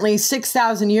apparently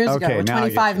 6,000 years ago. A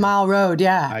 25-mile road.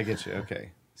 Yeah. I get you.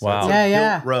 Okay. So Wow. it's a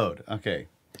Yeah. built road. Okay.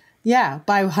 Yeah,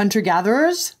 by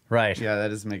hunter-gatherers. Right. Yeah, that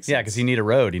doesn't make sense. Yeah, because you need a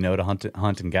road, to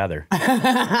hunt and gather.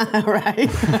 Right.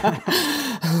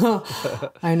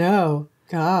 I know.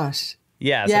 Gosh.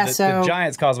 Yeah. So the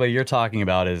Giant's Causeway you're talking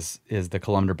about is the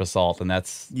columnar basalt, and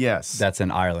that's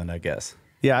in Ireland, I guess.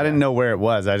 Yeah, I didn't know where it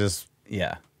was. I just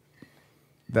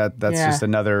that's just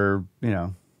another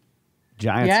giant.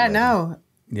 Yeah. legend. No.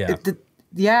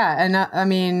 Yeah. And I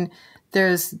mean,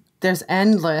 there's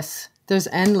endless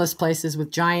places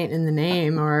with giant in the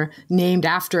name or named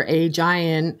after a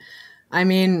giant. I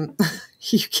mean,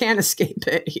 you can't escape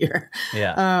it here.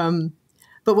 Yeah.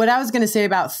 But what I was going to say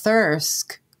about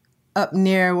Thirsk, up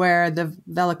near where the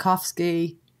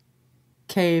Velikovsky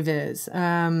cave is,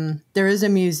 there is a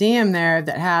museum there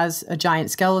that has a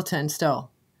giant skeleton still.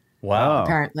 Wow.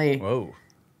 Apparently. Whoa.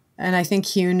 And I think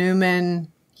Hugh Newman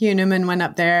went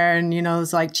up there and, it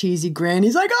was like cheesy grin.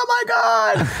 He's like, oh my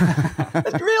God,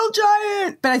 a real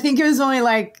giant. But I think it was only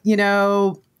like,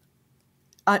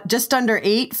 just under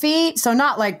 8 feet. So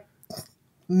not like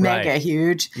mega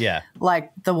huge. Yeah.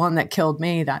 Like the one that killed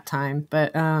me that time.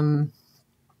 But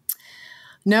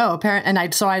no, apparently. And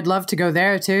I'd love to go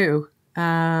there too.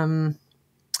 That'd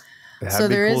so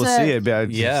be there cool is to see it.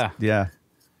 But yeah.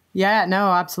 Yeah,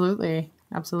 no, absolutely.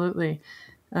 Absolutely.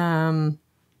 That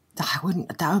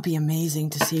would be amazing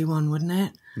to see one, wouldn't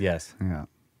it? Yes. Yeah.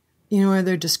 Where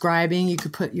they're describing you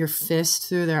could put your fist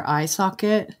through their eye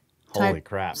socket. Holy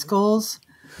crap. Skulls.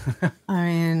 I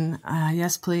mean,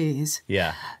 yes, please.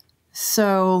 Yeah.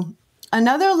 So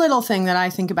another little thing that I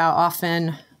think about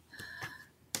often,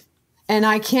 and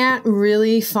I can't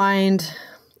really find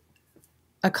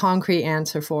a concrete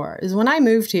answer for, is when I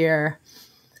moved here.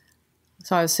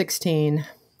 So I was 16.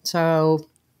 So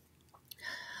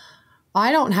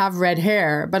I don't have red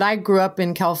hair, but I grew up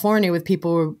in California with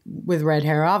people with red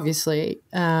hair, obviously.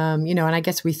 And I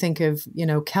guess we think of,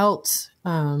 Celts,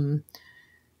 for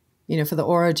the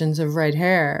origins of red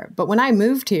hair. But when I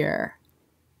moved here,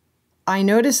 I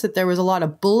noticed that there was a lot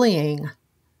of bullying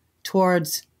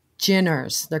towards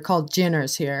ginners. They're called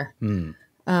ginners here.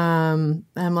 I'm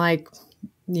like,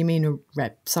 you mean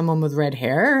someone with red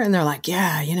hair? And they're like,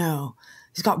 yeah,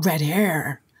 he's got red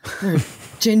hair. They're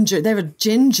ginger. They have a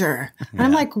ginger. And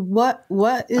I'm like, what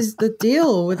is the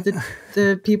deal with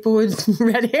the people with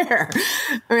red hair?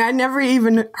 I mean, I never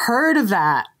even heard of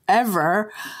that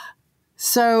ever.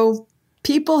 So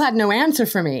people had no answer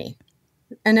for me.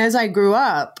 And as I grew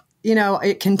up,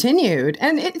 it continued.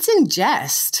 And it's in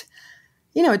jest.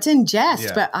 It's in jest.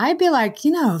 Yeah. But I'd be like,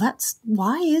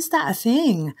 why is that a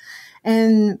thing?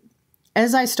 And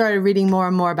as I started reading more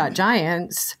and more about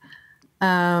giants,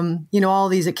 all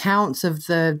these accounts of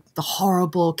the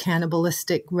horrible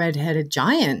cannibalistic redheaded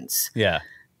giants. Yeah.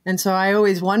 And so I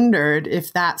always wondered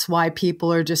if that's why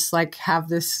people are just like have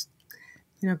this,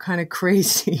 kind of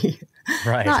crazy,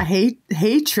 Right. not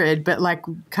hatred, but like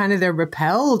kind of they're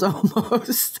repelled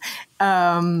almost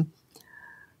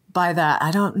by that. I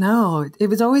don't know. It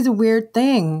was always a weird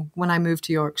thing when I moved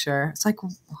to Yorkshire. It's like,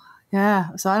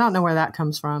 yeah. So I don't know where that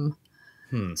comes from.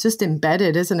 It's just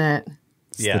embedded, isn't it?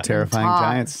 It's the terrifying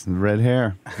giants, red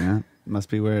hair. Yeah, must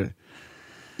be where.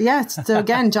 Yeah. So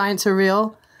again, giants are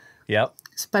real. Yep.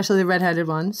 Especially the redheaded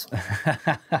ones.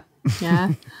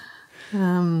 Yeah.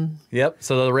 Yep.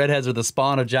 So the redheads are the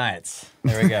spawn of giants.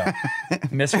 There we go.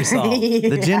 Mystery solved.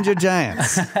 The ginger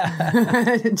giants.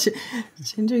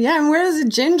 Ginger. Yeah. And where does the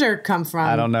ginger come from?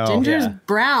 I don't know. Ginger's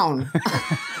brown.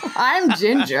 I'm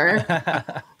ginger.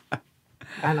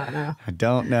 I don't know. I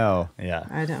don't know. Yeah.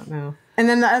 I don't know. And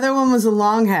then the other one was the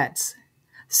longheads.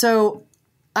 So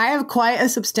I have quite a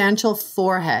substantial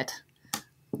forehead.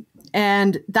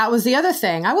 And that was the other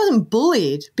thing. I wasn't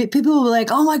bullied. People were like,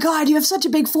 oh my God, you have such a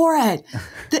big forehead.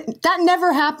 That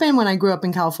never happened when I grew up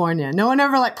in California. No one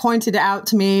ever like pointed it out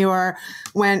to me or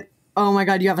went, oh my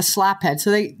God, you have a slap head.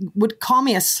 So they would call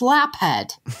me a slap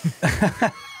head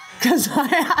because I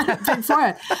had a big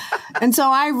forehead. And so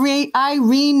I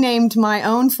renamed my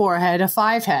own forehead a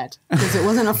 5 head because it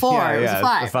wasn't a 4, it was a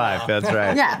 5. It's a 5, that's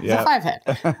right. Yeah, it's a 5 head.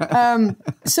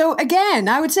 So again,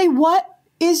 I would say, what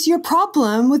is your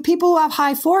problem with people who have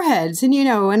high foreheads? And,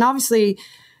 and obviously,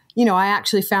 I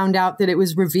actually found out that it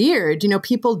was revered.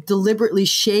 People deliberately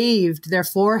shaved their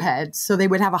foreheads so they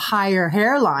would have a higher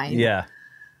hairline. Yeah.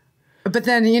 But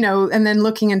then, and then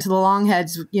looking into the long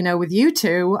heads, with you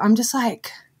two, I'm just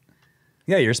like.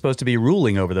 Yeah, you're supposed to be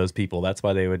ruling over those people. That's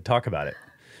why they would talk about it.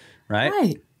 Right?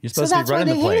 Right. You're supposed to be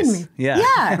running the place. Me.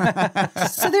 Yeah.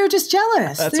 So they were just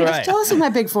jealous. They were just jealous of my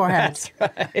big forehead.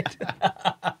 That's right.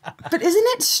 But isn't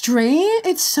it strange?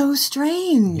 It's so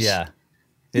strange. Yeah.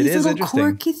 These is little interesting.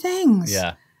 quirky things.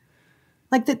 Yeah.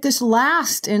 Like that this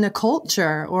last in a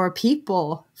culture or a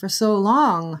people for so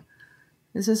long.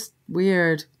 It's just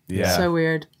weird. Yeah. So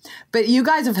weird. But you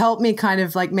guys have helped me kind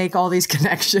of like make all these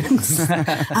connections.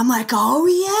 I'm like, oh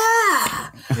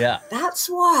yeah. Yeah. That's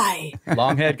why.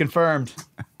 Long head confirmed.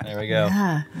 There we go.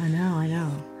 Yeah, I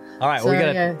know. All right, So,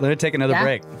 well, let me take another Yeah.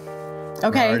 break.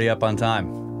 Okay. We're already up on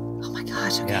time. Oh my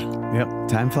gosh, okay. Yeah. Yep,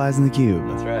 time flies in the cube.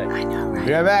 That's right. I know, right?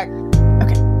 Be right back.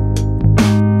 Okay.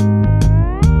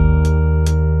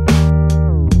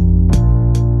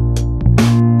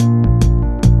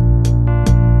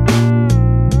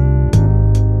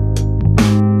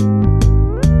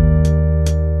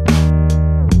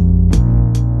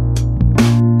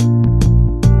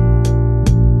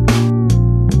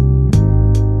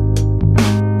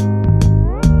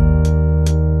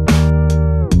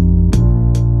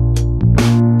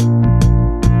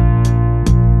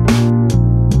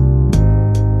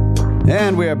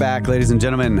 And we are back, ladies and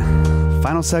gentlemen.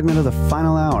 Final segment of the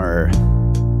final hour.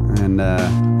 And,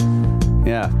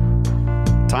 yeah,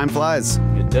 time flies.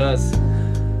 It does.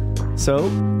 So,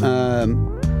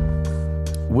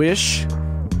 Wish,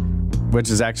 which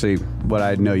is actually what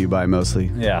I know you by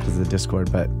mostly. Yeah. Because of the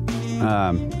Discord. But,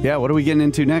 yeah, what are we getting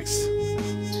into next?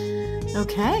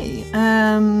 Okay.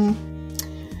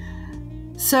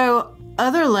 So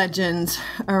other legends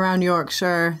around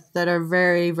Yorkshire that are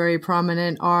very, very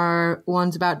prominent are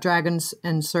ones about dragons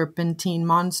and serpentine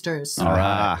monsters. All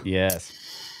right. Yes.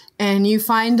 And you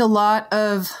find a lot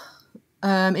of,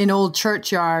 in old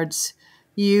churchyards,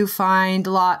 you find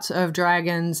lots of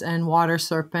dragons and water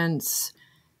serpents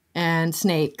and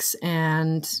snakes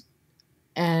and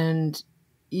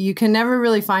you can never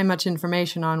really find much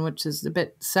information on, which is a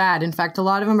bit sad. In fact, a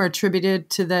lot of them are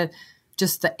attributed to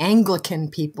just the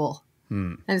Anglican people.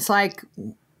 And it's like,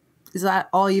 is that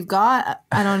all you've got?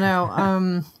 I don't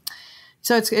know.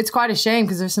 So it's quite a shame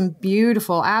because there's some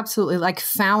beautiful, absolutely like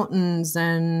fountains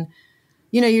and,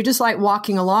 you're just like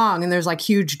walking along and there's like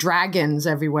huge dragons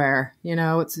everywhere.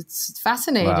 It's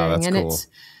fascinating. Wow, that's and cool.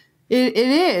 it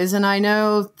is. And I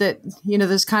know that,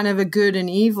 there's kind of a good and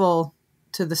evil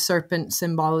to the serpent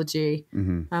symbology.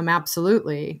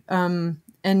 Absolutely. And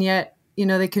yet,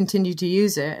 they continue to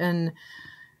use it. And,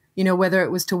 whether it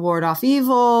was to ward off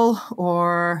evil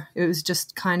or it was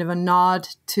just kind of a nod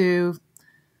to,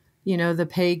 the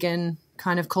pagan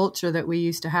kind of culture that we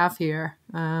used to have here.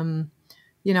 I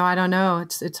don't know.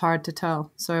 It's hard to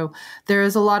tell. So there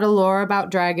is a lot of lore about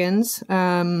dragons.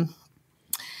 And,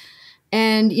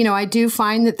 I do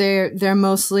find that they're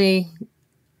mostly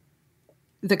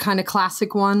the kind of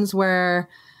classic ones where,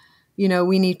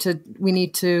 we need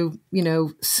to,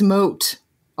 smote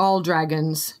all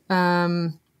dragons.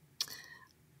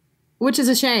 Which is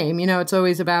a shame, it's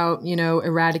always about,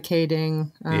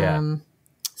 eradicating.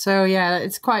 So yeah,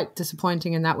 it's quite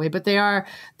disappointing in that way, but they are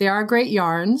great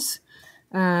yarns.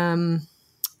 So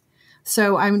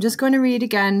I'm just going to read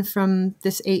again from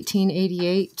this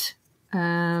 1888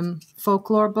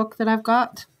 folklore book that I've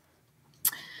got.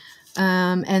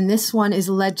 And this one is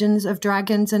Legends of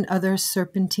Dragons and Other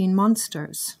Serpentine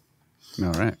Monsters.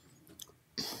 All right.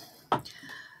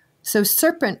 So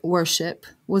serpent worship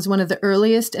was one of the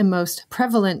earliest and most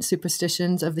prevalent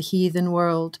superstitions of the heathen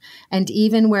world, and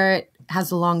even where it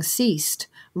has long ceased,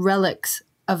 relics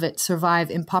of it survive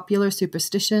in popular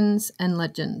superstitions and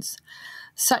legends.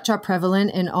 Such are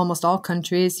prevalent in almost all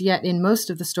countries, yet in most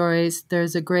of the stories there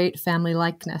is a great family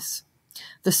likeness.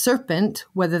 The serpent,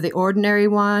 whether the ordinary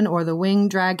one or the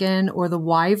winged dragon or the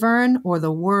wyvern or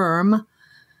the worm,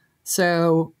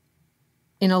 so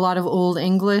in a lot of Old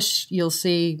English, you'll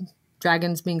see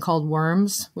dragons being called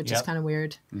worms, which is kind of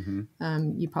weird.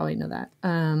 You probably know that.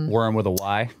 Worm with a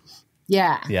Y?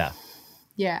 Yeah. Yeah.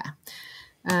 Yeah.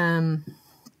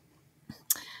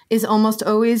 Is almost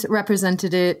always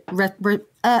represented as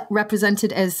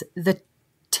the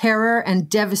terror and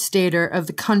devastator of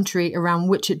the country around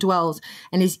which it dwells,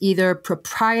 and is either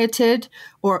propriated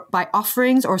or by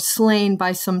offerings or slain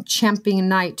by some champion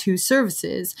knight whose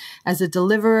services as a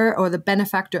deliverer or the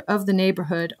benefactor of the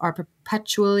neighborhood are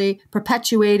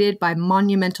perpetuated by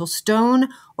monumental stone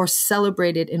or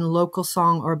celebrated in local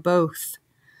song or both.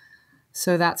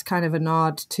 So that's kind of a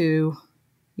nod to,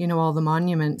 all the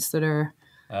monuments that are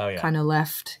kind of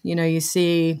left. You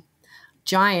see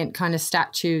giant kind of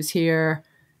statues here,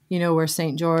 where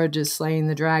St. George is slaying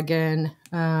the dragon.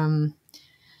 And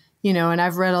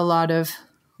I've read a lot of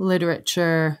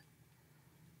literature,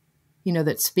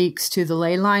 that speaks to the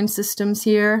ley line systems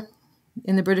here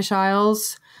in the British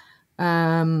Isles,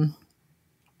 and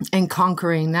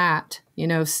conquering that,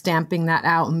 stamping that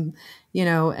out. And,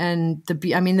 and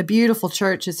the beautiful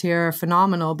churches here are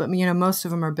phenomenal, but, most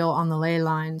of them are built on the ley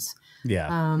lines.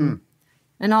 Yeah.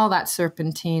 And all that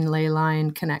serpentine ley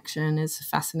line connection is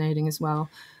fascinating as well.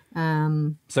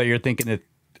 So you're thinking that,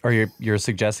 or you're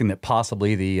suggesting that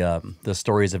possibly the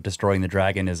stories of destroying the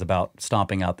dragon is about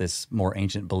stomping out this more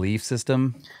ancient belief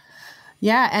system?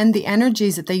 Yeah, and the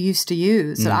energies that they used to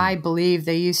use, that I believe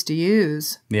they used to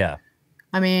use. Yeah.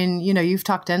 I mean, you've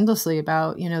talked endlessly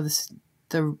about,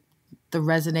 the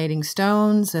resonating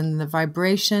stones and the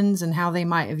vibrations and how they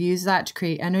might have used that to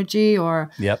create energy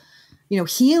or,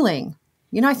 healing.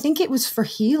 I think it was for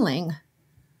healing.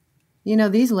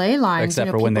 These ley lines. Except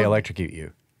for when they electrocute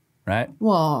you, right?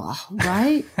 Well,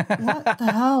 right? What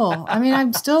the hell? I mean,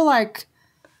 I'm still like,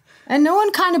 and no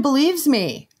one kind of believes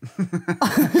me.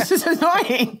 It's just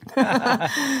annoying.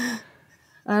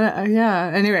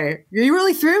 Yeah. Anyway, you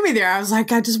really threw me there. I was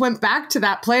like, I just went back to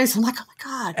that place. I'm like, oh my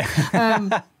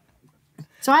God.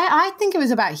 So I think it was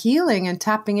about healing and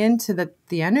tapping into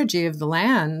the energy of the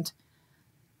land.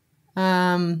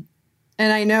 And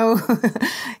I know,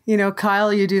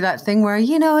 Kyle, you do that thing where,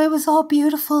 it was all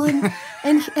beautiful and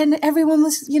everyone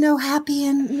was, happy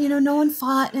and, no one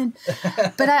fought.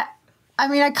 But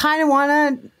I kind of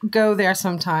want to go there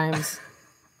sometimes.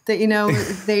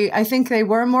 That, I think they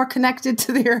were more connected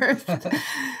to the earth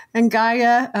and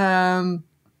Gaia, and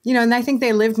I think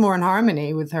they lived more in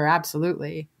harmony with her.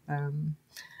 Absolutely.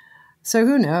 So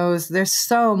who knows? There's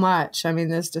so much. I mean,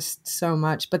 there's just so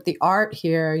much. But the art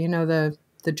here,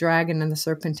 the dragon and the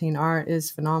serpentine art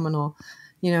is phenomenal,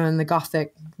 in the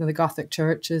Gothic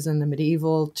churches and the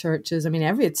medieval churches. I mean,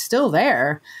 it's still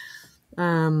there.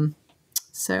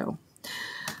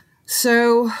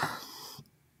 So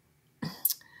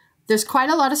there's quite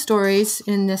a lot of stories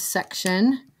in this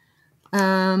section.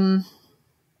 But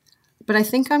I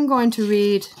think I'm going to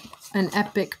read an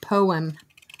epic poem,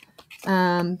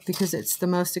 because it's the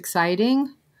most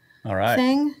exciting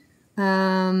thing.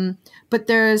 But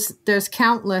there's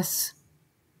countless,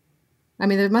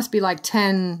 there must be like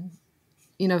 10,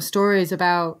 stories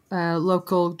about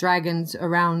local dragons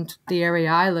around the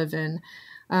area I live in,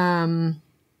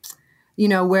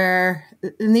 where,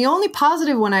 and the only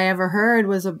positive one I ever heard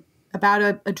was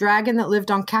about a dragon that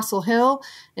lived on Castle Hill.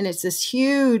 And it's this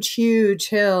huge, huge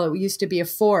hill. It used to be a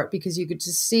fort because you could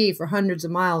just see for hundreds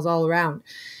of miles all around.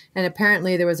 And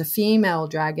apparently there was a female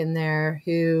dragon there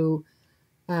who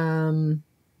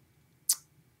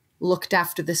looked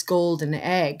after this golden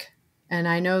egg. And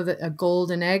I know that a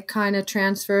golden egg kind of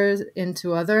transfers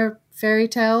into other fairy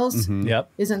tales. Mm-hmm.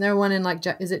 Yep. Isn't there one in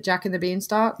is it Jack and the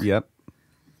Beanstalk? Yep.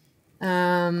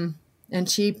 And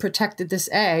she protected this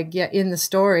egg, yet in the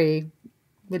story,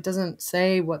 it doesn't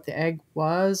say what the egg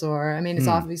was, or, it's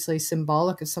obviously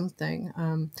symbolic of something.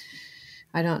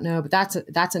 I don't know, but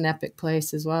that's an epic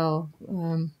place as well.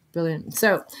 Brilliant.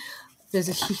 So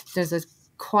there's a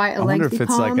quite a lengthy poem. I wonder if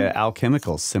it's like an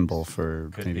alchemical symbol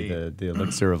for maybe the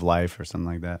elixir of life or something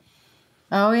like that.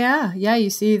 Oh yeah, yeah. You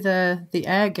see the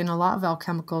egg in a lot of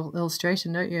alchemical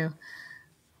illustration, don't you?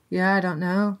 Yeah, I don't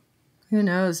know. Who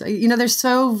knows? You know,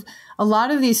 a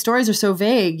lot of these stories are so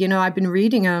vague. You know, I've been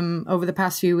reading them over the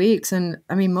past few weeks, and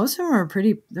I mean, most of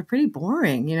them they're pretty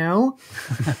boring. You know,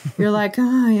 you're like,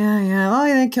 oh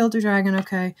yeah, they killed a dragon.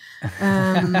 Okay,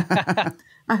 I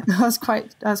was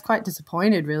quite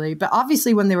disappointed, really. But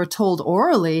obviously, when they were told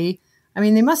orally, I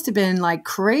mean, they must have been like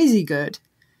crazy good.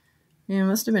 You know, it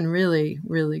must have been really,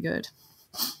 really good.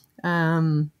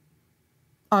 Oh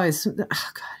God,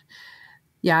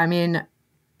 yeah. I mean,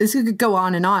 this could go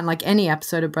on and on, like any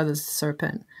episode of Brothers of the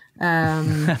Serpent,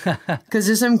 because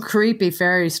there's some creepy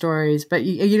fairy stories. But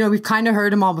you know, we've kind of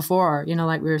heard them all before. You know,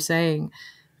 like we were saying,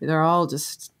 they're all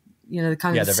just the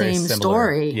kind of the same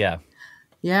story. Yeah.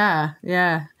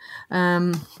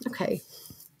 Okay.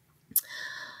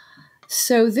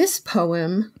 So this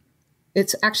poem,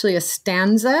 it's actually a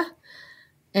stanza,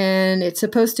 and it's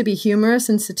supposed to be humorous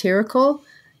and satirical,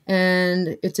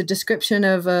 and it's a description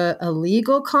of a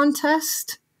legal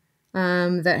contest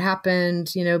that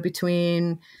happened, you know,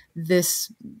 between this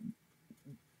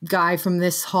guy from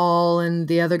this hall and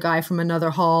the other guy from another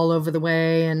hall over the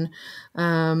way, and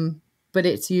but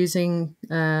it's using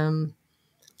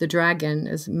the dragon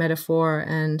as metaphor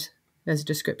and as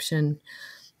description,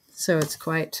 so it's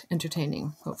quite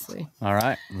entertaining, hopefully. All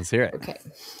right, let's hear it. Okay.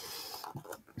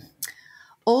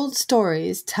 Old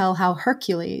stories tell how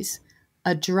Hercules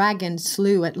a dragon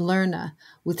slew at Lerna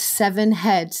with 7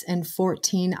 heads and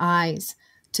 14 eyes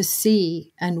to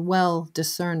see and well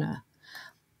discern.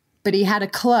 But he had a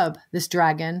club, this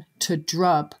dragon, to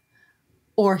drub,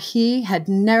 or he had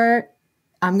ne'er,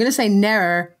 I'm going to say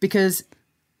ne'er because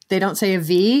they don't say a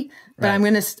V, but right. I'm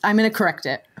going to correct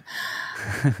it.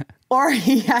 Or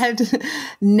he had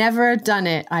never done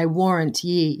it, I warrant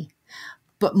ye.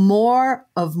 But more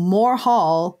of Moor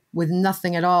Hall, with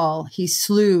nothing at all, he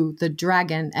slew the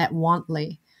dragon at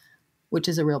Wantley, which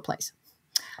is a real place.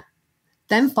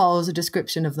 Then follows a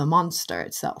description of the monster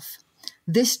itself.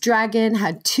 This dragon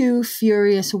had 2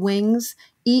 furious wings,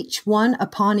 each one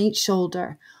upon each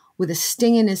shoulder, with a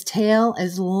sting in his tail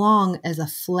as long as a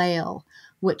flail,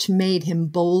 which made him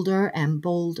bolder and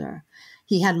bolder.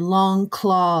 He had long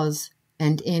claws,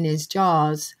 and in his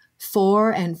jaws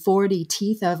 44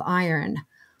 teeth of iron,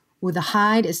 with a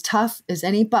hide as tough as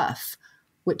any buff,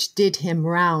 which did him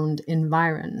round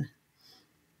environ.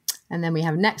 And then we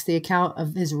have next the account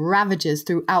of his ravages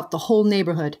throughout the whole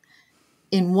neighborhood.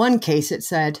 In one case it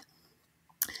said,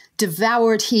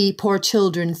 devoured he poor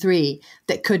children 3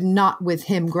 that could not with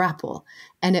him grapple,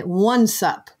 and at one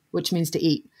sup, which means to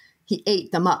eat, he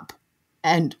ate them up,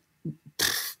 and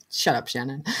shut up,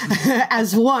 Shannon,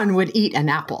 as one would eat an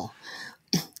apple.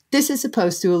 This is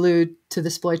supposed to allude to the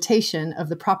exploitation of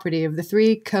the property of the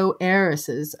 3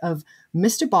 co-heiresses of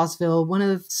Mr. Bosville, one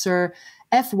of Sir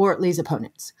F. Wortley's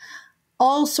opponents.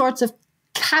 All sorts of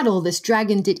cattle this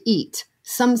dragon did eat.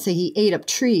 Some say he ate up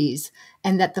trees,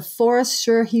 and that the forest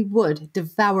sure he would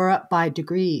devour up by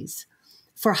degrees.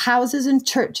 For houses and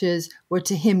churches were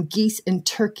to him geese and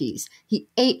turkeys. He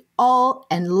ate all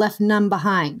and left none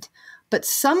behind. But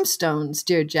some stones,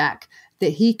 dear Jack,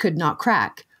 that he could not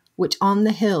crack, which on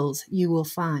the hills you will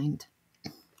find.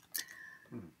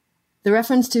 The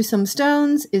reference to some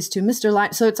stones is to Mr.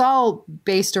 Light. So it's all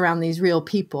based around these real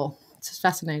people. It's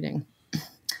fascinating.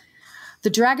 The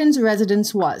dragon's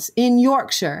residence was in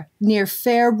Yorkshire, near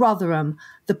fair Rotherham,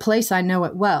 the place I know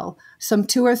it well, some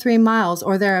 2 or 3 miles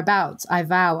or thereabouts, I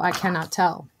vow I cannot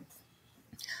tell.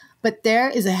 But there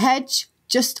is a hedge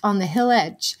just on the hill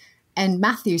edge, and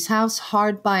Matthew's house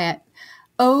hard by it.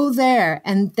 Oh, there,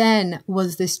 and then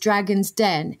was this dragon's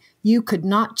den, you could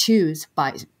not choose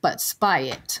but spy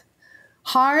it.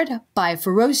 Hard by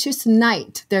ferocious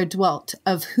knight there dwelt,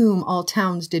 of whom all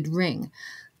towns did ring.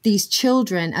 These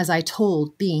children, as I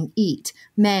told, being eat,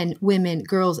 men, women,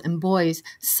 girls, and boys,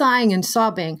 sighing and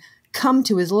sobbing, come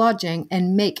to his lodging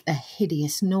and make a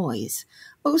hideous noise.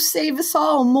 Oh, save us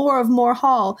all, Moor of Moor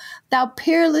Hall, thou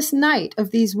peerless knight of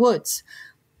these woods.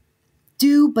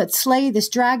 Do but slay this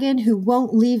dragon who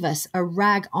won't leave us a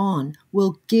rag on,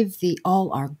 we'll give thee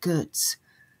all our goods.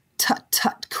 Tut,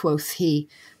 tut, quoth he,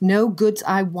 no goods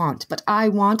I want, but I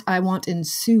want in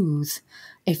sooth.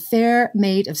 A fair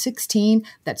maid of 16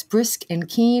 that's brisk and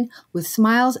keen, with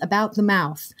smiles about the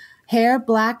mouth, hair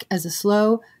black as a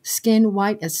sloe, skin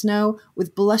white as snow,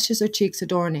 with blushes her cheeks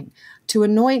adorning, to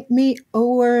anoint me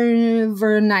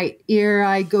overnight ere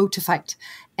I go to fight,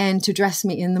 and to dress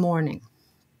me in the morning.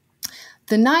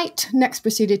 The knight next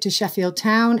proceeded to Sheffield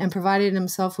town and provided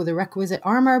himself with a requisite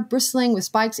armor, bristling with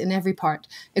spikes in every part.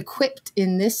 Equipped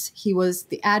in this, he was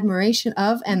the admiration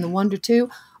of, and the wonder to,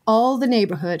 all the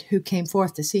neighborhood who came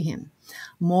forth to see him.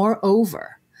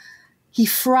 Moreover, He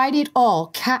fried it all,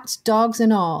 cats, dogs,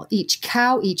 and all, each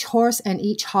cow, each horse, and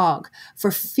each hog.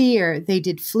 For fear they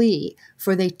did flee,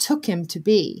 for they took him to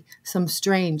be some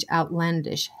strange,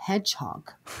 outlandish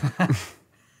hedgehog.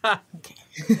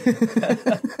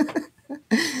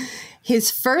 His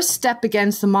first step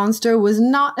against the monster was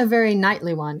not a very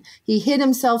knightly one. He hid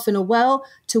himself in a well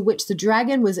to which the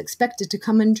dragon was expected to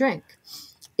come and drink.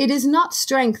 It is not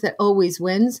strength that always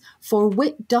wins, for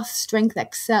wit doth strength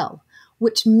excel,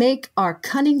 which make our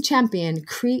cunning champion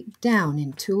creep down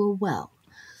into a well.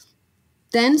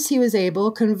 Thence he was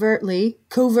able covertly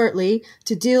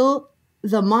to deal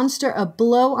the monster a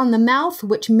blow on the mouth,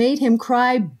 which made him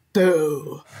cry,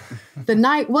 boo. The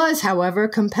knight was, however,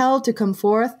 compelled to come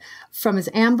forth from his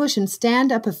ambush and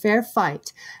stand up a fair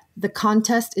fight. The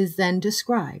contest is then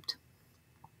described.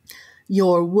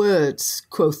 Your words,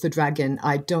 quoth the dragon,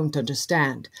 I don't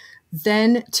understand.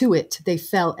 Then to it they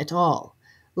fell at all,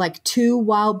 like two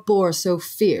wild boars so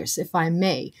fierce, if I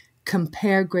may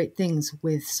compare great things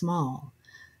with small.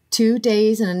 2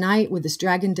 days and a night with this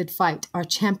dragon did fight, our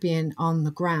champion on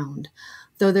the ground.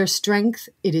 Though their strength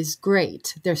it is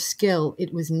great, their skill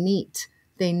it was neat,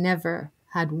 they never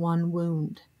had one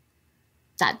wound.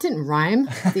 That didn't rhyme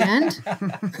at the end.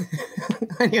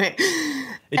 Anyway,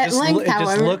 It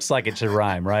just looks like it should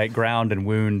rhyme, right? Ground and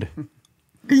wound.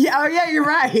 Yeah, oh yeah, you're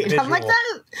right. Visual. I'm like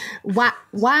that.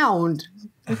 Wound.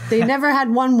 They never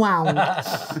had one wound.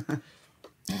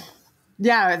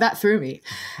 Yeah, that threw me.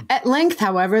 At length,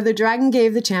 however, the dragon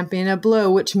gave the champion a blow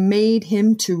which made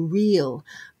him to reel.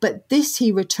 But this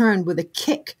he returned with a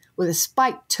kick with a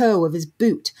spiked toe of his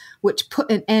boot, which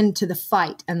put an end to the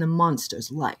fight and the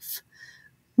monster's life.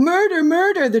 Murder,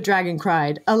 murder, the dragon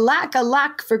cried. Alack,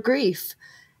 alack for grief.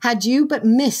 Had you but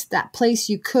missed that place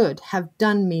you could have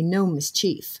done me no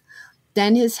mischief.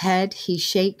 Then his head he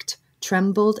shaked,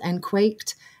 trembled and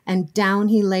quaked, and down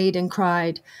he laid and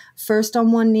cried. First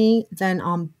on one knee, then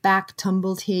on back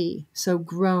tumbled he, so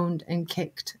groaned and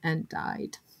kicked and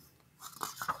died.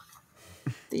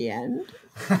 The end.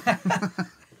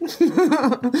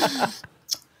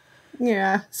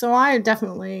 Yeah, so I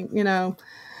definitely,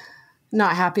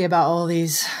 not happy about all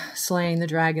these slaying the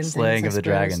dragon things. Slaying of the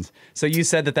dragons. So you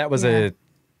said that was they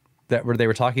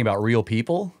were talking about real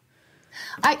people?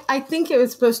 I think it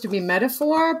was supposed to be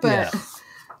metaphor, but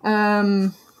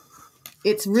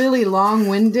it's really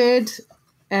long-winded.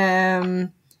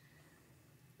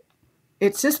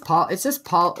 It's just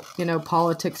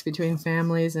politics between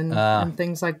families and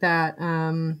things like that.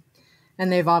 And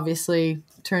they've obviously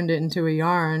turned it into a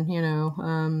yarn,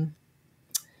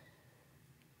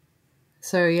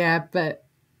 So yeah, but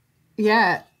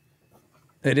yeah.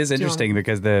 It is interesting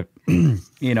because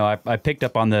I picked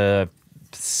up on the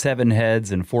 7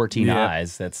 heads and 14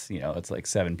 eyes. That's, it's like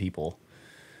 7 people.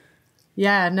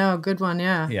 Yeah, no, good one,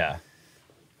 yeah. Yeah.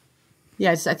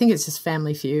 Yeah, I think it's just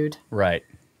Family Feud. Right.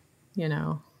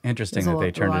 Interesting that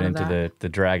they turned it into the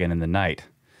dragon and the knight.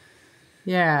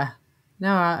 Yeah. No,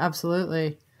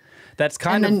 absolutely. That's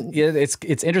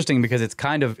it's interesting because it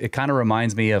kind of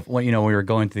reminds me of when we were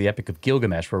going to the Epic of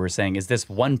Gilgamesh, where we're saying, is this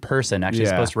one person actually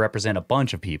supposed to represent a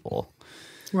bunch of people?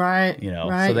 Right.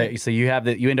 Right. So you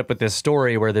end up with this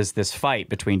story where there's this fight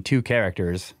between 2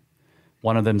 characters.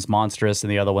 One of them's monstrous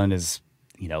and the other one is,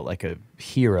 like a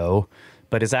hero,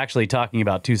 but it's actually talking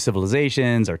about 2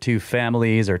 civilizations or 2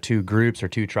 families or 2 groups or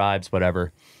 2 tribes,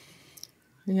 whatever.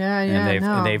 Yeah,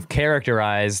 and they've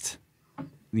characterized,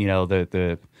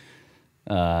 the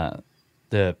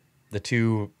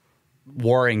 2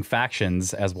 warring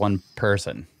factions as one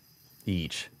person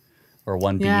each, or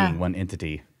one being, one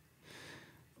entity.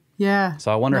 Yeah.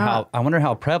 So I wonder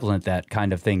how prevalent that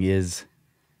kind of thing is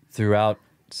throughout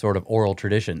sort of oral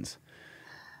traditions.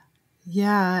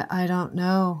 Yeah, I don't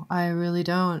know. I really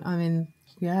don't. I mean,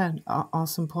 yeah,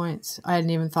 awesome points. I hadn't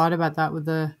even thought about that with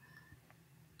the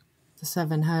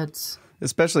 7 heads.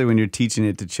 Especially when you're teaching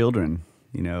it to children.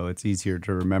 It's easier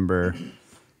to remember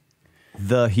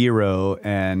the hero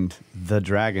and the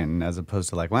dragon as opposed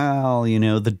to like, well,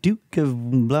 the Duke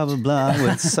of blah, blah, blah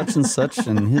with such and such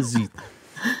and his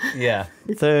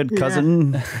third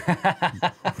cousin.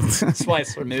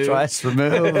 Twice removed.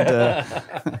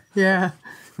 Yeah.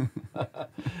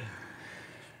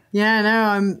 Yeah,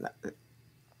 no,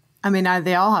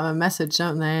 they all have a message,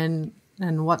 don't they?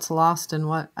 And what's lost and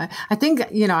what I think,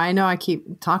 I know I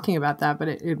keep talking about that, but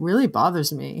it really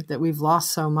bothers me that we've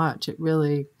lost so much. It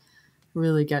really,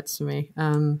 really gets to me.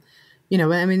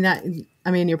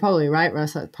 You're probably right,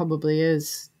 Russ. That probably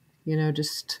is,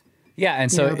 just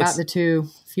and so about the 2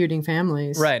 feuding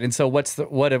families, right? And so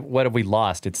what have we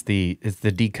lost? It's the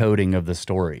decoding of the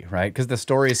story, right? Because the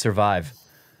stories survive.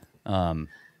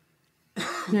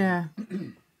 Yeah.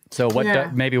 So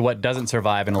Yeah. maybe what doesn't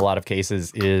survive in a lot of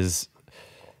cases is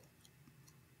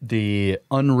the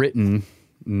unwritten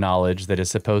knowledge that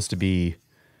is supposed to be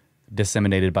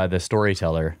disseminated by the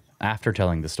storyteller after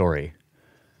telling the story.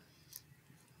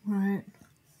 Right.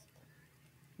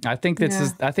 I think this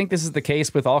is the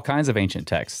case with all kinds of ancient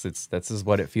texts. This is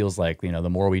what it feels like. You know, the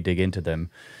more we dig into them,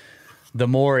 the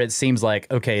more it seems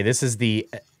like, okay, this is the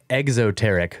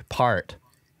exoteric part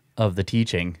of the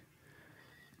teaching,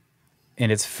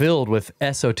 and it's filled with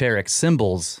esoteric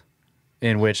symbols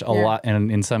in which a lot,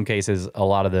 and in some cases, a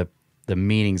lot of the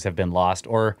meanings have been lost,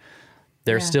 or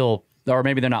they're still, or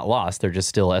maybe they're not lost, they're just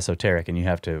still esoteric, and you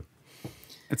have to.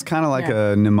 It's kind of like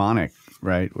a mnemonic,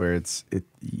 right? Where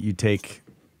you take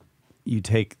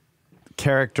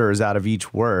characters out of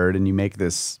each word and you make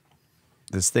this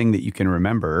thing that you can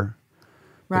remember.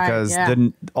 Right, because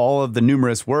all of the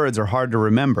numerous words are hard to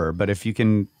remember. But if you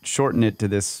can shorten it to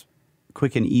this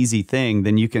quick and easy thing,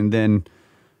 then you can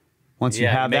once you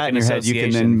have that in your head, you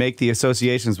can then make the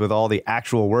associations with all the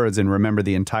actual words and remember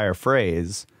the entire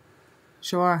phrase.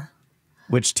 Sure.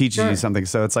 Which teaches you something.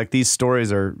 So it's like these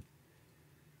stories are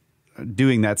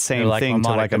doing that same thing to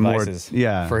like a more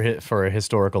for a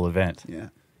historical event. Yeah.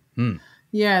 Mm.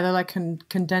 Yeah, they're like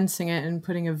condensing it and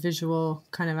putting a visual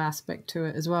kind of aspect to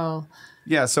it as well.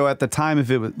 Yeah, so at the time,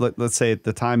 if it was, let's say at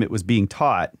the time it was being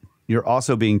taught, you're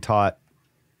also being taught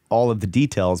all of the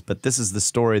details, but this is the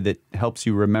story that helps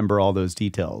you remember all those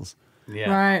details. Yeah.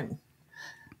 Right.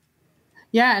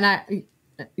 Yeah, and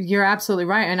you're absolutely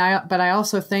right. But I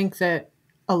also think that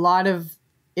a lot of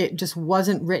it just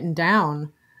wasn't written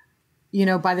down. You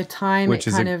know, by the time it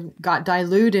kind of got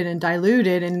diluted and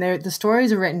the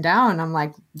stories are written down, I'm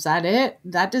like, is that it?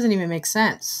 That doesn't even make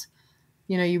sense.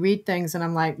 You know, you read things and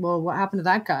I'm like, well, what happened to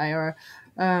that guy? Or,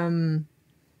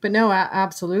 but no,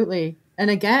 absolutely. And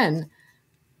again,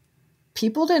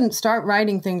 people didn't start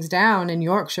writing things down in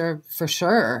Yorkshire for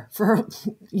sure.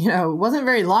 You know, it wasn't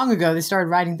very long ago they started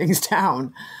writing things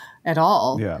down at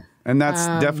all. Yeah. And that's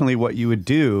definitely what you would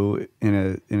do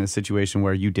in a situation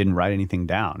where you didn't write anything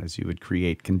down, is you would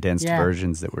create condensed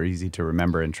versions that were easy to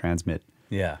remember and transmit.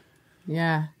 Yeah.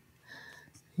 Yeah.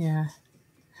 Yeah.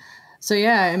 So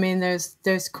yeah, I mean,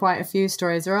 there's quite a few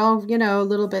stories. They're all, you know, a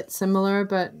little bit similar,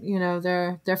 but you know,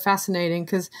 they're fascinating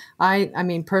because I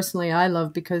mean, personally, I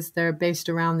love because they're based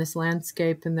around this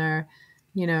landscape and they're,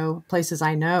 you know, places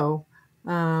I know.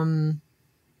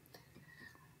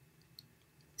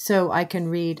 So I can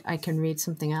read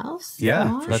something else.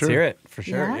 Yeah, let's hear it for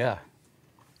sure. Yeah.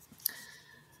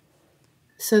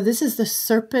 So this is the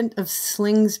Serpent of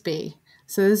Slingsby.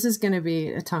 So this is going to be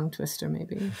a tongue twister,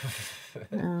 maybe.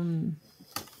 And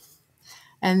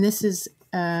this is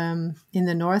in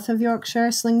the north of Yorkshire,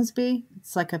 Slingsby.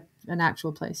 It's like an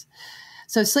actual place.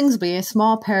 So Slingsby, a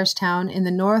small parish town in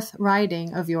the North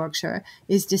Riding of Yorkshire,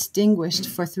 is distinguished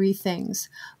for three things: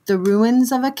 the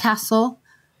ruins of a castle,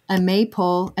 a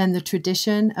maypole, and the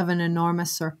tradition of an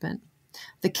enormous serpent.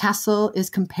 The castle is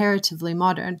comparatively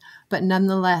modern, but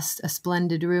nonetheless a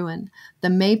splendid ruin. The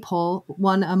maypole,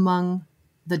 one among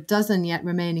the dozen yet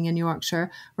remaining in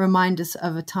Yorkshire, remind us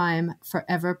of a time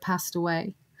forever passed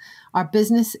away. Our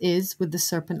business is with the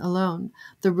serpent alone.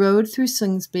 The road through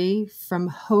Slingsby from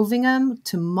Hovingham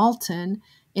to Malton,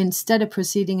 instead of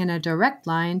proceeding in a direct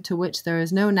line to which there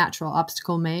is no natural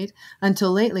obstacle made,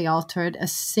 until lately altered a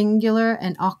singular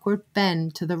and awkward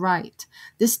bend to the right.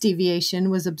 This deviation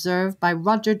was observed by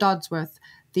Roger Dodsworth,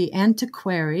 the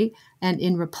antiquary, and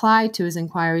in reply to his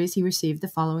inquiries he received the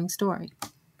following story.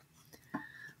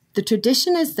 The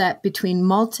tradition is that between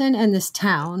Malton and this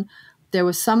town there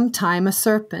was sometime a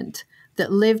serpent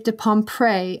that lived upon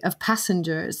prey of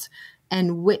passengers,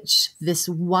 and which this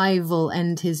wyval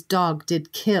and his dog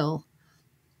did kill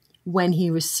when he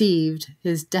received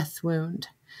his death wound.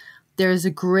 There is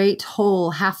a great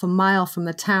hole 1/2 mile from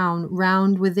the town,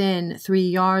 round within 3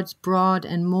 yards broad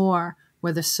and more,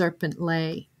 where the serpent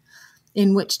lay,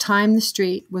 in which time the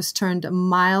street was turned 1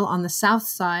 mile on the south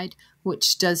side,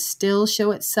 which does still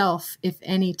show itself if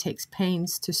any takes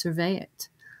pains to survey it.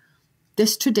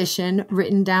 This tradition,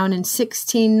 written down in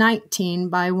 1619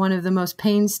 by one of the most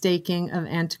painstaking of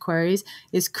antiquaries,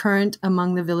 is current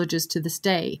among the villagers to this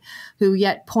day, who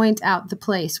yet point out the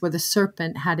place where the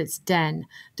serpent had its den,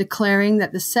 declaring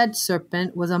that the said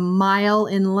serpent was 1 mile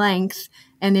in length,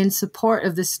 and in support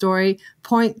of this story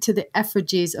point to the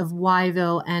effigies of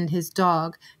Wyville and his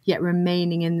dog, yet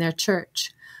remaining in their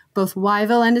church. Both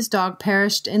Wyville and his dog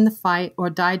perished in the fight or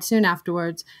died soon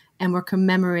afterwards, and were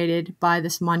commemorated by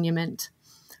this monument.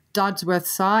 Dodsworth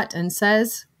saw it and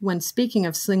says, when speaking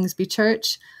of Slingsby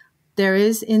Church, There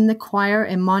is in the choir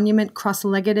a monument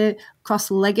cross-legged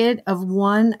of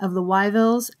one of the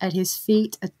Wyvilles, at his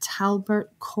feet a Talbot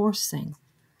coursing.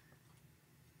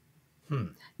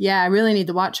 Yeah, I really need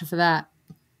the watcher for that.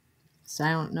 So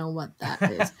I don't know what that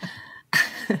is.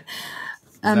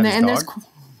 That his and there's dog?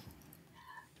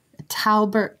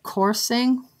 Talbot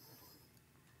coursing.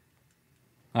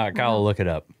 All right, Kyle will look it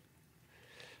up.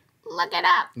 Look it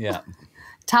up. Yeah.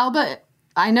 Talbot.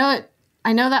 I know it.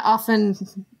 I know that often.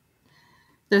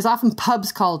 There's often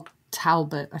pubs called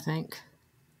Talbot, I think.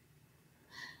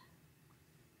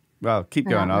 Well, keep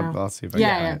I going. don't know. I'll see if I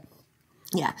can find it.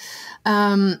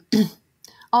 Yeah.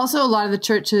 Also, a lot of the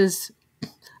churches,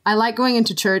 I like going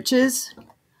into churches.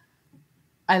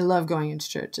 I love going into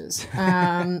churches.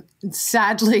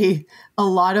 Sadly, a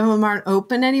lot of them aren't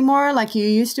open anymore. Like you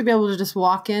used to be able to just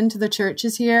walk into the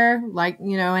churches here, like,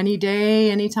 you know, any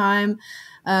day, anytime.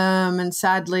 And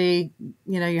sadly,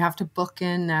 you know, you have to book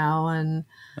in now. And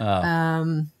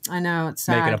I know it's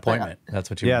sad. Make an appointment. That's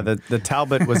what you Yeah, mean. the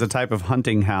Talbot was a type of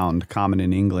hunting hound common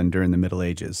in England during the Middle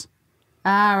Ages.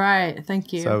 Right.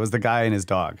 Thank you. So it was the guy and his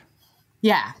dog.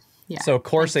 Yeah. Yeah. So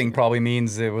coursing probably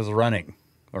means it was running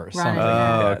or something like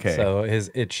Oh, that. okay. So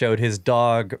it showed his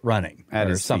dog running At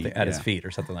or his something feet, at his yeah. feet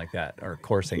or something like that. Or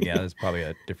coursing. Yeah, there's probably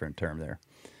a different term there.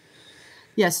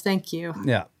 Yes. Thank you.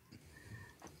 Yeah.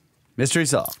 Mystery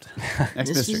solved. Next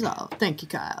This mystery. is all. Thank you,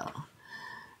 Kyle.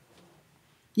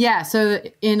 Yeah, so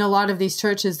in a lot of these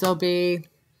churches, there'll be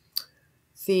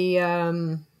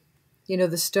the, you know,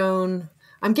 the stone.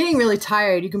 I'm getting really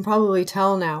tired. You can probably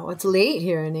tell now. It's late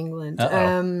here in England.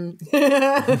 I'm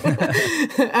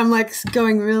like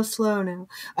going real slow now.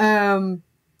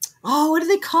 What are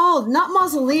they called? Not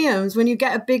mausoleums. When you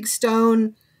get a big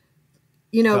stone,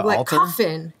 you know, like altar?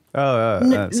 coffin.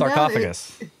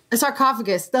 Sarcophagus. A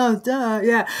sarcophagus. Duh,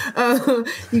 yeah.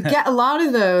 You get a lot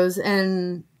of those,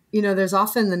 and you know, there's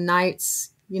often the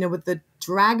knights, you know, with the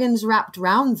dragons wrapped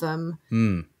around them.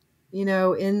 You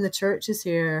know, in the churches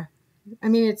here. I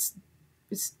mean, it's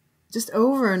just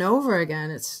over and over again.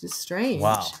 It's just strange.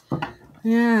 Wow.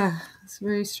 Yeah, it's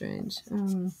very strange.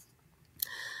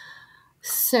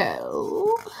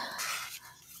 So,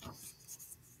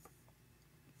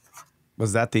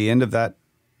 Was that the end of that?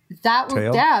 that was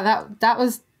Tail? that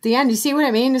was the end. You see what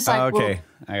I mean? It's like, Oh, okay. well,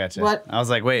 I got you. what- I was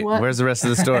like, wait, what- where's the rest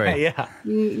of the story? Yeah.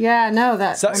 yeah, no,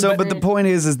 that. So, but the point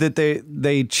is that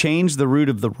they changed the route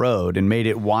of the road and made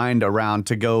it wind around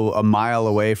to go a mile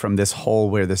away from this hole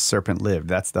where this serpent lived.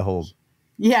 That's the whole.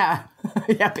 Yeah,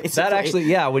 yeah, basically. That actually,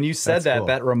 yeah, when you said That's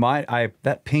that, cool.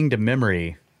 that pinged a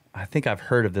memory. I think I've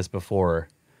heard of this before.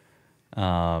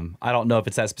 I don't know if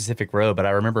it's that specific road, but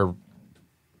I remember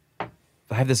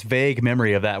I have this vague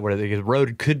memory of that where the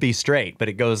road could be straight, but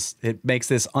it makes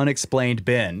this unexplained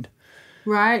bend.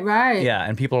 Right. Yeah,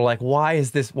 and people are like, why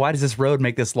does this road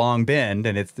make this long bend?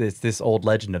 And it's this old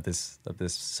legend of this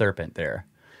serpent there.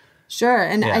 Sure,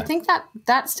 and Yeah. I think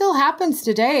that still happens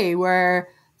today, where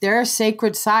there are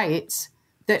sacred sites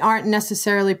that aren't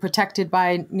necessarily protected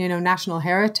by, you know, national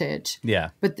heritage.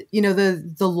 Yeah. But you know,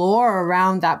 the lore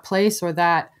around that place, or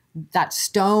that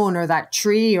stone or that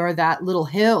tree or that little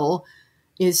hill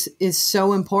is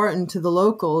so important to the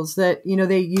locals that, you know,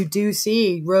 you do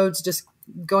see roads just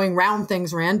going round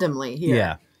things randomly here.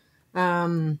 Yeah.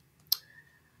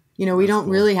 You know, we don't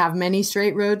really have many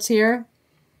straight roads here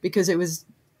because it was,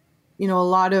 you know, a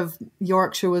lot of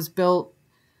Yorkshire was built,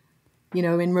 you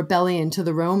know, in rebellion to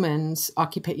the Romans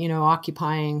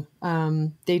occupying.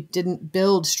 They didn't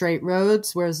build straight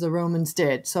roads, whereas the Romans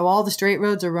did. So all the straight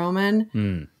roads are Roman,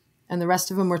 and the rest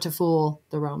of them were to fool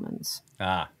the Romans.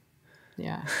 Ah.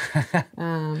 Yeah.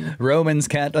 Romans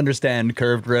can't understand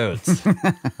curved roads.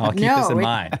 I'll keep this in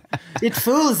mind. It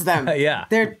fools them. Yeah.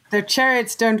 Their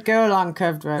chariots don't go along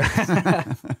curved roads.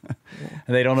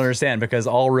 And they don't understand because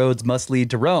all roads must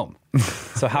lead to Rome.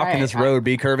 So how can Right. this road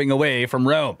be curving away from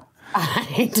Rome?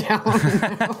 I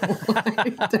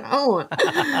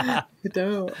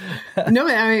don't. No,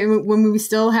 I mean, when we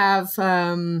still have, you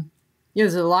know,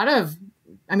 there's a lot of,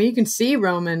 I mean, you can see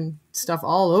Roman stuff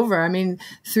all over. I mean,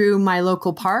 through my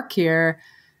local park here,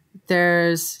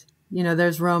 there's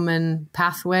Roman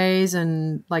pathways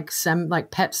and like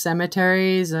pet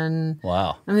cemeteries, and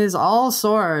Wow. I mean, there's all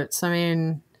sorts. I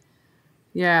mean,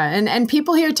 yeah, and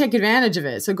people here take advantage of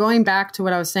it. So going back to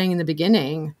what I was saying in the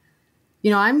beginning, you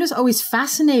know, I'm just always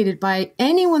fascinated by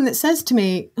anyone that says to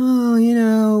me, oh, you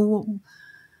know,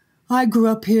 I grew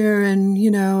up here and,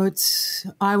 you know,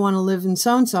 I want to live in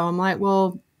so-and-so. I'm like,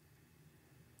 well,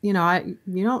 you know, I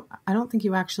don't think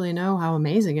you actually know how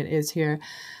amazing it is here.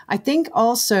 I think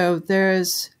also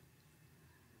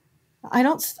I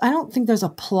don't think there's a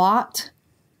plot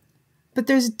but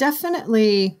there's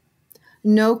definitely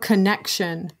no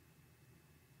connection.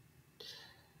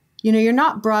 You know, you're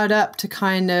not brought up to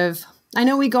kind of, I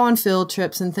know we go on field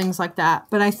trips and things like that,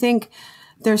 but I think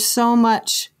there's so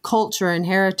much culture and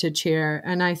heritage here.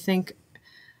 And I think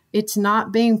it's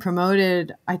not being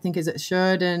promoted, I think, as it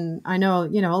should. And I know,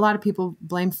 you know, a lot of people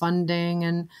blame funding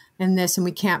and this, and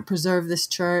we can't preserve this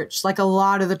church. Like a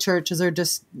lot of the churches are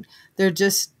just, they're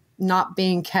just not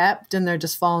being kept and they're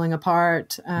just falling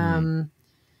apart.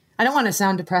 I don't want to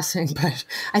sound depressing, but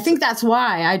I think that's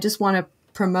why I just want to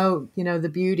promote, you know, the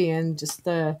beauty and just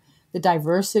the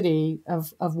diversity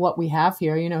of what we have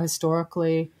here, you know,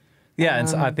 historically. Yeah, and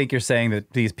so I think you're saying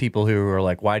that these people who are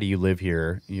like, why do you live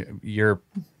here? You're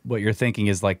what you're thinking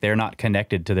is like they're not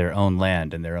connected to their own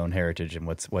land and their own heritage and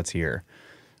what's here.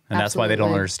 And that's why they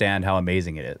don't understand how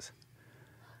amazing it is.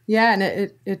 Yeah,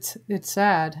 and it's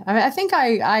sad. I mean, I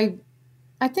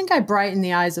think I brighten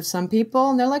the eyes of some people,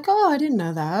 and they're like, "Oh, I didn't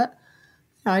know that.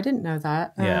 No, I didn't know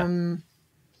that." Yeah.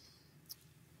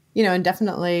 You know, and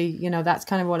definitely, you know, that's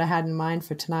kind of what I had in mind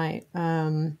for tonight.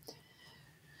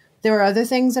 There were other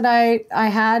things that I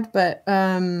had, but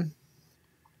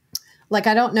like,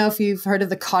 I don't know if you've heard of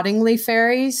the Cottingley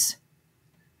fairies.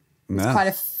 No. It's quite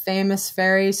a famous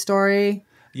fairy story.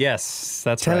 Yes,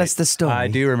 that's right. Tell us the story. I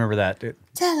do remember that.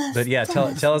 Tell us. But yeah,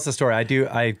 tell us the story. I do.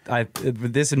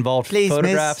 This involved Please,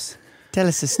 photographs. Miss, tell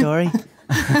us the story.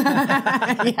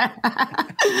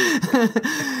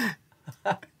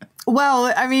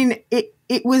 Well, I mean,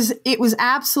 it was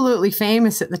absolutely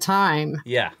famous at the time.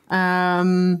 Yeah. I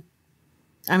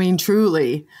mean,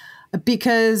 truly,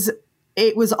 because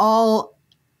it was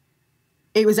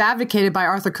advocated by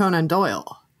Arthur Conan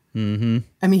Doyle. Mm-hmm.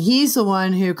 I mean, he's the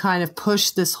one who kind of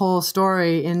pushed this whole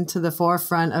story into the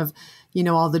forefront of, you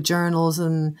know, all the journals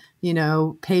and, you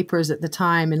know, papers at the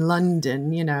time in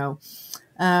London, you know.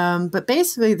 But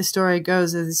basically the story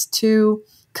goes as two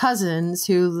cousins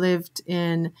who lived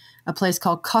in a place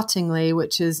called Cottingley,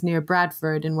 which is near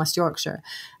Bradford in West Yorkshire.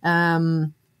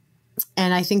 And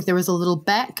I think there was a little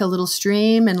beck, a little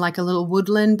stream, and like a little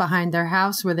woodland behind their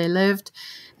house where they lived.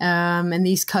 And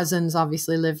these cousins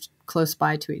obviously lived close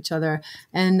by to each other.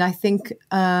 And I think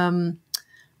the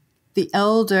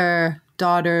elder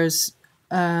daughter's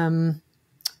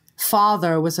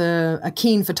father was a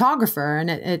keen photographer.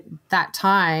 And at that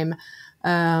time,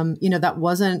 you know, that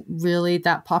wasn't really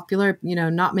that popular. You know,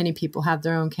 not many people had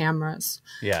their own cameras.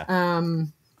 Yeah.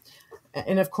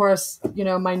 And of course, you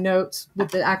know, my notes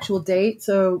with the actual date.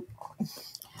 So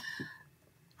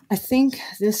I think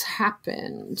this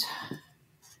happened.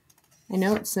 I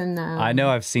know it's in... I know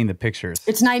I've seen the pictures.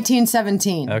 It's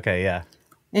 1917. Okay, yeah.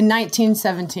 In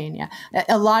 1917, yeah.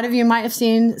 A lot of you might have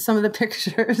seen some of the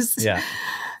pictures. Yeah.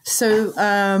 So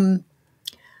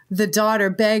the daughter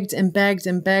begged and begged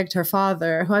and begged her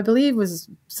father, who I believe was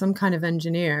some kind of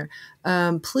engineer,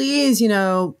 please, you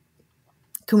know,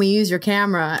 can we use your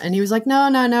camera? And he was like,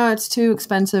 no, it's too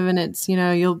expensive and it's, you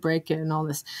know, you'll break it and all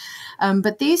this.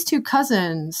 But these two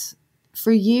cousins,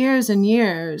 for years and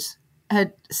years,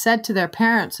 had said to their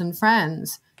parents and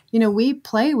friends, you know, we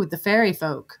play with the fairy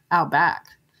folk out back.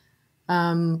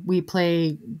 We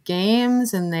play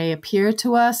games and they appear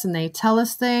to us and they tell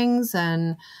us things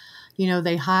and, you know,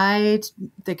 they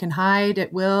can hide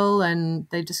at will and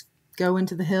they just go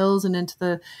into the hills and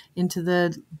into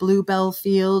the bluebell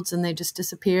fields and they just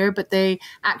disappear, but they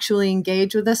actually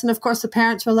engage with us. And of course the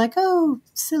parents were like, oh,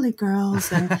 silly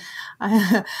girls. And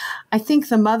I think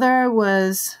the mother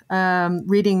was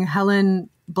reading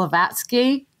Helen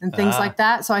Blavatsky and things like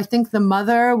that. So I think the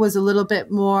mother was a little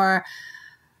bit more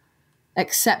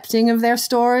accepting of their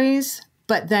stories,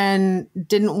 but then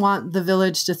didn't want the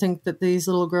village to think that these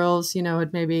little girls, you know,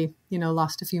 had maybe, you know,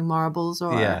 lost a few marbles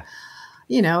or,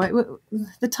 you know,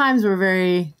 the times were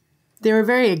very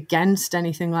against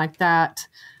anything like that.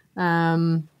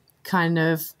 Kind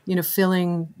of, you know,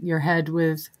 filling your head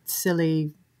with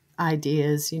silly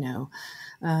ideas, you know.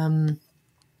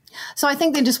 So I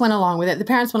think they just went along with it. The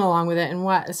parents went along with it. And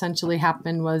what essentially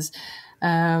happened was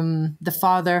the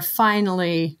father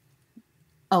finally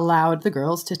allowed the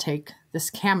girls to take this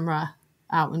camera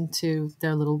out into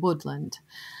their little woodland.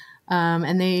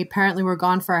 And they apparently were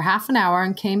gone for a half an hour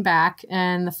and came back.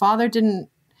 And the father didn't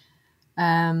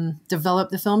develop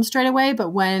the film straight away. But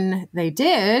when they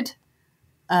did,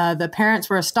 the parents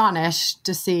were astonished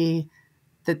to see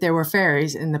that there were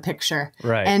fairies in the picture.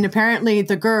 Right. And apparently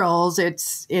the girls,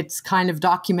 it's kind of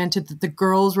documented that the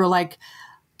girls were like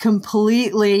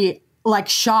completely like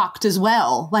shocked as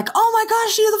well. Like, oh my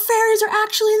gosh, you know, the fairies are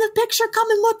actually in the picture.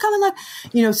 Come and look,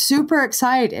 you know, super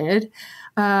excited.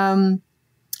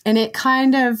 And it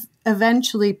kind of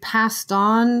eventually passed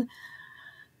on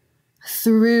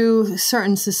through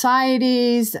certain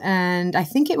societies. And I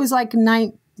think it was like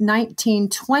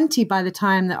 1920 by the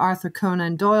time that Arthur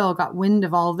Conan Doyle got wind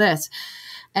of all this.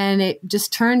 And it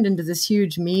just turned into this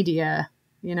huge media,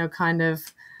 kind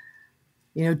of,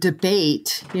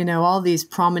 debate. All these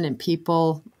prominent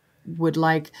people would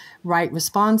write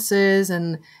responses,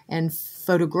 and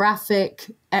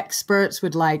photographic experts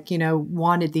would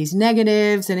wanted these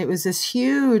negatives. And it was this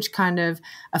huge kind of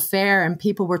affair, and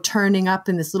people were turning up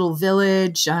in this little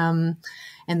village.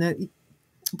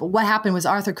 But what happened was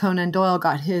Arthur Conan Doyle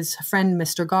got his friend,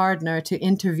 Mr. Gardner, to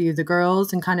interview the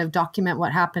girls and kind of document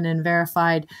what happened and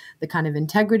verified the kind of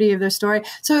integrity of their story.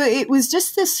 So it was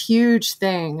just this huge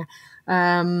thing.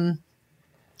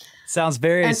 Sounds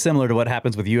very similar to what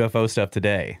happens with UFO stuff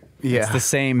today. Yeah. It's the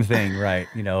same thing, right?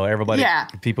 Everybody,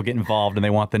 people get involved and they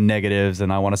want the negatives,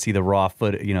 and I want to see the raw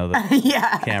footage,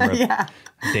 the camera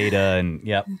data, and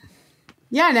yep.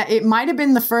 Yeah, it might have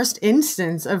been the first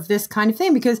instance of this kind of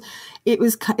thing, because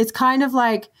it's kind of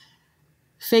like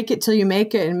fake it till you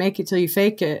make it and make it till you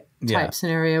fake it type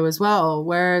scenario as well,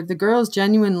 where the girls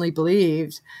genuinely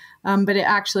believed. But it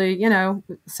actually,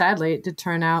 sadly, it did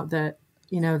turn out that,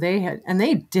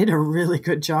 they did a really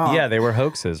good job. Yeah, they were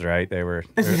hoaxes, right?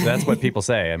 That's what people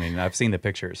say. I mean, I've seen the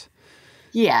pictures.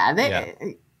 Yeah.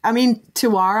 I mean,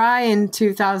 to our eye in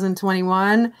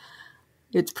 2021,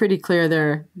 it's pretty clear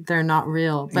they're not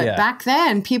real. But back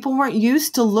then, people weren't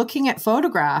used to looking at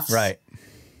photographs. Right.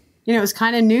 It was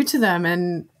kind of new to them,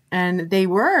 and they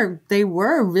were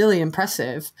really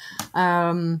impressive.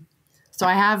 So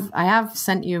I have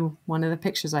sent you one of the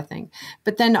pictures, I think.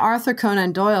 But then Arthur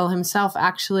Conan Doyle himself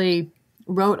actually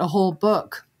wrote a whole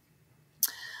book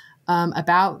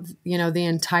about the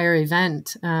entire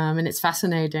event, and it's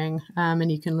fascinating.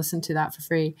 And you can listen to that for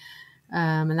free.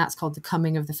 And that's called The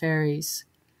Coming of the Fairies.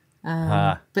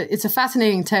 But it's a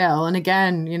fascinating tale. And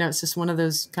again, it's just one of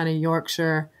those kind of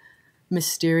Yorkshire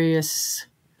mysterious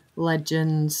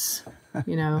legends,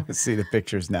 See the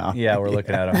pictures now. Yeah, we're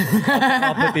looking at them.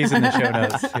 I'll put these in the show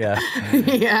notes. Yeah.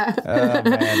 Yeah. Oh,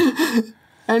 man.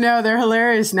 I know, they're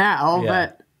hilarious now,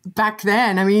 but back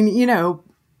then, I mean,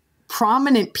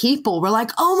 prominent people were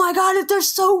like, "Oh my God, they're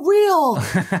so real.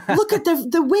 Look at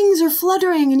the wings are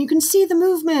fluttering and you can see the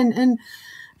movement and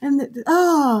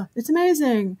it's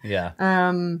amazing." Yeah.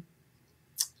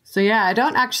 So yeah, I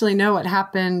don't actually know what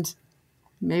happened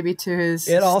maybe to his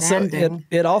standing.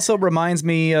 It also reminds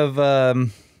me of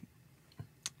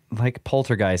like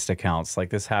poltergeist accounts. Like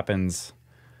this happens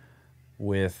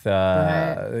with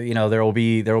there will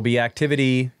be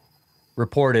activity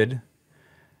reported,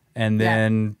 and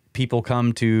then people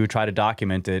come to try to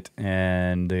document it,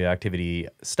 and the activity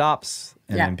stops,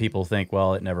 and then people think,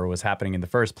 well, it never was happening in the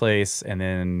first place, and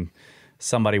then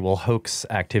somebody will hoax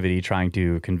activity trying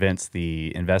to convince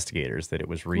the investigators that it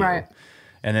was real. Right.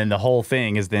 And then the whole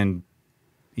thing is then,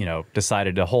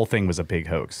 decided the whole thing was a big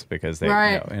hoax because they,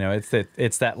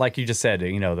 it's that, like you just said,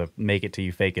 the make it till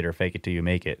you fake it or fake it till you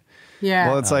make it. Yeah.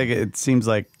 Well, it's it seems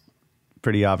like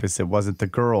pretty obvious it wasn't the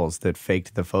girls that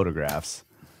faked the photographs.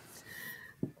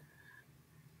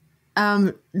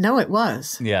 No, it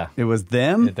was. Yeah. It was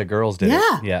them? The girls did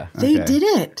it. Yeah. They did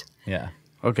it. Yeah.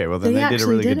 Okay, well then they did a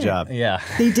really good job. Yeah,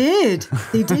 they did.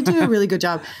 They did do a really good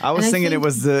job. I was thinking it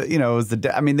was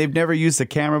the. I mean, they've never used a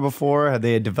camera before. Had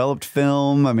they developed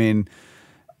film? I mean,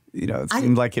 it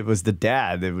seemed like it was the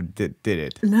dad that did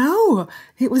it. No,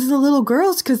 it was the little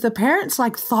girls, because the parents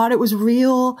thought it was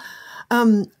real.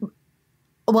 Well,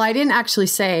 I didn't actually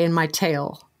say in my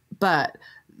tale, but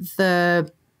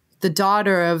the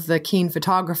daughter of the keen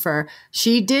photographer,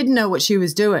 she did know what she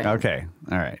was doing. Okay,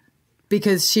 all right.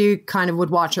 Because she kind of would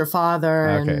watch her father.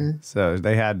 Okay, and, so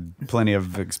they had plenty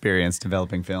of experience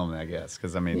developing film, I guess.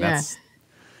 Because I mean, that's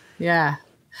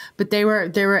but they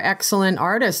were excellent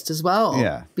artists as well.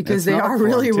 Yeah, because they are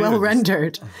really well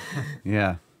rendered.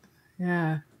 Yeah,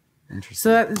 yeah. Interesting.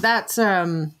 So that's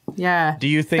Do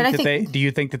you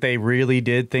think that they really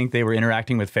did think they were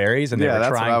interacting with fairies, and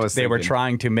they were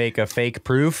trying to make a fake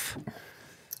proof?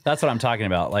 That's what I'm talking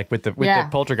about. Like with the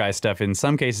poltergeist stuff, in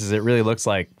some cases it really looks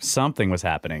like something was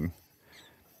happening,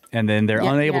 and then they're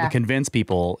unable to convince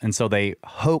people, and so they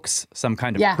hoax some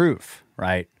kind of proof,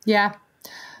 right? Yeah.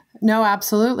 No,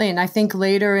 absolutely. And I think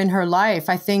later in her life,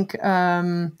 I think,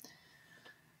 pardon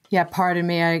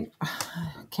me, I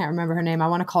can't remember her name. I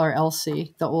want to call her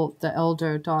Elsie, the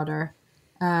elder daughter.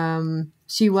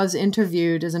 She was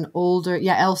interviewed as an older,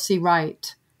 Elsie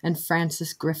Wright and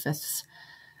Frances Griffiths.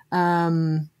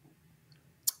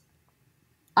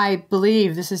 I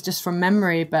believe, this is just from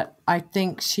memory, but I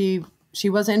think she she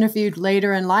was interviewed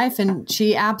later in life, and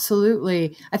she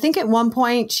absolutely, I think at one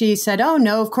point she said, oh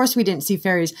no, of course we didn't see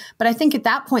fairies. But I think at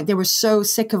that point they were so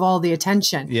sick of all the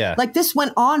attention. Yeah. Like this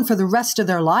went on for the rest of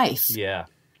their life. Yeah.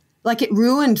 Like it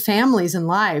ruined families and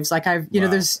lives. Like you know,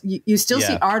 there's, you still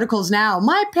see articles now.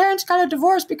 My parents got a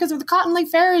divorce because of the Cottonley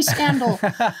Fairy scandal.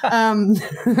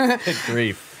 Good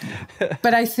grief.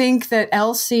 But I think that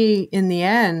Elsie in the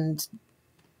end,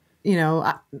 you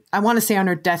know, I want to say on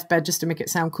her deathbed just to make it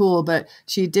sound cool, but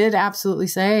she did absolutely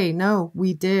say, no,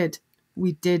 we did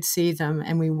see them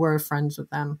and we were friends with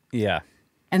them. Yeah.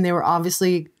 And they were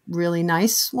obviously really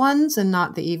nice ones and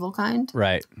not the evil kind.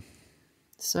 Right.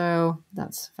 So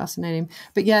that's fascinating.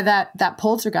 But yeah, that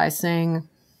poltergeist thing,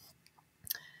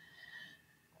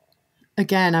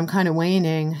 again, I'm kind of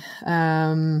waning.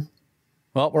 Well,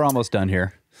 we're almost done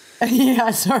here.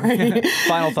 Yeah, sorry.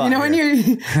 Final thought. You know,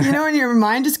 when your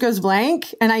mind just goes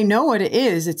blank, and I know what it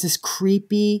is. It's this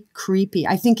creepy.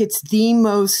 I think it's the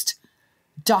most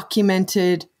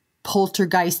documented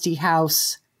poltergeisty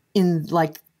house in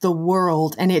like the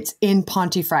world, and it's in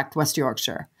Pontefract, West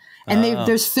Yorkshire. And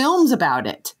there's films about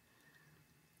it.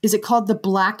 Is it called the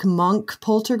Black Monk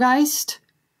Poltergeist?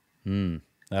 I don't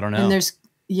know. And there's,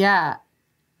 yeah.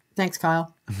 Thanks,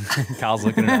 Kyle. Kyle's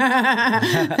looking it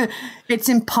up. It's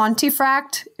in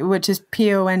Pontefract, which is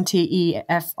Pontefract.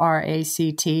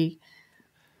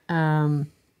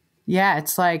 Yeah,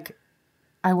 it's like,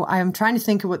 I'm trying to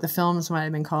think of what the films might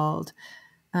have been called.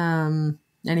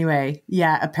 Anyway,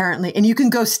 yeah, apparently. And you can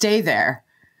go stay there.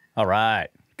 All right.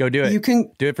 Go do it. You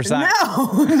can do it for science.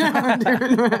 No,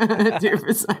 do it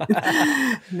for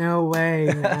science. No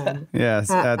way, man.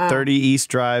 Yes, at 30 East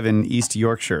Drive in East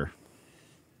Yorkshire.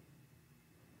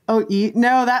 Oh,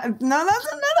 that's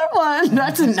another one.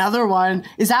 That's another one.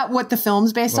 Is that what the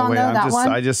film's based on, though?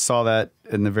 I just saw that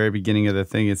in the very beginning of the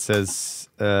thing. It says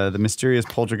the mysterious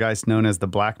poltergeist known as the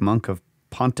Black Monk of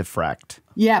Pontefract.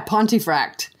 Yeah,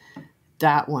 Pontefract.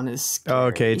 That one is scary. Oh,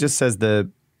 okay. It just says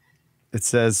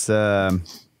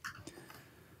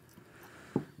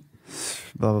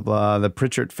blah, blah, blah. The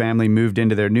Pritchard family moved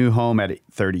into their new home at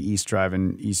 30 East Drive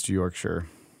in East Yorkshire.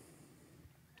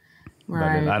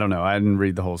 Right. I don't know. I didn't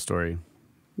read the whole story.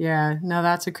 Yeah. No,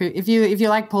 that's a creep. If you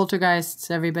like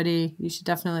poltergeists, everybody, you should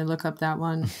definitely look up that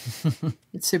one.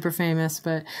 It's super famous.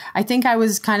 But I think I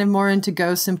was kind of more into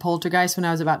ghosts and poltergeists when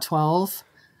I was about 12.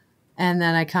 And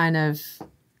then I kind of,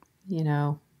 you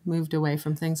know, moved away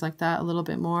from things like that a little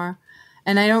bit more.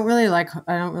 And I don't really like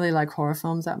horror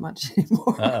films that much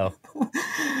anymore. Uh-oh.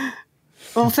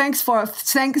 Well, thanks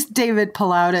David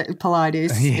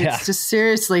Pilates. Yeah. It's just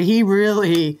seriously, he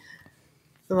really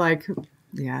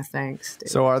thanks. David.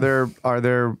 So are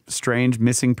there strange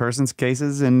missing persons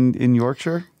cases in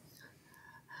Yorkshire?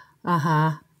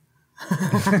 Uh-huh.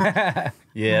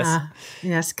 Yes.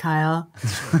 Yes, Kyle.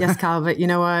 Yes, Kyle. But you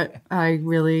know what?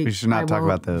 We should not talk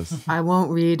about those. I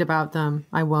won't read about them.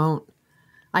 I won't.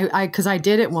 Because I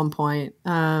did at one point.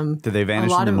 Did they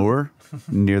vanish in the moor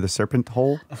near the Serpent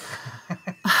hole?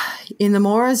 In the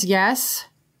moors, yes.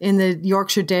 In the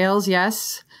Yorkshire Dales,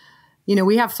 yes. You know,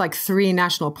 we have like 3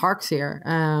 national parks here.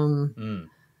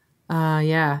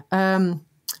 Yeah.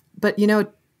 But, you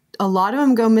know, a lot of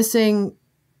them go missing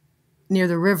near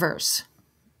the rivers.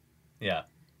 Yeah.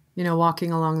 You know,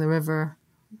 walking along the river,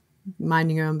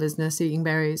 minding your own business, eating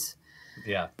berries.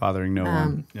 Yeah. Bothering no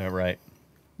one. Yeah, right.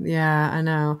 Yeah, I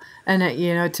know. And,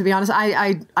 you know, to be honest,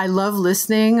 I love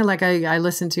listening. Like I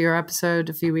listened to your episode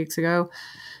a few weeks ago.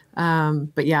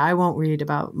 But yeah, I won't read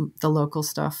about the local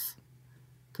stuff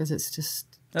because it's just...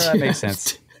 that makes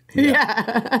sense.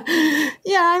 Yeah.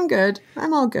 Yeah, I'm good.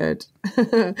 I'm all good.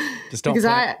 Just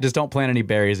don't plant any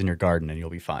berries in your garden and you'll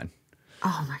be fine.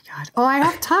 Oh my God. Oh, I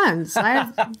have tons. I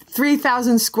have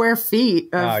 3,000 square feet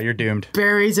of you're doomed.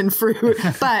 Berries and fruit,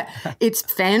 but it's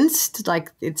fenced.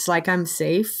 Like it's like I'm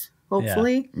safe,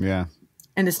 hopefully. Yeah.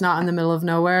 And it's not in the middle of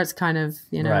nowhere. It's kind of,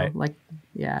 you know, right. like,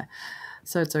 yeah.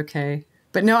 So it's okay.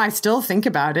 But no, I still think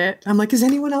about it. I'm like, is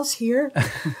anyone else here?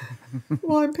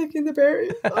 Well, I'm picking the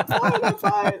berries. I'm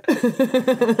fine.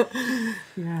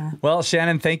 Yeah. Well,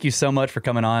 Shannon, thank you so much for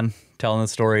coming on, telling the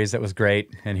stories. That was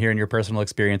great. And hearing your personal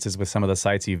experiences with some of the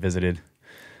sites you visited.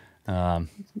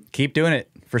 Keep doing it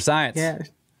for science. Yeah.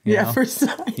 You Yeah, know? for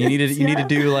science. You need to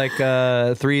do like 3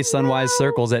 sunwise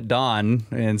circles at dawn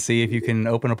and see if you can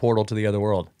open a portal to the other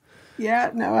world.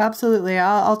 Yeah, no, absolutely.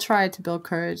 I'll try to build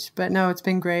courage. But no, it's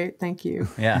been great. Thank you.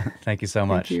 Yeah, thank you so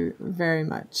much. Thank you very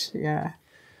much. Yeah.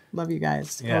 Love you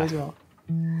guys. Yeah. Always will.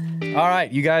 All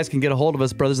right, you guys can get a hold of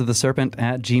us,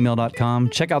 brothersoftheserpent@gmail.com.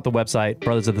 Check out the website,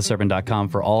 brothersoftheserpent.com,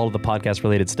 for all of the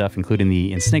podcast-related stuff, including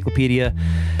the encyclopedia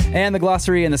and the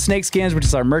glossary and the SnakeSkins, which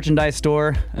is our merchandise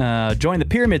store. Join the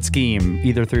pyramid scheme,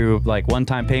 either through like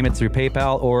one-time payments through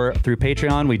PayPal or through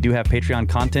Patreon. We do have Patreon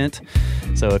content.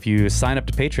 So if you sign up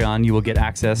to Patreon, you will get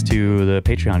access to the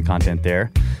Patreon content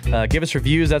there. Give us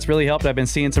reviews. That's really helped. I've been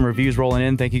seeing some reviews rolling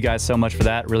in. Thank you guys so much for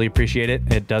that. Really appreciate it.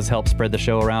 It does help spread the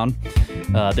show around.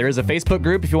 There is a Facebook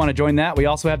group if you want to join that. We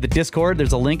also have the Discord.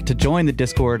 There's a link to join the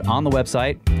Discord on the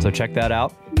website, so check that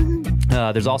out.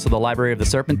 There's also the Library of the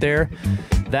Serpent there.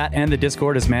 That and the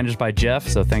Discord is managed by Jeff,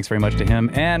 so thanks very much to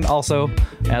him. And also,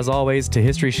 as always, to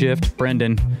History Shift,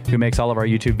 Brendan, who makes all of our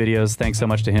YouTube videos. Thanks so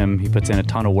much to him. He puts in a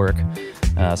ton of work.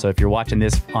 So if you're watching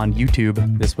this on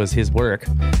YouTube, this was his work.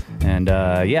 And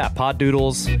yeah, Pod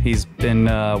Doodles, he's been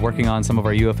working on some of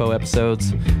our UFO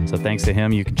episodes. So thanks to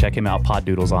him. You can check him out, Pod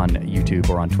Doodles, on YouTube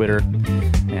or on Twitter.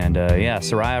 And yeah,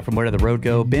 Soraya from Where Did the Road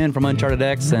Go, Ben from Uncharted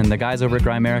X, and the guys over at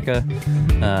Grimerica,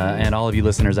 and all of you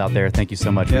listeners out there, thank you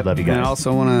so much. Yep. We love you guys. And I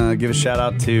also want to give a shout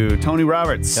out to Tony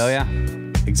Roberts. Oh yeah,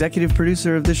 executive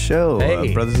producer of this show,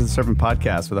 Hey. Brothers of the Serpent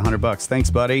podcast, with $100. Thanks,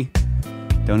 buddy.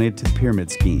 Donate to the pyramid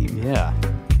scheme. yeah,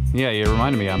 yeah. You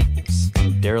reminded me, I'm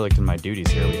derelict in my duties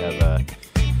here.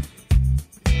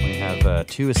 We have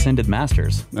 2 Ascended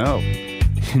Masters Oh, on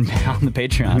the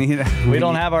Patreon. We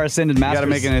don't have our Ascended Masters. gotta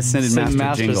make an Ascended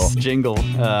Master jingle.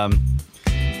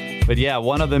 But yeah,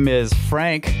 one of them is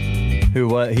Frank,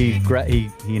 who he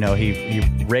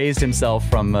raised himself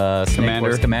from Snake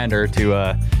Force Commander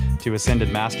to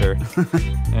Ascended Master.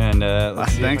 And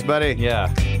let's see thanks, buddy.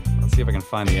 Yeah, let's see if I can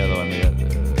find the other one. Let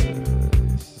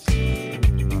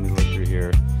me look through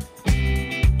here.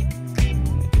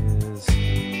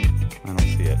 I don't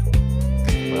see it.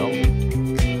 Well,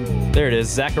 there it is,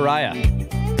 Zachariah,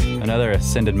 another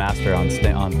Ascended Master on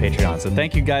Patreon. So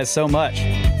thank you guys so much.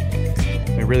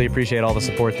 We really appreciate all the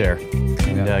support there.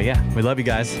 And yeah, we love you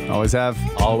guys. Always have.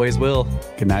 Always will.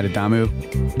 Good night, Adamu.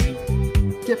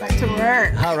 Get back to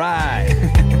work. All right.